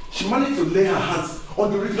 She managed to lay her hands on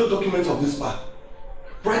the original documents of this part.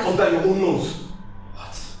 Right under your own nose.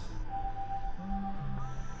 What?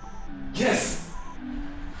 Yes.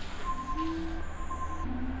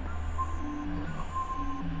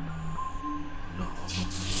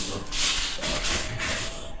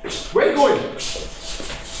 Where are you going?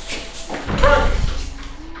 Frank!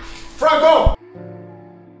 Frank, go!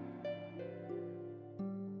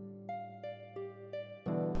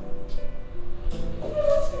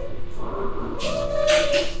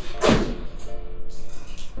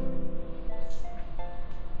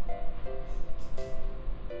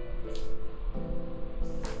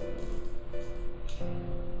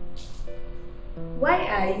 Why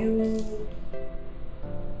are you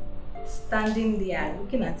standing there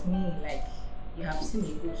looking at me like you have seen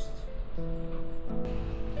a ghost?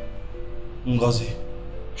 Ngozi.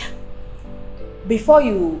 Before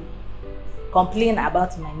you complain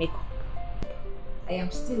about my makeup, I am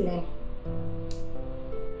still learning.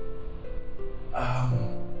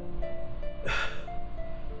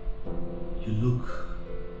 You look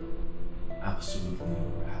absolutely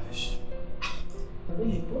ravishing.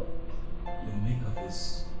 Ulaegbu? Your makeup milk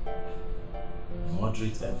is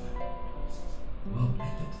moderate and well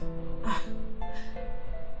blended.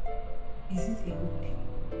 Is it a good thing?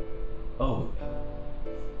 Oh,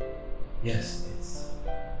 yes, it's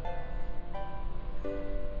a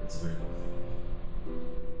very good thing.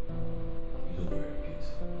 You look very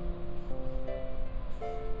beautiful.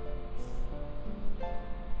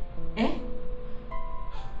 Eh?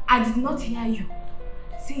 I did not hear you.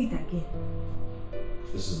 Say it again.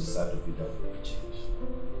 This is the side of you that will change.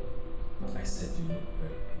 I said you look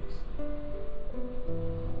very beautiful.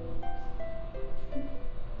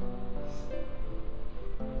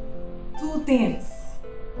 Two things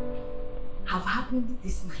have happened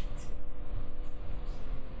this night.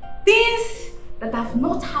 Things that have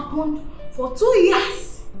not happened for 2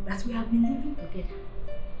 years that we have been living together.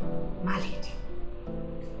 Married.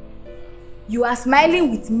 You are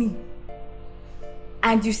smiling with me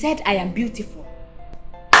and you said I am beautiful.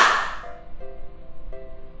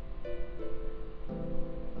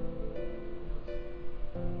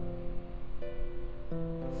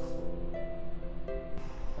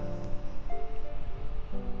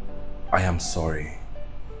 I am sorry.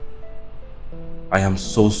 I am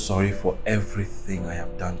so sorry for everything I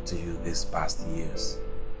have done to you these past years.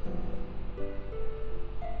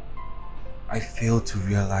 I failed to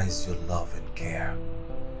realize your love and care.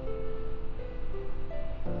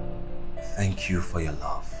 Thank you for your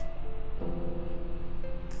love.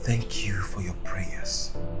 Thank you for your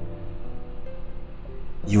prayers.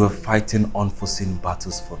 You were fighting unforeseen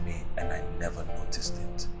battles for me and I never noticed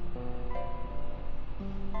it.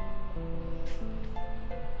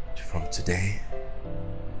 From today,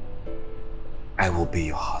 I will be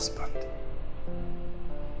your husband.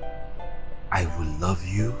 I will love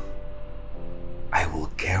you. I will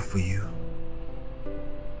care for you.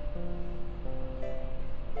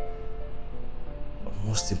 But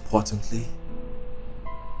most importantly,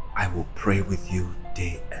 I will pray with you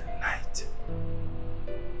day and night.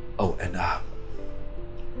 Oh, and I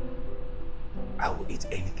will eat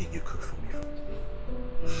anything you cook for me.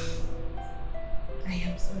 I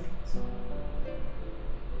am sorry.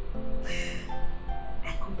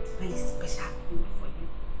 I cooked very special food for you.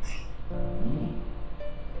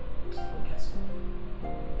 Guess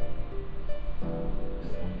what?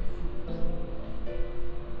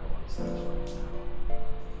 I want to start right now.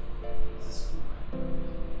 This is food.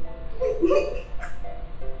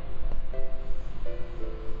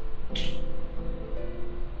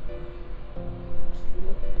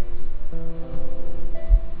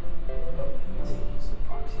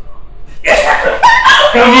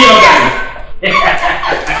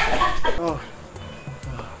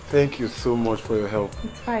 Thank you so much for your help.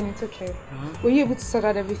 It's fine, it's okay. Were you able to sort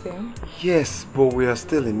out everything? Yes, but we are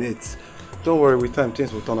still in it. Don't worry, with time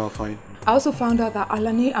things will turn out fine. I also found out that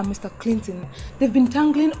Alani and Mr. Clinton, they've been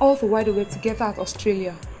tangling all the while they were together at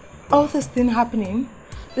Australia. All this thing happening,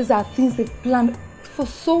 these are things they've planned for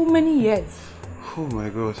so many years. Oh my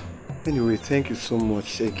God. Anyway, thank you so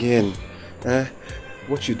much again.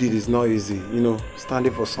 What you did is not easy, you know,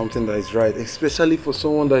 standing for something that is right, especially for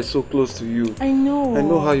someone that is so close to you. I know. I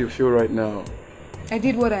know how you feel right now. I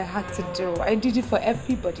did what I had to do. I did it for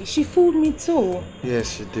everybody. She fooled me too.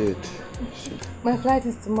 Yes, she did. My flight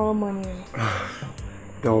is tomorrow morning.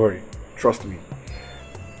 Don't worry. Trust me.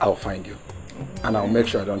 I'll find you. And I'll make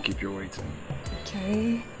sure I don't keep you waiting.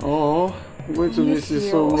 Okay. Oh, I'm going to miss you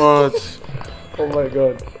so much. Oh my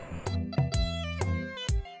God.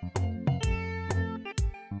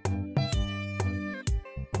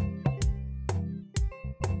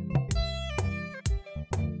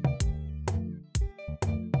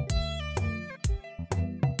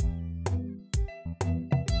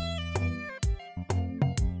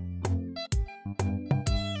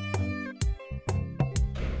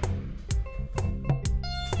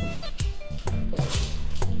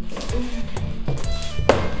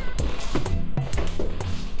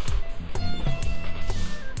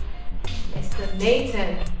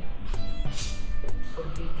 Nathan.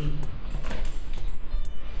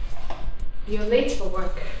 You're late for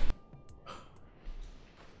work.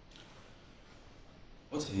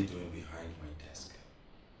 What are you doing behind my desk?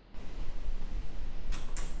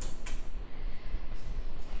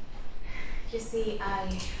 You see,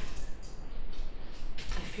 I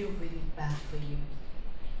feel really bad for you.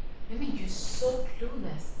 I mean, you're so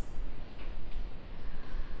clueless.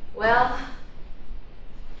 Well,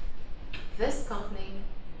 this company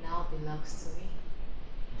now belongs to me.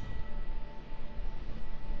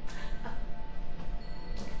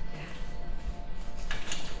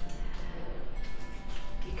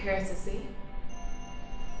 You care to see?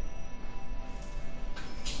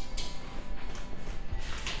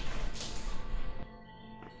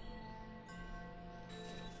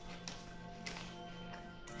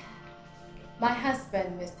 My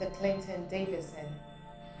husband, Mr. Clinton Davidson,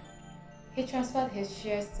 he transferred his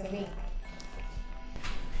shares to me.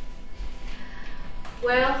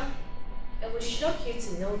 Well, it will shock you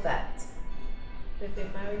to know that we've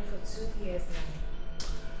been married for 2 years now.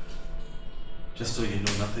 Just so you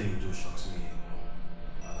know, nothing you do shocks me anymore,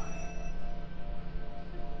 Alani.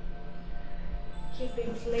 Keep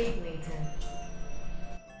being played, Nathan.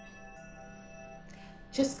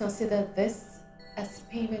 Just consider this as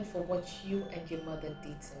payment for what you and your mother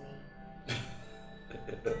did to me.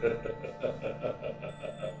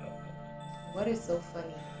 What is so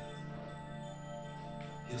funny?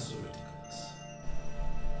 You're so ridiculous.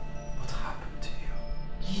 What happened to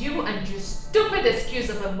you? You and your stupid excuse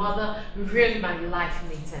of a mother ruined my life,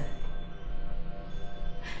 Nathan.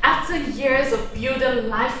 After years of building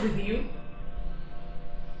life with you,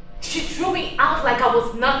 she threw me out like I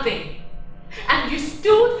was nothing. And you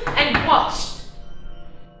stood and watched.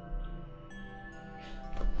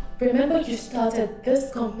 Remember, you started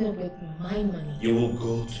this company with my money. You will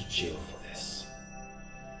go to jail for this.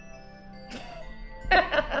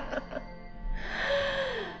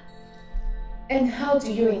 And how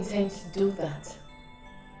do you intend to do that?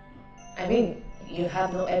 I mean, you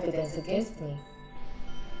have no evidence against me.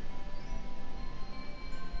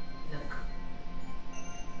 Look,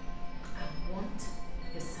 I won't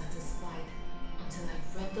be satisfied until I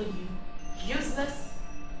render you useless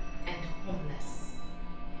and homeless.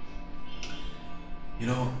 You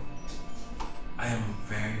know, I am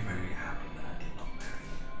very, very happy that I did not marry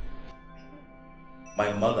you.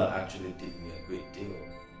 My mother actually did me a great deal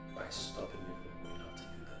by stopping me from going out to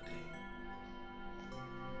you that day.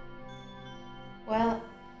 Well,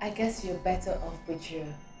 I guess you're better off with your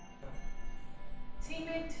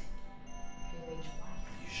timid village wife.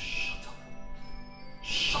 You shut up.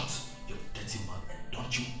 Shut your dirty mouth and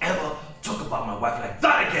don't you ever talk about my wife like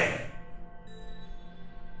that again!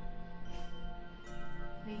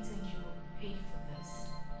 Nathan, you will pay for this.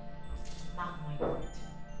 Mark my word.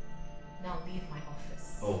 Now leave my office.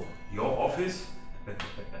 Oh, your office?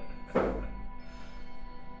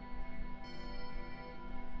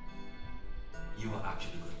 You are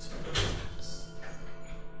actually going to be this.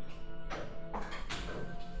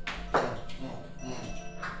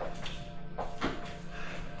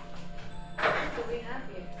 What do we have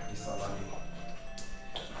here? Miss Alani,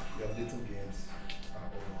 your little games are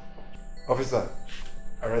over. Officer,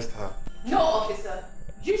 arrest her. No, officer.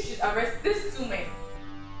 You should arrest these 2 men.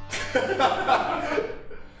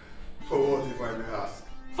 For what, if I may ask?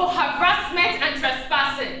 For harassment and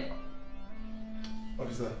trespassing.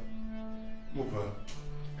 Officer, move her.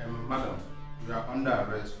 Madam, you are under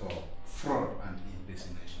arrest for fraud and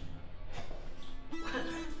impersonation.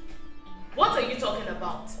 What are you talking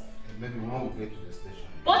about? Maybe one will get to the station.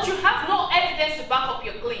 But you have no evidence to back up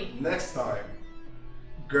your claim. Next time,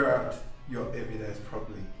 guard your evidence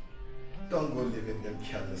properly. Don't go leaving them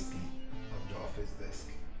carelessly on the office desk.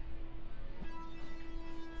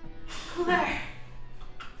 Claire,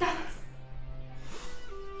 that's...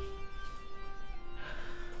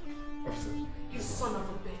 Officer. You son of a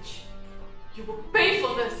bitch. You will pay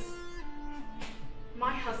for this.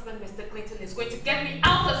 My husband, Mr. Clinton, is going to get me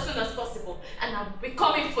out as soon as possible, and I'll be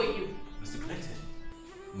coming for you. Mr. Clinton,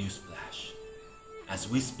 newsflash. As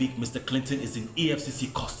we speak, Mr. Clinton is in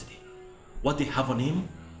EFCC custody. What they have on him,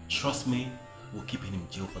 trust me, will keep him in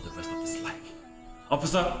jail for the rest of his life.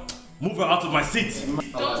 Officer, move her out of my seat.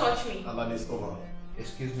 Don't touch me. Alani is over.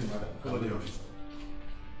 Excuse me, madam. Follow the officer.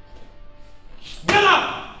 Get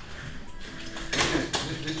up!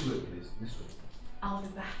 This way, please. This way. I'll be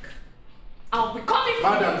back. I'll be coming for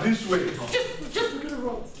Madam, you. this way. Just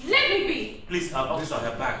let me be. Please, officer,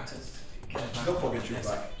 her bag. Don't forget your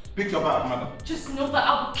bag. Pick your bag, madam. Just know that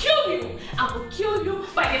I will kill you. I will kill you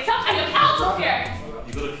by the time I am out of here.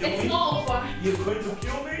 You're gonna kill me? It's not over. You're going to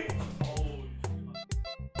kill me?